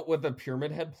dealt with a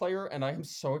Pyramid Head player, and I am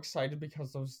so excited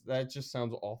because that just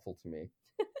sounds awful to me.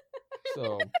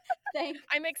 So Thank.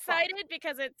 I'm excited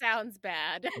because it sounds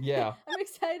bad. yeah, I'm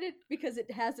excited because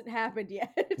it hasn't happened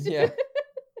yet. yeah.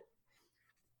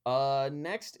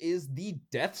 Next is the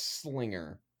Death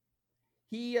Slinger.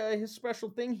 He his special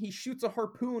thing, he shoots a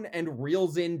harpoon and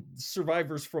reels in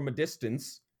survivors from a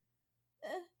distance.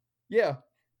 Yeah.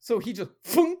 So he just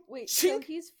Wait, so shink,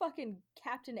 he's fucking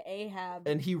Captain Ahab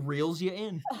and he reels you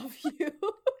in. of you.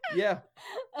 Yeah.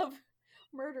 Of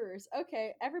murderers.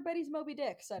 Okay, everybody's Moby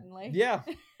Dick suddenly. Yeah.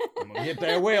 I'm gonna get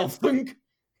that whale. Thunk.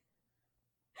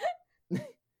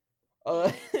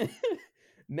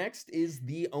 Next is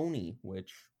the Oni,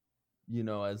 which,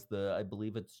 as I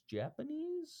believe it's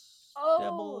Japanese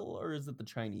devil, or is it the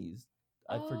Chinese?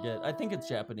 I forget. I think it's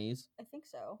Japanese. I think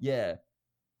so. Yeah.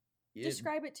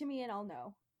 Describe it to me and I'll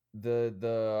know.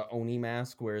 the Oni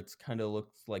mask where it's kind of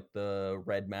looks like the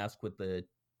red mask with the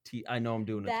T. I know I'm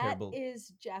doing a That terrible. is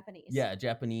Japanese. Yeah,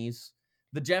 Japanese.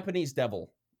 The Japanese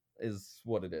devil is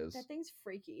what it is. That thing's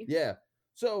freaky. Yeah.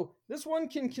 So this one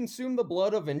can consume the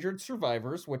blood of injured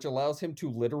survivors, which allows him to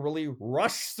literally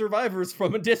rush survivors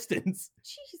from a distance.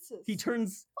 Jesus. He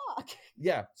turns. Fuck.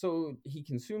 Yeah, so he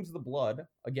consumes the blood.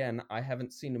 Again, I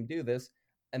haven't seen him do this.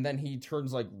 And then he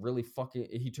turns like really fucking.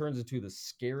 He turns into the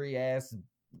scary ass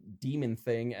demon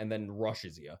thing and then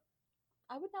rushes you.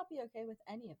 I would not be okay with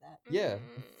any of that. Yeah.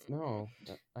 No,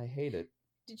 I hate it.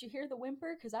 Did you hear the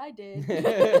whimper? Because I did.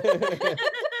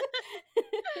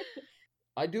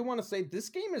 I do want to say this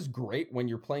game is great when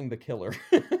you're playing the killer.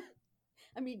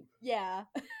 I mean, yeah.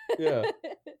 Yeah.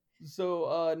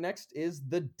 So next is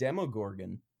the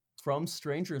Demogorgon from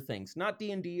Stranger Things. Not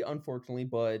D&D, unfortunately,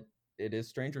 but it is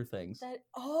Stranger Things.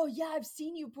 Oh, yeah, I've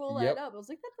seen you pull Yep. that up. I was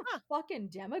like, that's a fucking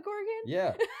Demogorgon?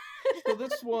 Yeah. So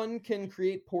this one can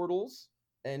create portals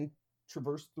and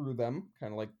traverse through them,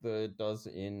 kind of like the does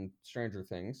in Stranger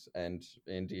Things and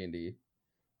in D&D.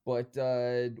 But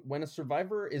when a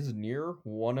survivor is near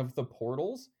one of the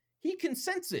portals, he can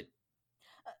sense it.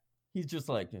 He's just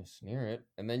like, just near it.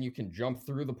 And then you can jump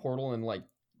through the portal and like,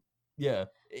 yeah.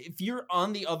 If you're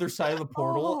on the other side of the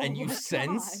portal and you my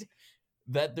sense God.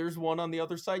 that there's one on the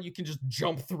other side, you can just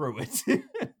jump through it.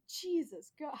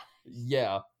 Jesus God.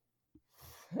 Yeah.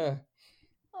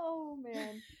 Oh,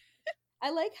 man. I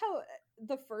like how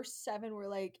the first 7 were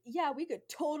like, yeah, we could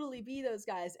totally be those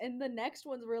guys. And the next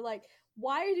ones were like,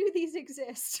 why do these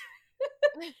exist?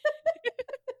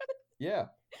 Yeah.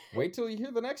 Wait till you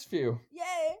hear the next few.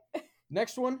 Yay!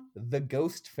 Next one, the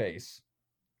Ghost Face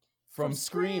from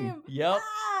Scream. Yep.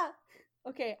 Ah!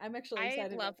 Okay, I'm actually I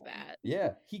excited. love about that.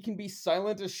 Yeah, he can be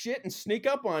silent as shit and sneak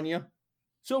up on you.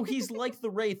 So he's like the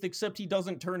Wraith, except he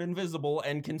doesn't turn invisible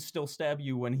and can still stab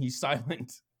you when he's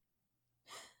silent.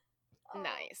 Oh,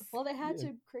 Nice. Well, they had Yeah.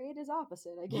 to create his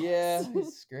opposite, I guess. Yeah,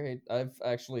 it's great. I've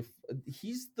actually...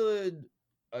 He's the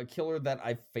killer that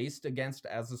I've faced against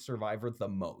as a survivor the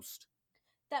most.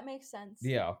 That makes sense.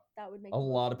 Yeah, That would make a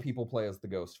lot of people play as the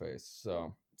Ghostface,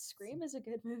 so... Scream is a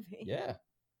good movie. Yeah.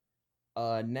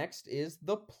 Next is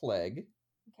the Plague.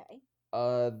 Okay.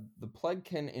 The Plague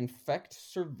can infect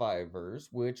survivors,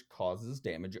 which causes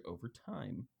damage over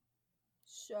time.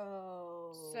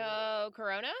 So,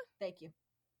 Corona? Thank you.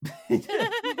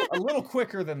 A little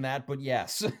quicker than that, but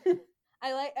yes.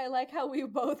 I like how we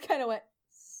both kind of went.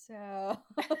 So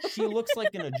She looks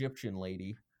like an Egyptian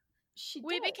lady. she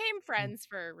We does. became friends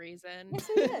for a reason. Yes,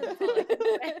 we did. That's all I can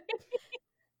say.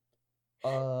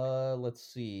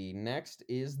 Let's see. Next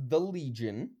is the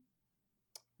Legion,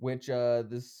 which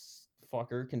this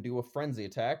fucker can do a frenzy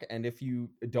attack, and if you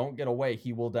don't get away,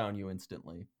 he will down you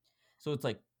instantly. So it's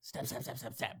like stab, stab, stab,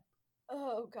 stab, stab.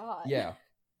 Oh God. Yeah.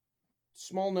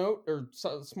 Small note, or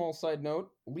small side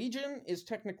note, Legion is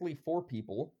technically 4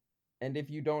 people, and if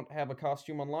you don't have a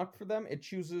costume unlocked for them, it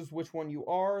chooses which one you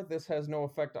are. This has no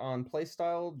effect on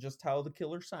playstyle, just how the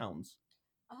killer sounds.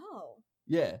 Oh,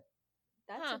 Yeah.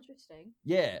 that's Huh. interesting.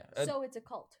 Yeah. So it's a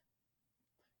cult.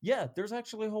 Yeah, there's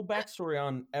actually a whole backstory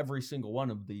on every single one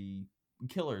of the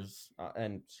killers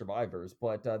and survivors,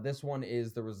 but this one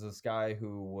is, there was this guy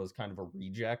who was kind of a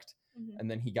reject, Mhm.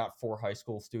 and then he got 4 high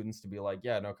school students to be like,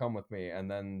 yeah, no, come with me, and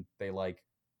then they like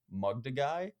mugged a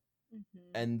guy,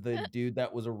 Mhm. and the dude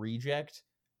that was a reject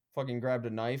fucking grabbed a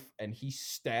knife and he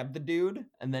stabbed the dude,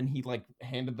 and then he like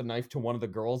handed the knife to one of the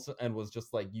girls and was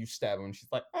just like, you stab him, and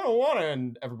she's like, I don't want to,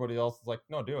 and everybody else is like,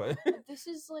 no, do it. This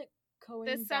is like going.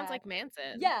 This sounds like back-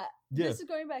 Manson. Yeah, Yeah. this is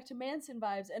going back to Manson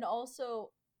vibes, and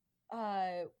also,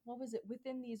 what was it?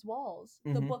 Within These Walls,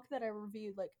 the Mhm. book that I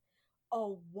reviewed like a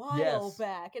while Yes.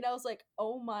 back, and I was like,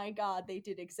 oh my God, they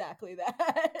did exactly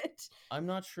that. I'm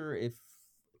not sure if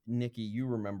Nikki, you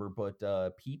remember, but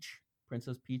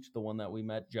Princess Peach, the one that we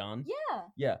met, John. Yeah.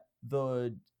 Yeah,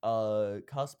 the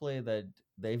cosplay that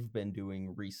they've been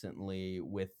doing recently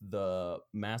with the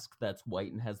mask that's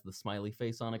white and has the smiley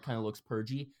face on it, kind of looks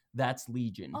purgy. That's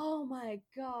Legion. Oh my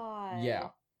God.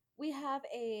 Yeah. We have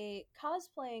a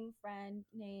cosplaying friend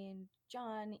named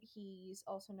John. He's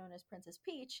also known as Princess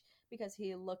Peach because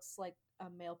he looks like a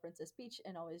male Princess Peach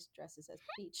and always dresses as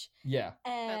Peach. Yeah,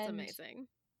 And That's amazing.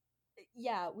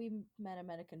 yeah, we met him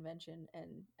at a convention,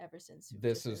 and ever since we've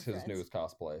this just is been his friends. newest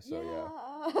cosplay. So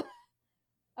Yeah.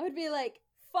 I would be like,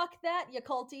 fuck that, you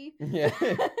culty. yeah.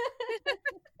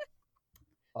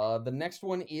 The next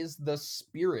one is the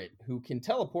Spirit, who can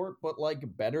teleport, but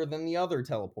like better than the other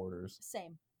teleporters.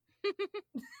 Same.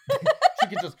 She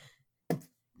can just,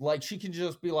 like, she can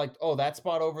just be like, oh, that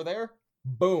spot over there,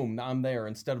 boom, I'm there.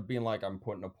 Instead of being like, I'm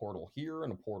putting a portal here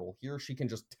and a portal here, she can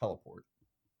just teleport.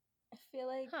 I feel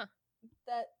like Huh.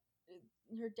 that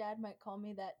your dad might call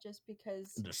me that just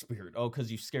because. The spirit. Oh,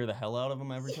 because you scare the hell out of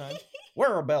him every time?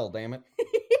 Wear a bell, damn it.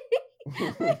 He's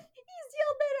yelled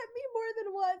that at me more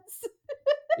than once.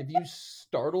 If you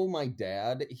startle my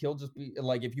dad, he'll just be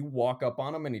like, if you walk up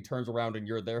on him and he turns around and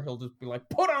you're there, he'll just be like,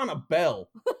 put on a bell.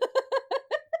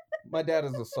 My dad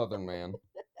is a Southern man.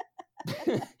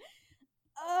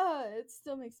 It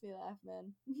still makes me laugh,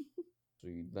 man. So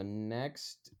the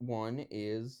next one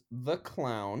is the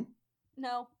clown.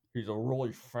 No, He's a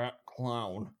really fat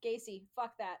clown. Gacy,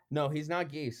 fuck that. No, he's not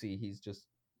Gacy. He's just,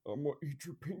 I'm gonna eat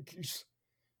your pinkies.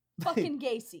 Fucking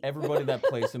Gacy. Everybody that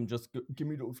plays him just give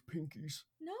me those pinkies.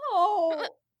 No.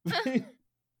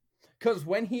 Because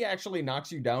when he actually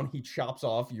knocks you down, he chops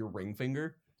off your ring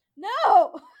finger.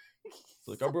 No. It's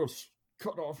like, I'm gonna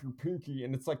cut off your pinky,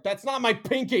 and it's like, that's not my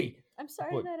pinky. I'm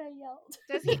sorry But- that I yelled.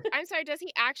 Does he? I'm sorry. Does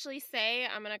he actually say,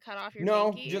 "I'm gonna cut off your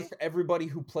No, pinky"? just everybody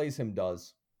who plays him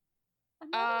does. I'm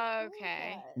not with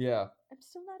Okay. that. Yeah. I'm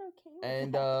still not okay with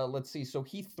And that. let's see. So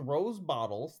he throws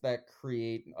bottles that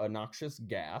create a noxious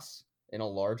gas in a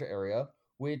large area,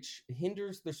 which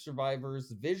hinders the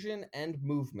survivors' vision and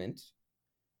movement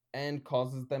and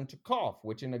causes them to cough,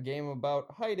 which in a game about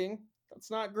hiding,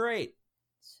 that's not great.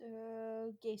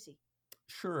 So Gacy.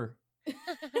 Sure.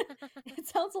 It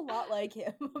sounds a lot like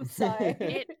him. I'm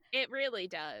sorry. It really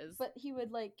does. But he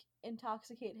would like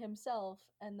intoxicate himself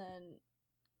and then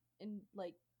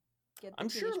get the I'm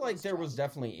sure teenage like boys there was drunk.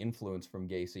 definitely influence from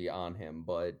Gacy on him,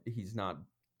 but he's not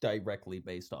directly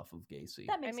based off of Gacy.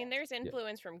 That I makes mean, sense. there's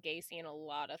influence from Gacy in a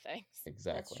lot of things.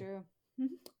 Exactly. That's true.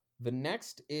 The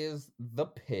next is the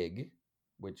pig,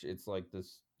 which it's like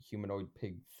this humanoid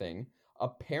pig thing.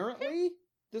 Apparently,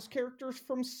 this character's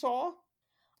from Saw.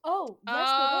 Oh, yes,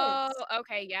 Oh, it is.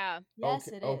 okay, yeah. Yes,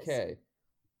 okay, it is. Okay.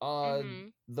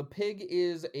 Mhm. The pig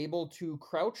is able to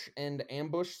crouch and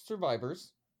ambush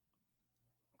survivors,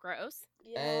 Gross.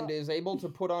 Yeah. and is able to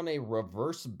put on a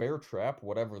reverse bear trap,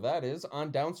 whatever that is,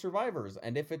 on down survivors.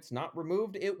 And if it's not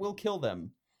removed, it will kill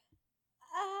them.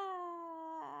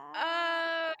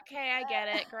 Okay, I get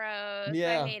it. Gross.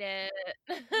 Yeah. I hate it.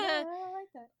 Yeah, I like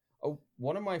that. Oh,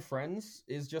 one of my friends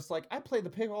is just like, I play the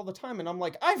pig all the time, and I'm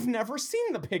like, I've never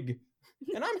seen the pig,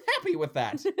 and I'm happy with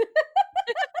that.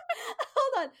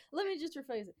 Hold on. Let me just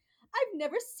rephrase it. I've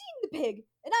never seen the pig,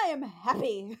 and I am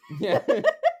happy. Yeah.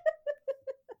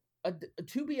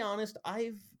 To be honest,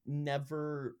 I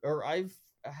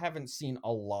haven't seen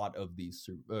a lot of these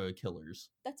killers.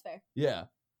 That's fair. Yeah,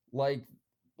 like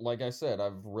I said,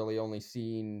 I've really only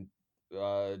seen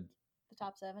The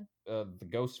top 7. the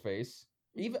Ghostface.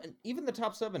 Even the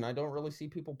top 7, I don't really see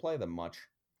people play them much.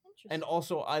 Interesting. And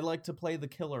also, I like to play the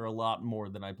killer a lot more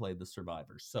than I play the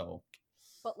survivor. So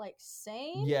But like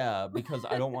same? yeah, because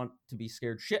I don't want to be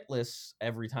scared shitless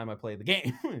every time I play the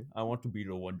game. I want to be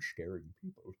the one scaring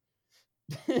people.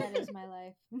 That is my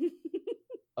life.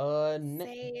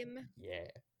 Same. Yeah.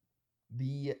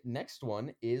 The next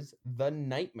one is the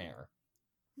Nightmare.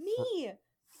 Me.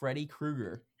 Freddy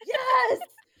Krueger. Yes.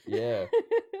 Yeah.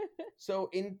 So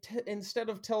instead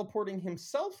of teleporting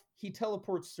himself, he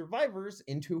teleports survivors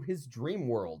into his dream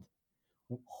world,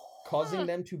 causing Huh.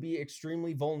 them to be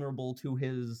extremely vulnerable to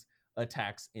his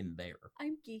attacks in there.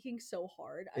 I'm geeking so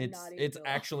hard. I'm not even It's gonna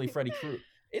lie. actually Freddy Krueger.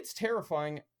 It's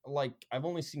terrifying. Like, I've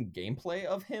only seen gameplay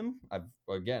of him.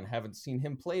 Haven't seen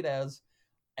him played as,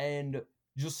 and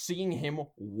just seeing him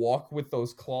walk with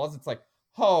those claws, it's like,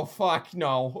 oh fuck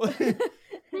no.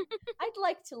 I'd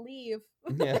like to leave.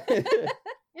 Yeah.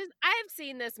 I've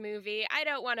seen this movie. I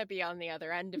don't want to be on the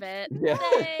other end of it. Yeah.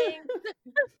 Thanks.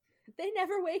 They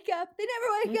never wake up. They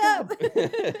never wake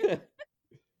up.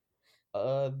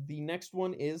 The next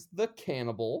one is the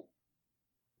Cannibal,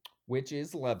 which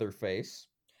is Leatherface.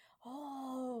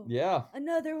 Oh, Yeah.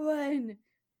 another one.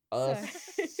 Sorry.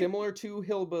 Similar to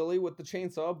Hillbilly with the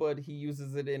chainsaw, but he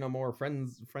uses it in a more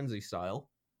frenzy style.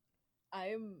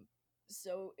 I'm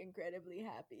so incredibly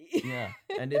happy. Yeah.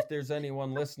 And if there's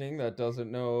anyone listening that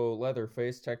doesn't know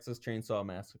Leatherface, Texas Chainsaw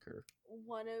Massacre.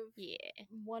 Yeah.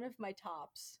 One of my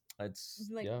tops. It's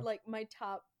Like my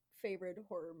top favorite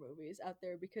horror movies out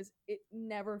there because it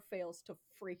never fails to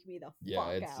freak me the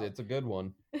fuck out. it's a good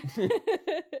one.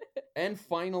 And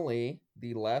finally,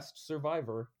 the last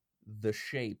survivor, The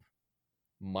Shape,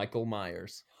 Michael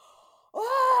Myers.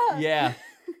 Ah! Yeah,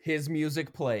 his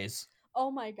music plays. Oh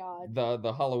my god.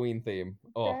 The Halloween theme.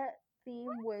 Oh, That theme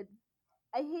would.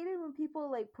 I hated when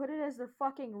people like put it as their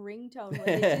fucking ringtone when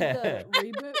they did the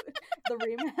reboot, the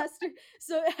remaster.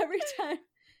 So every time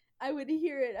I would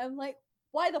hear it, I'm like,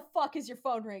 "Why the fuck is your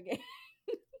phone ringing?"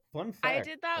 Fun fact. I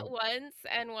did that once,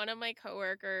 and one of my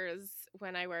coworkers,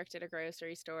 when I worked at a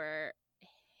grocery store,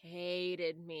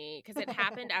 hated me because it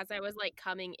happened as I was like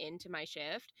coming into my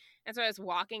shift, and so I was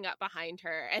walking up behind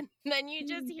her, and then you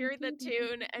just hear the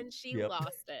tune, and she Yep.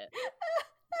 lost it.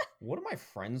 One of my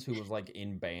friends who was like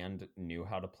in band knew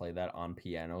how to play that on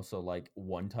piano. So like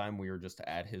one time we were just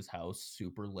at his house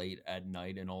super late at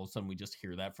night, and all of a sudden we just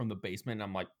hear that from the basement, and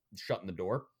I'm like shutting the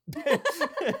door.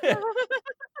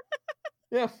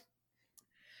 Yeah.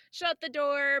 Shut the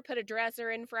door, put a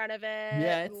dresser in front of it,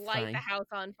 Yeah, it's light fine. the house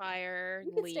on fire,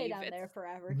 You can leave. stay down It's- there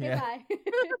forever. Yeah.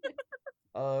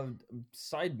 Goodbye.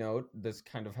 Side note, this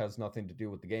kind of has nothing to do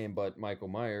with the game, but Michael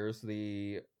Myers,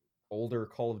 the older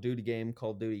Call of Duty game,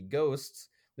 Call of Duty Ghosts,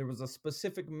 there was a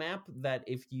specific map that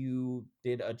if you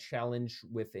did a challenge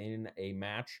within a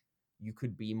match, you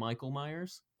could be Michael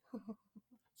Myers.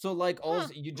 So like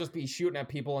you'd just be shooting at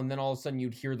people, and then all of a sudden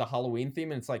you'd hear the Halloween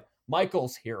theme, and it's like,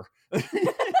 Michael's here.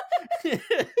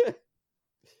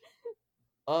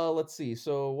 Let's see.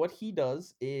 So what he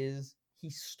does is he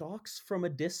stalks from a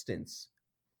distance.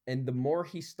 And the more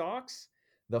he stalks,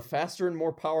 the faster and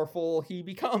more powerful he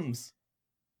becomes,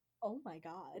 Oh my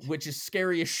god. which is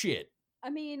scary as shit. I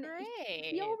mean,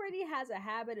 he Great. already has a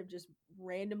habit of just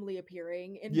randomly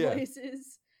appearing in Yeah.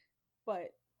 places.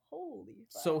 But holy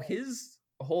fuck. So his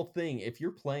whole thing, if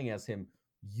you're playing as him,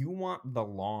 you want the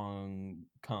long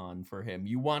con for him.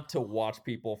 You want to watch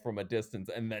people from a distance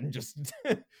and then just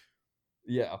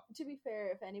yeah. To be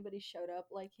fair, if anybody showed up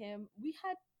like him,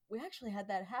 we actually had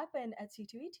that happen at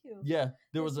C2E2. Yeah,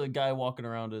 there was a guy walking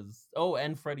around as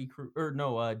and Freddy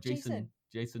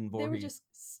Jason They were Voorhees. just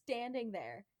standing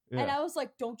there. Yeah. And I was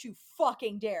like, don't you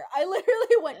fucking dare. I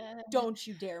literally went, Uh. don't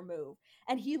you dare move.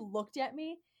 And he looked at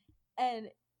me, and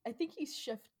I think he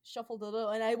shuffled a little,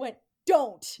 and I went,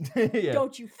 don't. Yeah.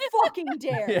 Don't you fucking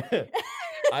dare. Yeah.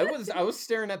 I was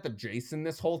staring at the Jason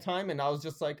this whole time, and I was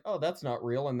just like, oh, that's not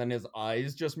real. And then his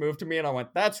eyes just moved to me, and I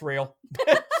went, that's real.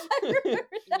 I remember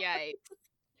that. Yikes.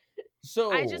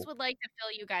 So I just would like to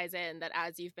fill you guys in that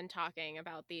as you've been talking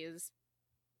about these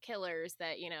killers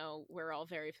that, we're all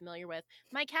very familiar with,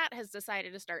 my cat has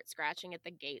decided to start scratching at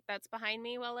the gate that's behind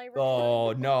me while I record.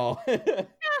 oh no.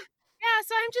 Yeah,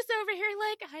 so I'm just over here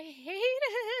like, I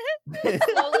hate it.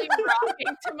 Slowly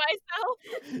rocking to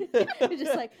myself. You're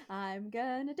just like, I'm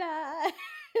gonna die.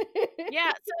 Yeah,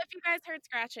 so if you guys heard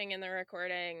scratching in the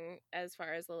recording, as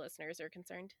far as the listeners are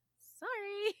concerned,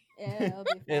 sorry. Yeah, it'll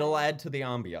be It'll fine. add to the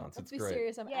ambiance. Let's It's be great.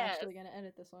 serious. I'm Yes. actually gonna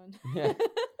edit this one. Yeah.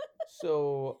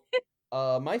 So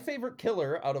my favorite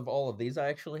killer out of all of these, I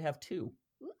actually have two.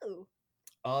 Ooh.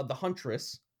 The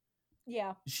Huntress.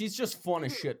 Yeah. She's just fun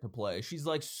as shit to play. She's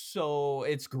like, so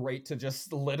it's great to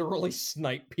just literally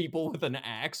snipe people with an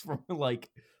axe from like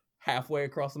halfway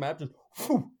across the map. Just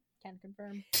whew, Can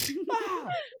confirm. ah,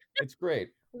 it's great.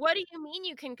 What do you mean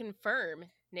you can confirm,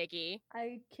 Nikki?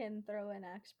 I can throw an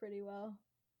axe pretty well.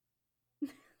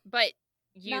 But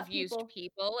you've Not used people.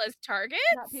 people as targets?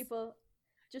 Not people.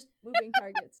 Just moving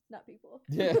targets, not people.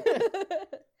 Yeah.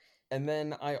 And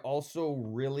then I also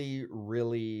really,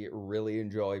 really, really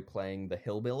enjoy playing the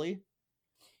Hillbilly.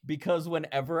 Because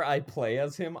whenever I play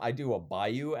as him, I do a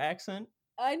Bayou accent.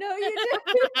 I know you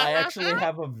do. I actually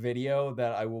have a video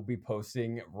that I will be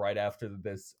posting right after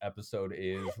this episode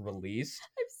is released.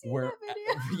 I've seen Where that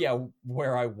video. yeah,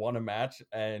 where I won a match,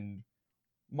 and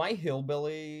my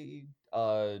Hillbilly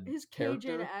His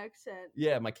character. Cajun accent.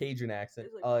 Yeah, my Cajun accent.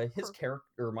 It's, like, His perfect.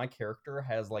 character, my character,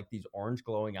 has like these orange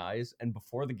glowing eyes. And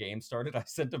before the game started, I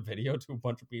sent a video to a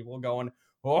bunch of people going,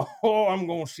 "Oh, I'm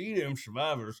gonna see them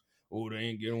survivors. Oh, they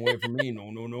ain't getting away from me. No,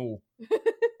 no, no."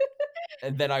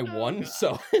 And then I won. God.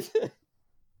 So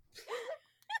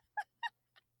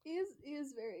He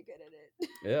is very good at it.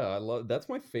 yeah, I love. That's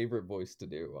my favorite voice to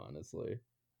do, honestly.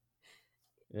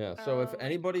 Yeah. So if Oh my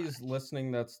anybody's gosh.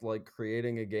 listening that's like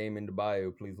creating a game into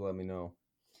Bio, please let me know.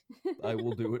 I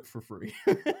will do it for free.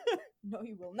 No,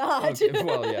 you will not. Okay,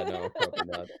 well, yeah, no, probably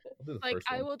not. I'll do the Like, first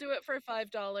I one. will do it for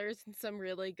 $5 and some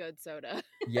really good soda.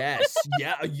 Yes,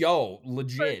 yeah, yo, For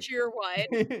legit. cheer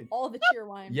one. All the cheer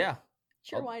wine. Yeah,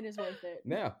 Cheer I'll- wine is worth it.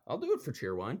 yeah, I'll do it for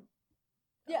Cheerwine.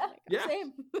 Yeah. my Yeah.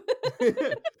 Same.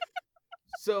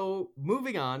 So,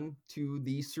 moving on to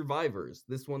the survivors.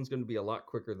 This one's going to be a lot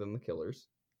quicker than the killers,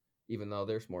 even though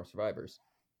there's more survivors.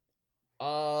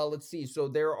 Let's see. So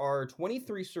there are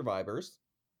 23 survivors,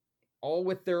 all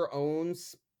with their own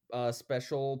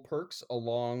special perks,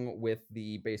 along with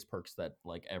the base perks that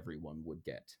like everyone would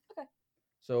get. Okay.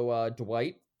 So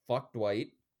Dwight, fuck Dwight.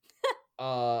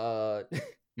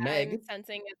 Meg, I'm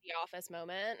sensing a The Office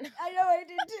moment. I know I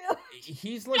did too.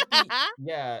 he's like the,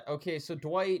 yeah, okay, so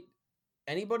Dwight,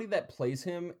 anybody that plays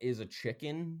him is a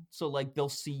chicken. So like they'll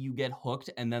see you get hooked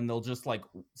and then they'll just like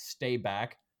stay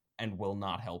back and will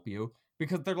not help you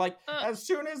because they're like, as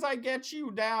soon as I get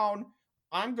you down,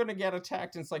 I'm gonna get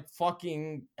attacked. And it's like,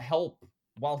 fucking help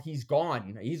while he's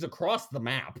gone. He's across the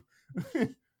map.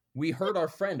 We heard our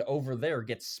friend over there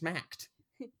get smacked.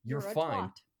 You're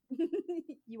fine.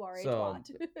 You are a So,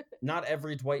 twat. Not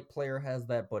every Dwight player has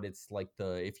that, but it's like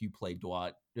if you play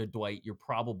Dwight, you're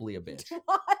probably a bitch.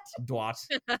 What? Dwight.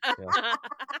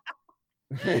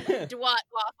 Dwat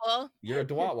waffle. You're a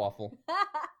Dwight waffle.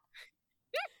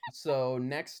 So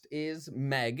next is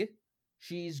Meg.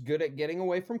 She's good at getting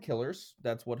away from killers.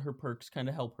 That's what her perks kind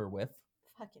of help her with.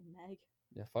 Fucking Meg.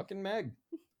 Yeah, fucking Meg.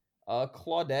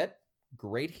 Claudette,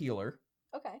 great healer,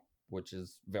 Okay. which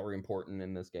is very important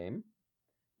in this game.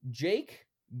 Jake,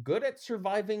 good at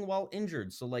surviving while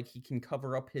injured, so like he can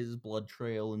cover up his blood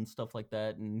trail and stuff like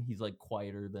that, and he's like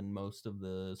quieter than most of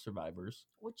the survivors.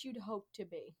 What you'd hope to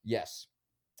be. Yes.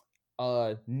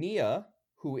 Nia,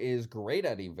 who is great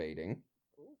at evading.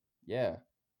 Ooh. Yeah.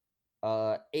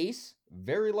 Ace,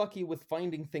 very lucky with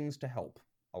finding things to help.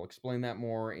 I'll explain that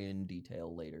more in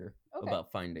detail later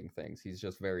about finding things. He's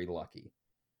just very lucky.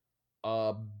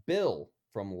 Bill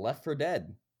from Left 4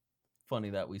 Dead. Funny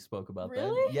that we spoke about Really?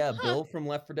 that. Yeah, Bill from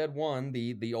Left 4 Dead 1,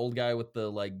 the old guy with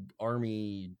the like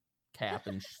army cap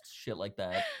and shit like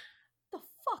that. The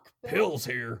fuck, Bill? Bill's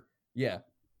here. Yeah.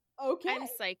 Okay. I'm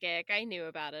psychic. I knew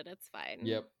about it. It's fine.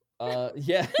 Yep.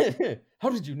 Yeah. How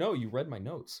did you know? You read my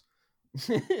notes.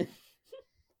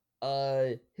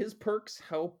 His perks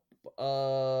help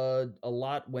a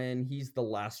lot when he's the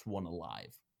last one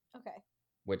alive, Okay.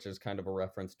 which is kind of a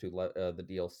reference to the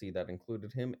DLC that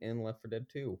included him in Left 4 Dead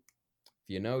 2. If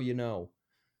you know, you know.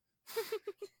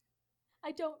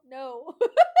 I don't know.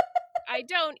 I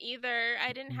don't either.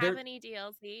 I didn't have any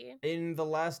DLC. In the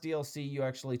last DLC, you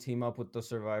actually team up with the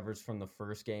survivors from the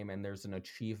first game, and there's an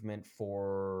achievement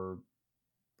for,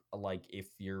 like, if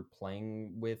you're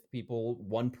playing with people,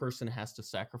 one person has to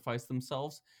sacrifice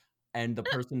themselves, and the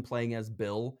person playing as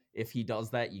Bill, if he does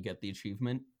that, you get the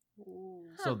achievement. Ooh.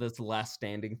 So this last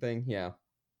standing thing, yeah.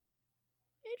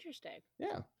 Interesting.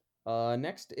 Yeah.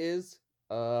 Next is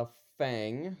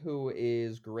Fang, who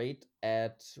is great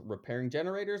at repairing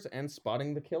generators and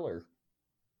spotting the killer.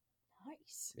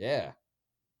 Nice. Yeah.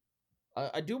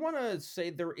 I do want to say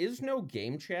there is no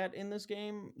game chat in this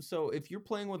game, so if you're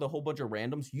playing with a whole bunch of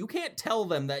randoms, you can't tell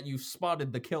them that you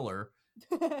spotted the killer.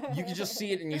 You can just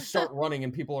see it and you start running,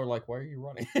 and people are like, "Why are you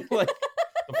running?" Like,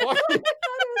 the fuck? I thought it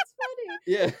was funny.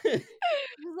 Yeah.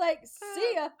 He was like,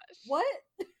 see ya. What?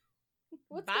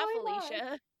 What's Bye, going on?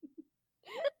 Felicia.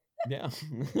 Yeah.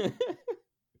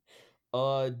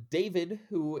 David,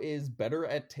 who is better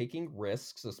at taking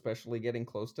risks, especially getting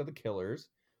close to the killers,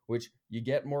 which you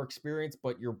get more experience,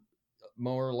 but you're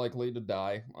more likely to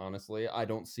die, honestly. I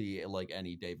don't see, like,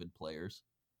 any David players.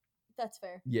 That's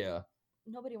fair. Yeah.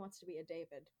 Nobody wants to be a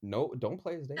David. No, don't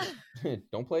play as David.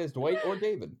 Don't play as Dwight or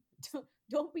David.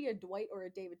 Don't be a Dwight or a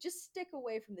David. Just stick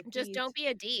away from the Just Ds. don't be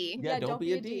a D. Yeah, don't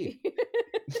be a D.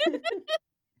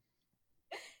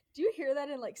 Do you hear that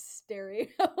in like stereo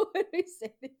when we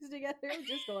say things together? I'm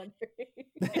just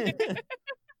wondering.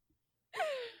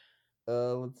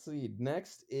 Let's see.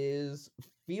 Next is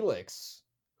Felix,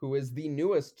 who is the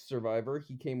newest survivor.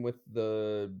 He came with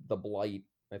the Blight,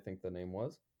 I think the name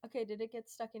was. Okay, did it get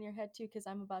stuck in your head too? Because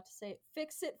I'm about to say it.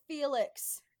 Fix it,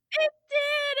 Felix. It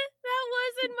did. That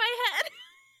was in my head.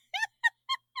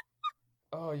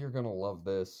 Oh, you're gonna love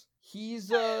this. He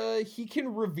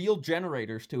can reveal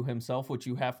generators to himself, which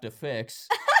you have to fix.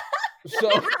 So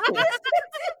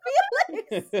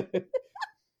Felix.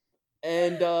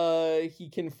 and he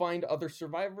can find other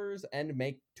survivors and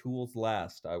make tools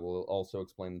last. I will also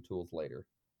explain the tools later.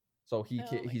 So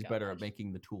he's better at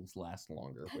making the tools last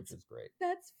longer, which is great.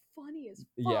 That's funny as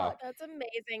fuck. Yeah. That's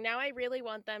amazing. Now I really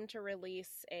want them to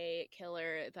release a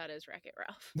killer that is Wreck-It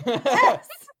Ralph. Yes.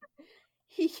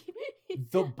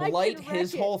 The Blight, wreck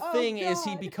his it. whole Oh, thing is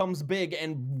he God. becomes big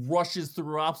and rushes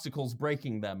through obstacles,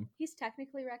 breaking them. He's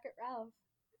technically Wreck-It Ralph.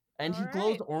 And he All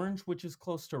glows right. orange, which is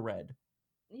close to red.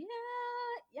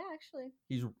 Yeah, actually.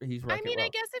 He's I Wreck-It mean, I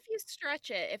Ralph. guess if you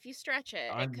stretch it,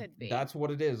 it could be. That's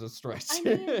what it is, a stretch. I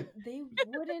mean, they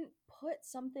wouldn't put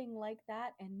something like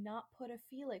that and not put a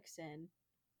Felix in.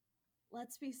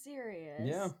 Let's be serious.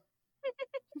 Yeah.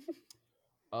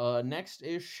 Next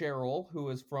is Cheryl, who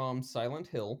is from Silent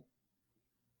Hill.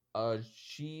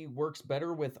 She works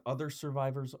better with other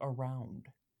survivors around.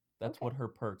 That's Okay. what her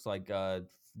perks, like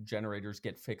generators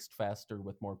get fixed faster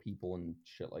with more people and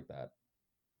shit like that.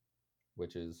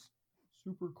 Which is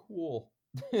super cool.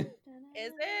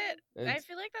 Is it? I It's-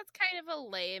 feel like that's kind of a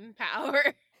lame power.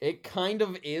 It kind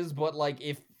of is, but like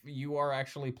if you are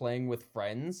actually playing with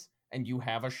friends and you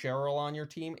have a Cheryl on your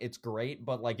team, it's great.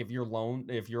 But like if you're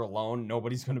alone,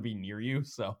 nobody's going to be near you.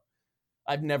 So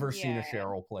I've never seen a Yeah.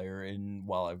 Cheryl player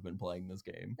while I've been playing this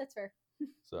game. That's fair.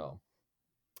 So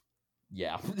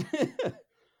yeah.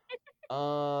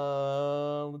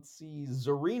 Let's see.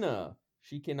 Zarina.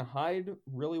 She can hide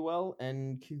really well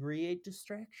and create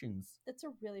distractions. That's a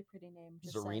really pretty name.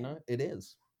 Just Zarina, saying. it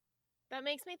is. That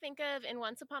makes me think of in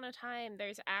Once Upon a Time,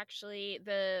 there's actually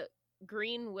the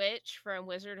Green Witch from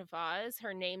Wizard of Oz.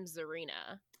 Her name's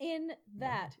Zarina. In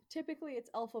that, typically it's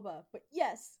Elphaba, but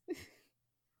yes,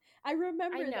 I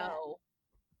remember I that. know.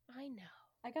 I know.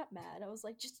 I got mad. I was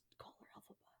like, just call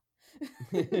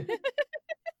her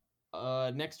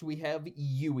Elphaba. Next we have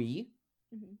Yui.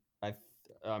 Mhm.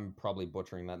 I'm probably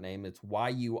butchering that name. It's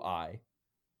Yui.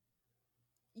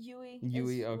 Yui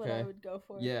Yui, is what I okay. would go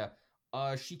for. Yeah.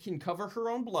 She can cover her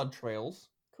own blood trails,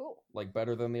 Cool. like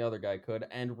better than the other guy could,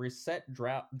 and reset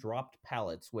dropped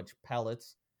pallets, which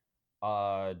pallets,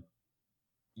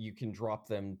 you can drop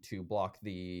them to block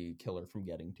the killer from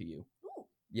getting to you. Ooh.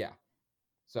 Yeah.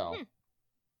 So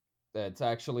it's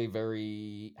actually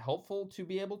very helpful to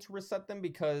be able to reset them,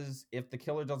 because if the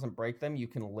killer doesn't break them, you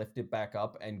can lift it back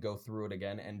up and go through it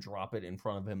again and drop it in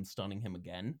front of him, stunning him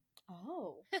again.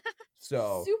 Oh.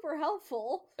 So, Super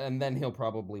helpful. and then he'll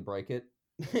probably break it.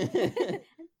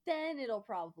 Then it'll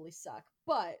probably suck.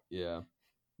 But Yeah.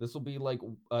 This will be like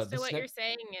So this what next-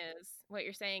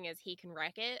 you're saying is he can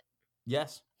wreck it?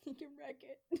 Yes. he can wreck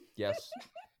it. Yes.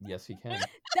 Yes, he can.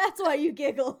 That's why you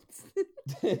giggled.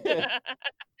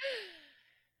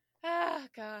 Ah,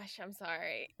 gosh, I'm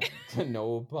sorry.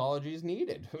 No apologies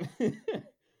needed.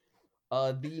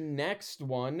 The next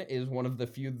one is one of the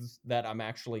few that I'm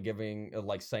actually giving,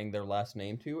 like, saying their last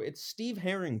name to. It's Steve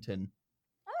Harrington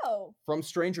Oh. from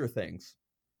Stranger Things.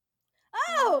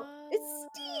 Oh, it's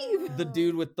Steve. The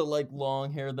dude with the, like,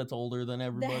 long hair that's older than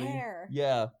everybody. hair.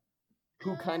 Yeah.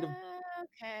 Who kind of,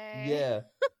 Okay. yeah.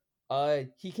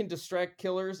 He can distract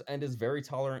killers and is very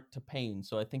tolerant to pain,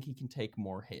 so I think he can take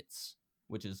more hits,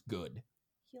 which is good.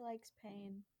 He likes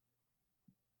pain.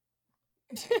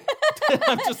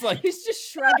 I'm just like, He's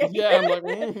just shrugging. yeah, I'm like,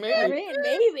 I maybe. mean,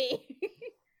 maybe.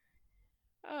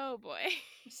 Oh boy.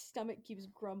 My stomach keeps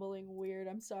grumbling weird.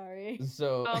 I'm sorry.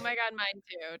 So, Oh my god, mine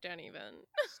too. Don't even.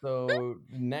 so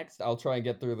next, I'll try and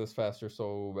get through this faster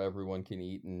so everyone can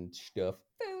eat and stuff.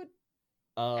 Food.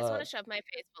 I just want to shove my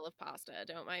face full of pasta.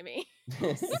 Don't mind me.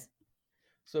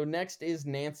 So next is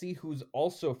Nancy, who's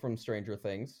also from Stranger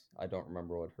Things. I don't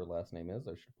remember what her last name is.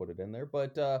 I should put it in there.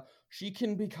 But she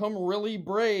can become really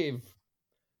brave.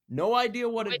 No idea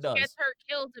what Which it does. gets her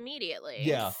killed immediately.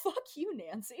 Yeah. Fuck you,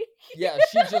 Nancy. Yeah,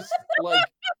 she just, like,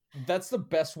 that's the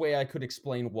best way I could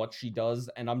explain what she does.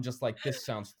 And I'm just like, this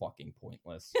sounds fucking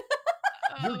pointless.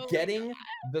 You're Oh, getting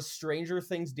the Stranger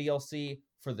Things DLC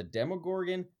for the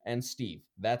Demogorgon and Steve.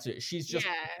 That's it. She's just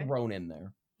Yeah. thrown in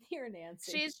there. Here,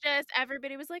 Nancy. She's just,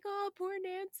 everybody was like, oh, poor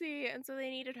Nancy. And so they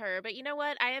needed her. But you know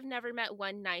what? I have never met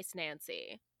one nice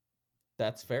Nancy.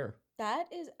 That's fair. That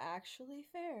is actually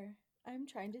fair. I'm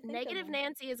trying to think. Negative of one.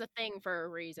 Nancy is a thing for a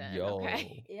reason. Yo.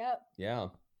 Okay. Yep. Yeah.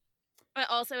 But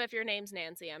also, if your name's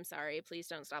Nancy, I'm sorry. Please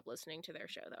don't stop listening to their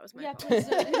show. That was my Yeah, fault. please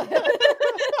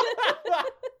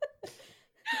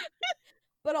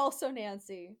But also,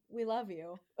 Nancy, we love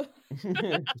you.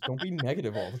 Just don't be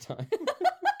negative all the time.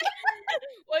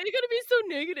 Why are you gonna be so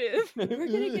negative? We're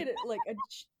gonna get like a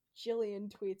jillion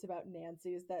tweets about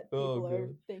Nancy's that Oh, people are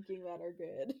God. thinking that are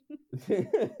good.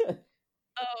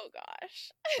 Oh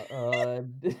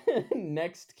gosh.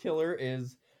 Next killer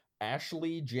is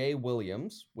Ashley J.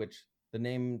 Williams, which the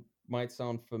name might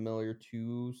sound familiar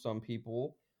to some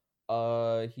people.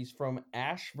 He's from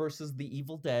Ash versus the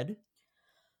Evil Dead,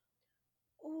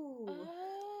 Ooh.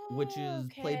 which is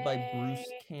played by Bruce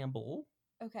Okay. Campbell.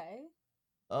 Okay.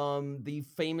 The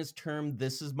famous term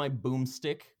 "This is my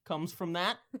boomstick" comes from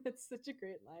that. That's such a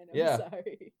great line. I'm Yeah.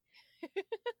 sorry.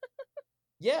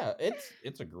 Yeah,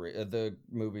 it's a great. The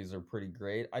movies are pretty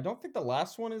great. I don't think the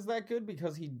last one is that good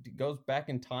because he goes back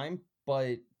in time,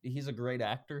 but he's a great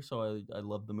actor, so I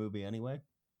love the movie anyway.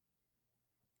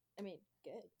 I mean,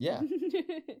 good. Yeah.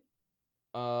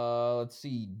 Let's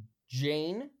see.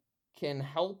 Jane can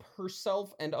help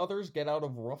herself and others get out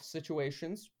of rough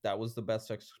situations. That was the best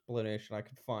explanation I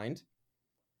could find.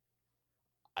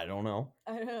 I don't know.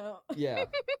 I don't know. Yeah.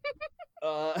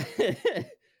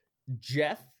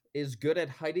 Jeff is good at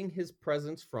hiding his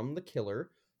presence from the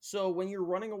killer. So when you're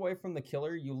running away from the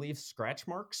killer, you leave scratch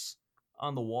marks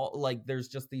on the wall. Like, there's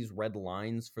just these red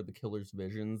lines for the killer's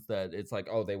visions that it's like,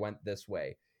 oh, they went this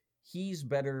way. He's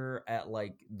better at,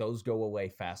 like, those go away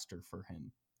faster for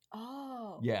him.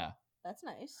 Oh. Yeah. That's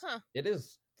nice. Huh. It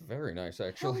is very nice, Hell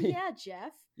actually. yeah,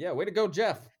 Jeff. Yeah, way to go,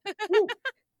 Jeff. Woo.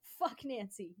 Fuck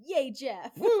Nancy. Yay,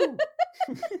 Jeff. Woo.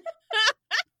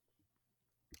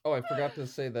 Oh, I forgot to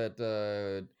say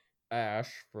that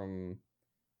Ash from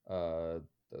that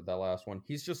last one,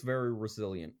 he's just very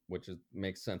resilient, which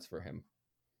makes sense for him.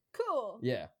 Cool.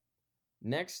 Yeah.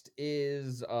 Next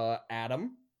is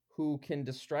Adam, who can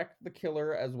distract the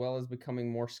killer as well as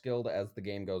becoming more skilled as the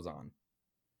game goes on.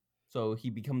 So he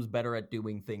becomes better at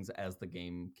doing things as the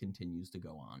game continues to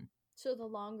go on. So the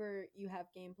longer you have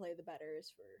gameplay, the better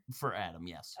is for... For Adam,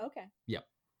 yes. Okay. Yep.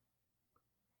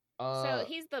 So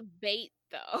he's the bait,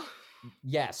 though.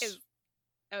 Yes.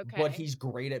 Okay. But he's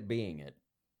great at being it.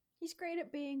 He's great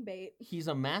at being bait. He's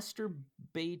a master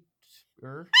baiter.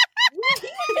 He's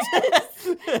a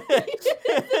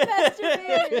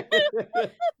masturbator.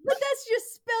 But that's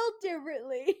just spelled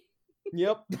differently.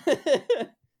 Yep.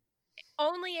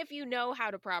 Only if you know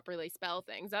how to properly spell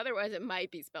things. Otherwise, it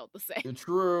might be spelled the same.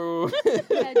 True.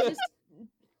 Yeah, just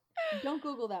don't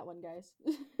Google that one, guys.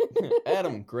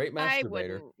 Adam, great I masturbator.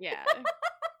 wouldn't. Yeah.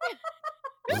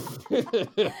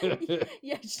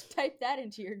 Yeah, just type that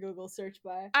into your Google search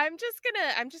bar. I'm just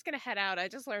gonna head out. I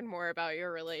just learned more about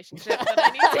your relationship than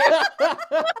I need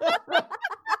to.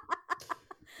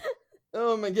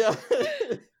 Oh my god.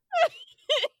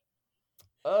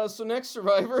 So next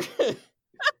survivor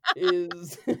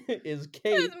is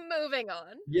Kate. Moving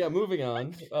on. Yeah, moving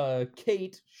on.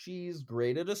 Kate, she's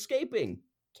great at escaping.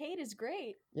 Kate is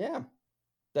great. Yeah.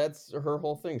 That's her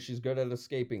whole thing. She's good at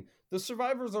escaping. The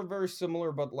survivors are very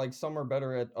similar, but like some are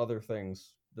better at other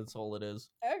things. That's all it is.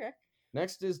 Okay.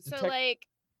 Next is So like,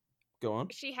 Go on.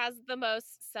 she has the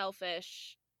most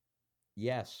selfish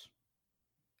Yes.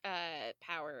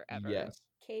 power ever. Yes.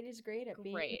 Kate is great at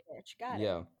being Great. a bitch. Got it.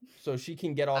 Yeah. So she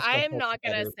can get off. I the am hook not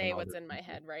gonna better than say what's other in my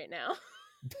people. head right now.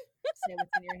 Say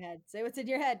what's in your head. Say what's in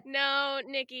your head. No,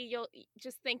 Nikki, you'll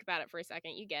just think about it for a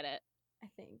second. You get it. I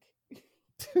think.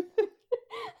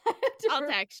 I have to I'll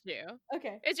text you.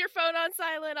 Okay. Is your phone on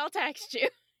silent? I'll text you.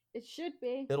 It should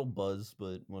be. It'll buzz,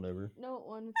 but whatever. No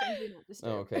one with something not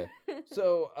disturb. Oh, okay.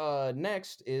 So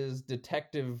next is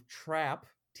Detective Trapp,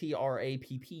 Trapp.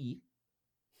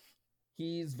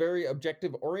 He's very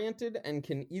objective oriented and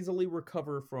can easily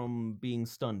recover from being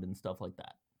stunned and stuff like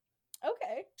that.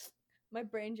 Okay. My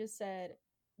brain just said,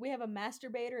 we have a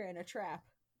masturbator and a trap.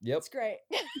 Yep. That's great.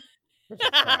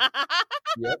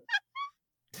 Yep.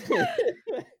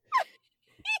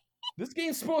 This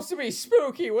game's supposed to be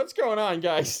spooky. What's going on,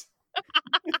 guys?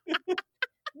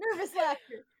 Nervous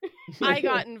laughter. I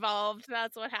got involved.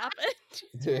 That's what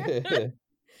happened.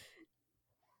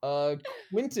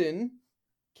 Quentin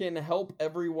can help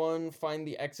everyone find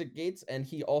the exit gates, and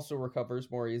he also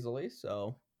recovers more easily,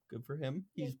 so good for him.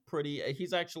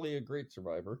 He's actually a great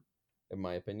survivor, in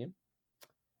my opinion.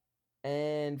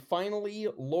 And finally,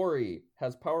 Lori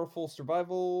has powerful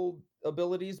survival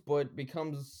abilities, but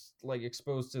becomes like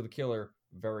exposed to the killer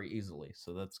very easily.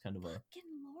 So that's kind of a Fucking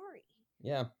Lori.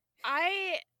 yeah.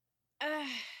 I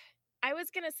was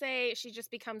gonna say she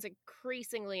just becomes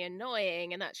increasingly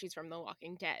annoying, and that she's from The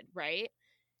Walking Dead, right?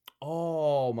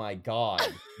 Oh my god,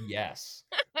 yes.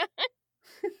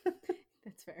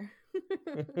 That's fair.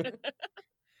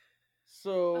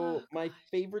 So Oh, my gosh.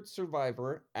 favorite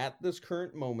survivor at this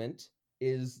current moment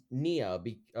is Nia,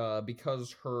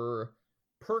 because her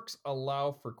perks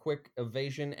allow for quick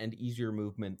evasion and easier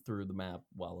movement through the map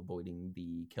while avoiding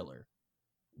the killer,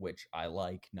 which I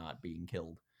like, not being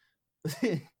killed.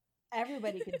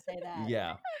 Everybody can say that.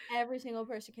 Yeah. Every single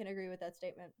person can agree with that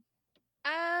statement.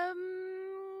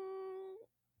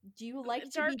 Do you like to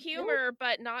dark be humor,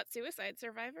 but not suicide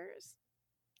survivors.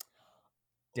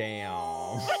 Damn.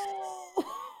 Oh,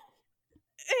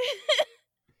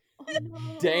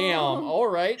 no. Damn. All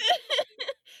right.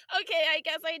 Okay, I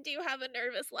guess I do have a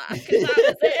nervous laugh because that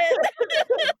was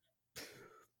it.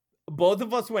 Both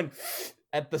of us went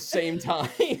at the same time.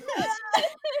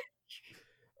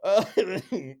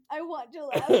 I want to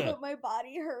laugh, but my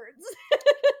body hurts.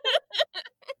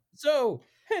 So,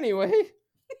 anyway,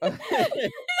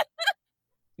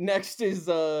 next is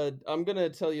I'm gonna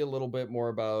tell you a little bit more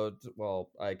about,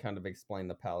 well, I kind of explained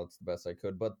the pallets the best I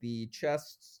could, but the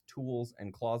chests, tools,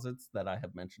 and closets that I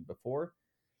have mentioned before.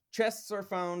 Chests are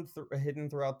found hidden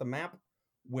throughout the map,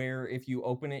 where if you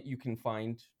open it, you can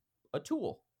find a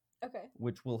tool, Okay.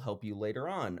 which will help you later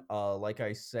on. Like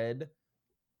I said,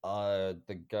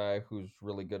 the guy who's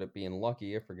really good at being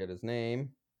lucky, I forget his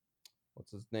name.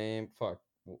 What's his name? Fuck.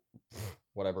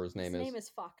 whatever his name His is. name is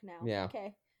Fuck now. Yeah.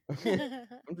 Okay.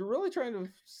 I'm really trying to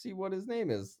see what his name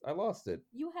is. I lost it.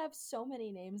 You have so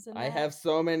many names in I that. have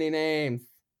so many names.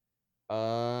 The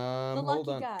Hold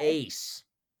lucky on. guy. Ace.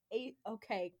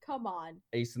 Okay, come on.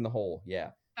 Ace in the hole.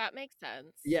 Yeah. That makes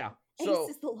sense. Yeah. Ace So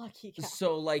is the lucky guy.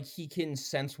 So, like, he can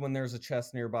sense when there's a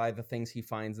chest nearby. The things he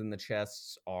finds in the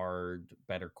chests are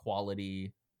better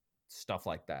quality, stuff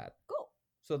like that. Cool.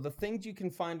 So, the things you can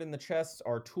find in the chests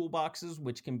are toolboxes,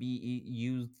 which can be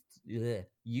used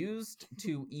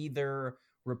to either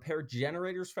repair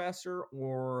generators faster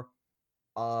or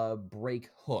break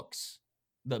hooks,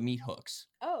 the meat hooks.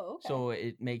 Oh, okay. So,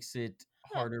 it makes it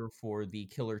harder for the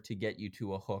killer to get you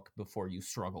to a hook before you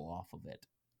struggle off of it.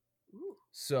 Ooh.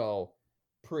 So,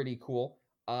 pretty cool.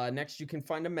 Next, you can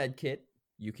find a med kit.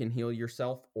 You can heal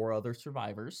yourself or other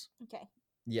survivors. Okay.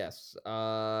 Yes.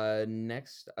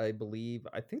 Next, I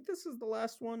think this is the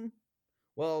last one.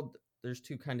 Well, there's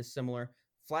two kind of similar.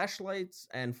 Flashlights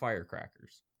and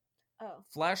firecrackers. Oh.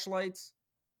 Flashlights,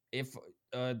 if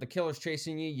the killer's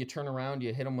chasing you, you turn around,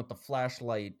 you hit them with the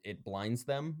flashlight, it blinds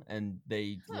them, and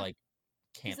they, like,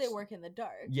 can't... Because they work in the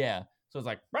dark. Yeah. So it's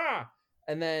like, bah!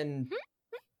 And then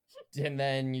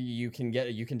you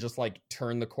can just like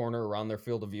turn the corner around their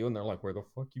field of view and they're like, where the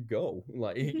fuck you go?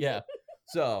 Like, yeah.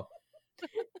 So If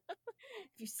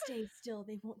you stay still,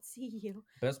 they won't see you.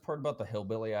 best part about the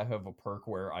hillbilly, I have a perk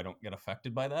where I don't get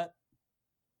affected by that.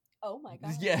 Oh my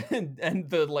god. Yeah, and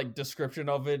the like description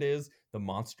of it is the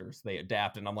monsters, they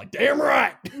adapt, and I'm like, damn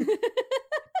right!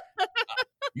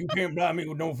 You can't blind me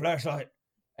with no flashlight.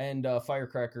 And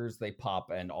firecrackers, they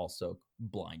pop and also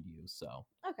blind you, so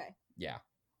Okay. yeah.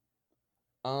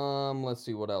 Let's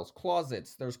see what else.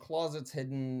 Closets. There's closets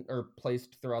hidden or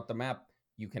placed throughout the map.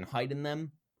 You can hide in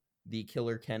them. The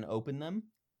killer can open them,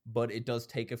 but it does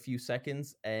take a few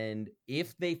seconds. And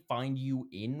if they find you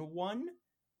in one,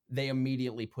 they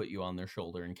immediately put you on their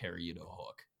shoulder and carry you to a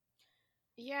hook.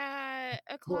 Yeah,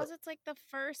 a closet's like the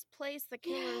first place the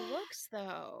killer looks,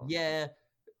 though. Yeah.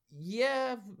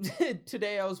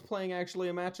 Today I was playing actually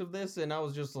a match of this, and I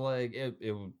was just like,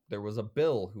 there was a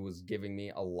Bill who was giving me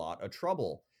a lot of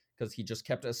trouble because he just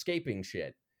kept escaping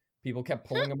shit. People kept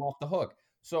pulling him off the hook.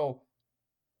 So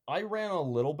I ran a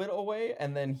little bit away,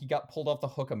 and then he got pulled off the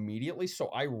hook immediately. So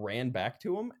I ran back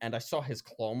to him, and I saw his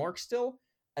claw mark still.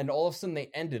 And all of a sudden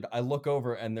they ended. I look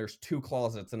over, and there's two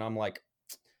closets, and I'm like,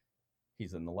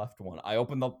 he's in the left one. I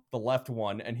open the left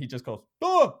one, and he just goes,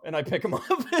 oh! And I pick him up.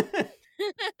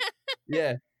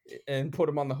 Yeah, and put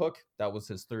him on the hook. That was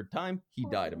his third time. He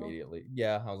Poor died Bill. immediately.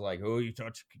 Yeah, I was like, oh, you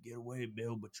thought you could get away,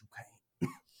 Bill, but you can't.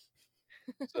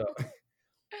 So,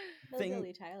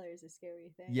 Hillbilly Tyler is a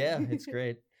scary thing. yeah, it's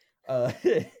great.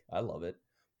 I love it.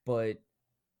 But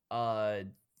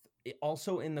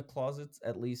also in the closets,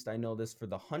 at least I know this for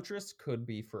the Huntress, could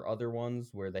be for other ones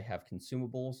where they have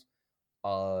consumables,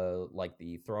 like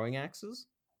the throwing axes.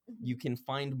 You can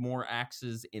find more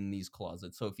axes in these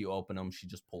closets. So if you open them, she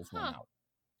just pulls one out.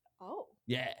 Oh.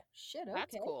 Yeah. Shit, okay.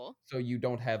 That's cool. So you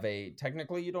don't have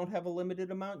technically you don't have a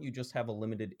limited amount, you just have a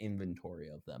limited inventory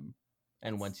of them.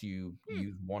 And once you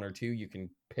use one or two, you can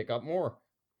pick up more.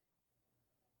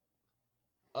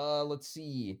 Let's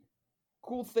see.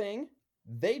 Cool thing,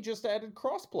 they just added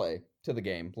crossplay to the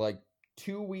game, like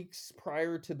 2 weeks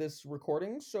prior to this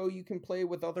recording, so you can play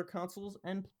with other consoles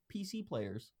and PC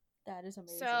players. That is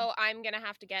amazing. So I'm gonna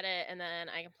have to get it, and then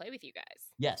I can play with you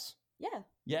guys. Yes. yeah.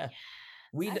 Yeah. Actually,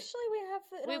 we have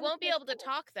it We on won't be able to PS4.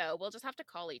 talk though. We'll just have to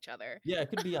call each other. Yeah, it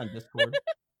could be on Discord.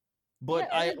 But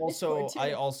Yeah, I and Discord, too.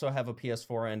 also have a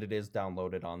PS4 and it is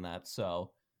downloaded on that,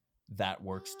 so that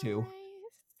works too. Nice.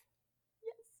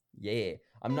 Yeah.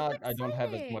 I don't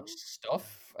have as much exciting.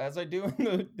 stuff as I do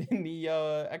in the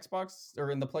Xbox or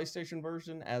in the PlayStation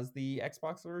version as the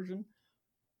Xbox version.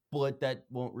 But that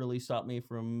won't really stop me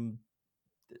from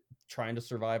trying to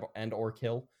survive and or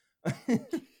kill.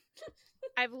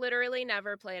 I've literally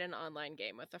never played an online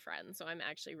game with a friend, so I'm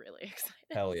actually really excited.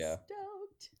 Hell yeah.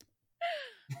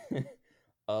 Stoked.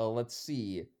 Let's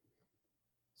see.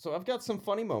 So I've got some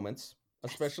funny moments,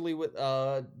 especially with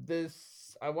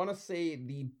this. I want to say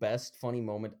the best funny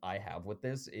moment I have with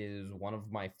this is one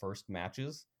of my first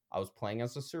matches. I was playing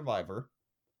as a survivor,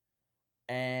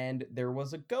 and there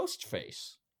was a ghost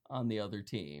face on the other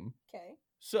team. Okay.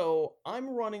 So I'm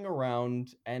running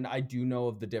around, and I do know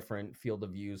of the different field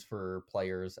of views for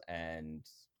players and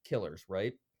killers,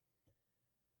 right?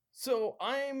 So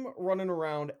I'm running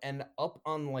around, and up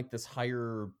on like this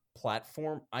higher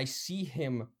platform, I see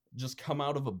him just come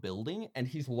out of a building, and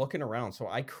he's looking around. So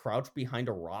I crouch behind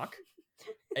a rock,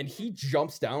 and he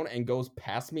jumps down and goes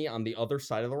past me on the other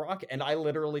side of the rock, and I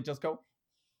literally just go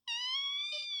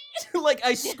Like,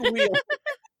 I squeal.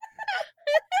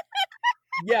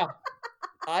 Yeah,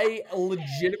 I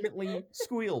legitimately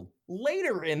squealed.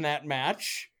 Later in that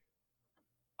match,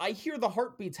 I hear the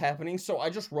heartbeats happening, so I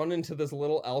just run into this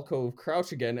little alcove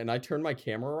crouch again, and I turn my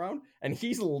camera around, and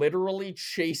he's literally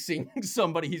chasing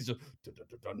somebody. He's just...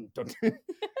 dun, dun, dun.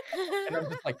 And I'm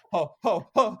just like, ho, ho,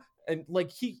 ho. And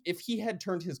like, if he had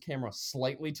turned his camera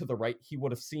slightly to the right, he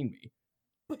would have seen me.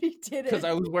 But he didn't. Because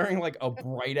I was wearing like a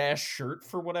bright ass shirt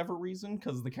for whatever reason,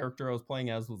 because the character I was playing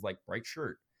as was like bright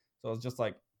shirt. So I was just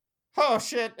like, oh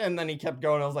shit. And then he kept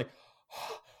going. I was like,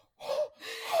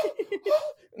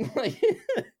 like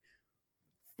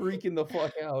freaking the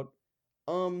fuck out.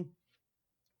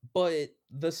 But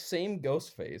the same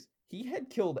Ghostface, he had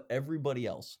killed everybody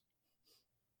else.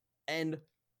 And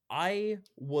I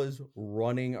was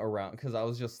running around because I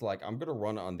was just like, I'm gonna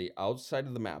run on the outside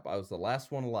of the map. I was the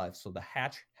last one alive, so the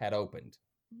hatch had opened.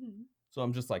 Mhm. So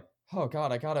I'm just like, oh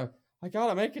god, I gotta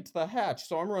make it to the hatch.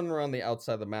 So I'm running around the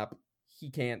outside of the map.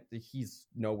 He's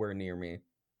nowhere near me.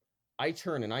 I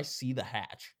turn and I see the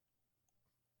hatch.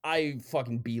 I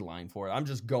fucking beeline for it. I'm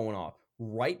just going off.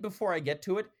 Right before I get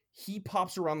to it, he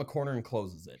pops around the corner and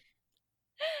closes it.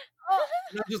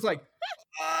 And I'm just like,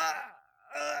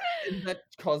 and that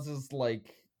causes,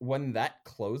 like, when that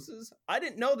closes, I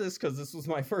didn't know this because this was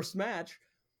my first match.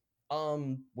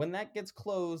 When that gets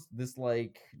closed, this,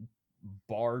 like,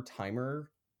 bar timer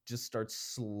just starts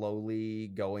slowly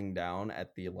going down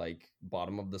at the, like,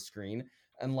 bottom of the screen.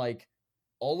 And, like,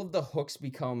 all of the hooks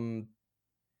become,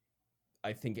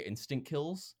 I think, instant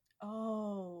kills.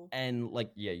 Oh. And,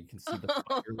 like, yeah, you can see the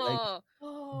fire leg.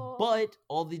 Oh. But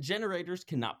all the generators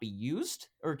cannot be used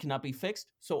or cannot be fixed,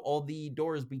 so all the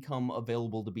doors become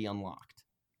available to be unlocked.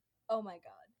 Oh my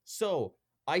god. So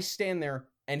I stand there,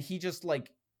 and he just,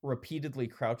 like, repeatedly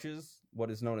crouches, what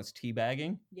is known as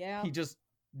teabagging. Yeah. He just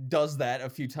does that a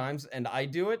few times, and I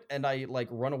do it, and I, like,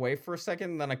 run away for a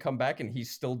second, and then I come back, and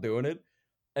he's still doing it.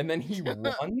 And then he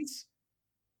runs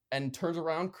and turns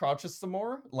around, crouches some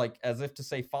more, like, as if to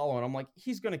say follow, and I'm like,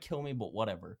 he's gonna kill me, but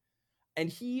whatever. And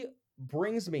he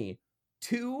brings me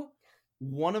to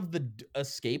one of the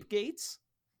escape gates,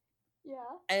 Yeah.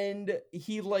 and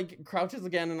he, like, crouches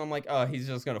again, and I'm like, oh, he's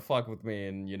just gonna fuck with me,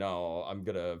 and, you know, I'm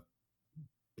gonna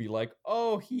be like,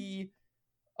 oh, he's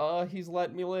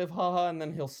let me live, haha, and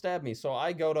then he'll stab me. So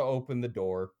I go to open the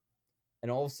door,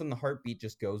 and all of a sudden the heartbeat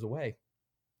just goes away.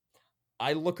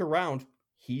 I look around,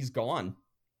 he's gone.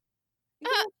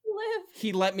 You have to live.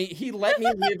 He let me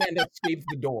live and escape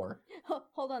the door.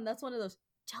 Hold on, that's one of those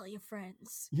tell your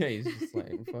friends. Yeah, he's just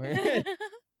like,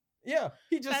 yeah,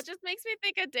 he just... That just makes me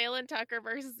think of Dale and Tucker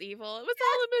versus Evil. It was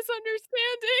all a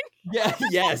misunderstanding. Yeah,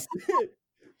 yes.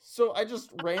 So I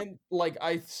just ran, like,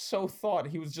 I so thought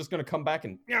he was just gonna come back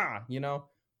and, yeah, you know?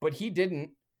 But he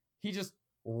didn't. He just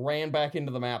ran back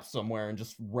into the map somewhere and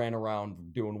just ran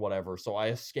around doing whatever. So I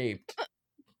escaped.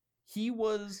 He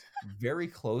was very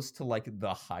close to, like,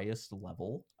 the highest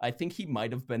level. I think he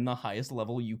might have been the highest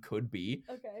level you could be.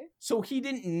 Okay. So he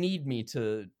didn't need me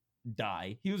to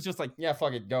die. He was just like, yeah,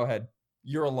 fuck it, go ahead.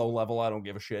 You're a low level, I don't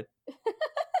give a shit.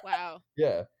 Wow.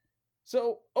 Yeah.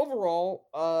 So overall,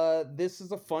 this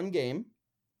is a fun game.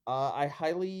 I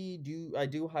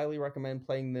do highly recommend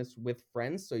playing this with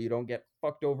friends so you don't get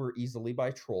fucked over easily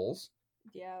by trolls.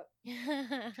 Yeah.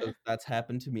 'Cause that's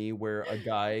happened to me where a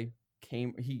guy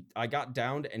I got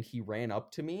downed and he ran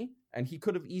up to me and he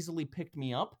could have easily picked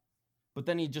me up, but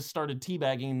then he just started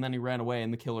teabagging and then he ran away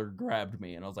and the killer grabbed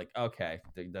me and I was like, okay,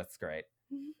 that's great.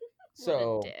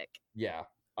 So What a dick. yeah,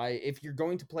 if you're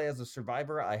going to play as a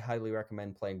survivor, I highly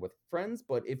recommend playing with friends,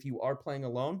 but if you are playing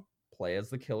alone, play as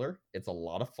the killer. It's a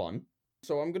lot of fun.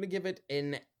 So I'm going to give it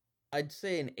I'd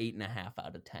say an 8.5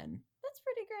 out of 10. That's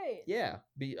pretty great. Yeah,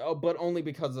 but only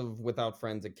because of without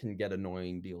friends, it can get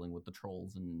annoying dealing with the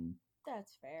trolls and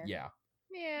That's fair. yeah.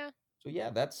 Yeah. So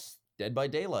yeah, that's Dead by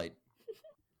Daylight.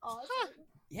 Awesome.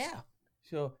 Yeah.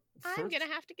 So I'm gonna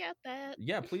have to get that.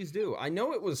 Yeah, please do. I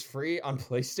know it was free on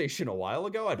PlayStation a while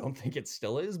ago. I don't think it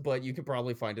still is, but you could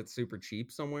probably find it super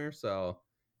cheap somewhere. So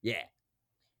yeah.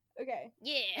 Okay.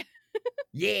 Yeah.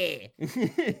 Yeah.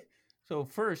 So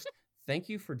first, thank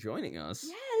you for joining us.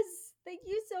 Yes. Thank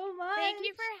you so much. Thank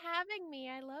you for having me.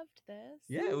 I loved this.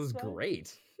 Yeah, it was fun.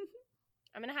 great.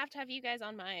 I'm gonna have you guys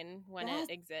on mine when Yes.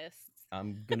 it exists.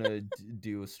 I'm gonna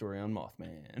do a story on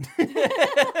Mothman.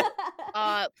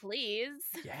 Please.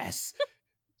 Yes.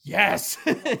 Yes.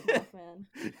 Mothman.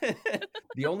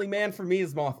 The only man for me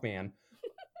is Mothman.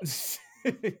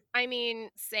 I mean,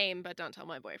 same, but don't tell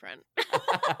my boyfriend.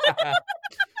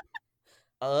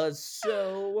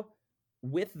 So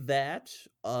with that,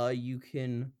 you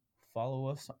can follow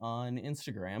us on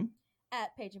Instagram.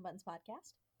 at Page and Buttons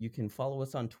Podcast, You can follow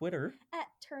us on Twitter. at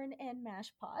Turn and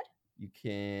Mash Pod, You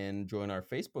can join our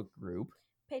Facebook group.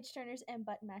 Page Turners and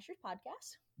Button Mashers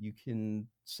Podcast, You can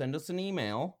send us an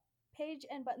email. Page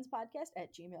and Buttons Podcast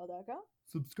at gmail.com,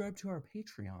 Subscribe to our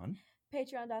Patreon.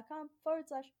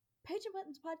 patreon.com/Page and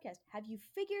Buttons Podcast. Have you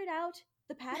figured out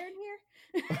the pattern here?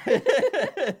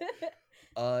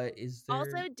 Is there...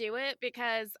 Also do it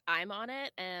because I'm on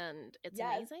it and it's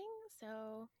Yes. amazing.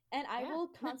 So And I Yeah. will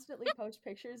constantly post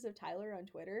pictures of Tyler on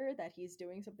Twitter that he's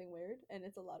doing something weird, and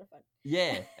it's a lot of fun.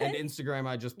 Yeah, and Instagram,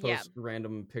 I just Yeah. post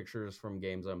random pictures from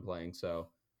games I'm playing, so...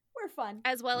 We're fun.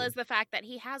 as well as the fact that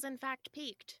he has in fact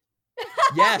peaked.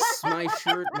 Yes, my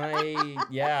shirt,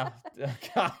 yeah.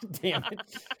 God damn it.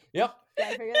 Yep.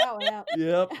 Gotta figure that one out.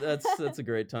 Yep, that's a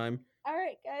great time. All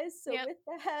right, guys. So Yep.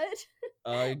 with that,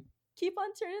 Uh, keep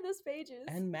on turning those pages.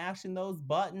 and mashing those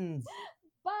buttons.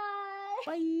 Bye.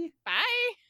 Bye. Bye.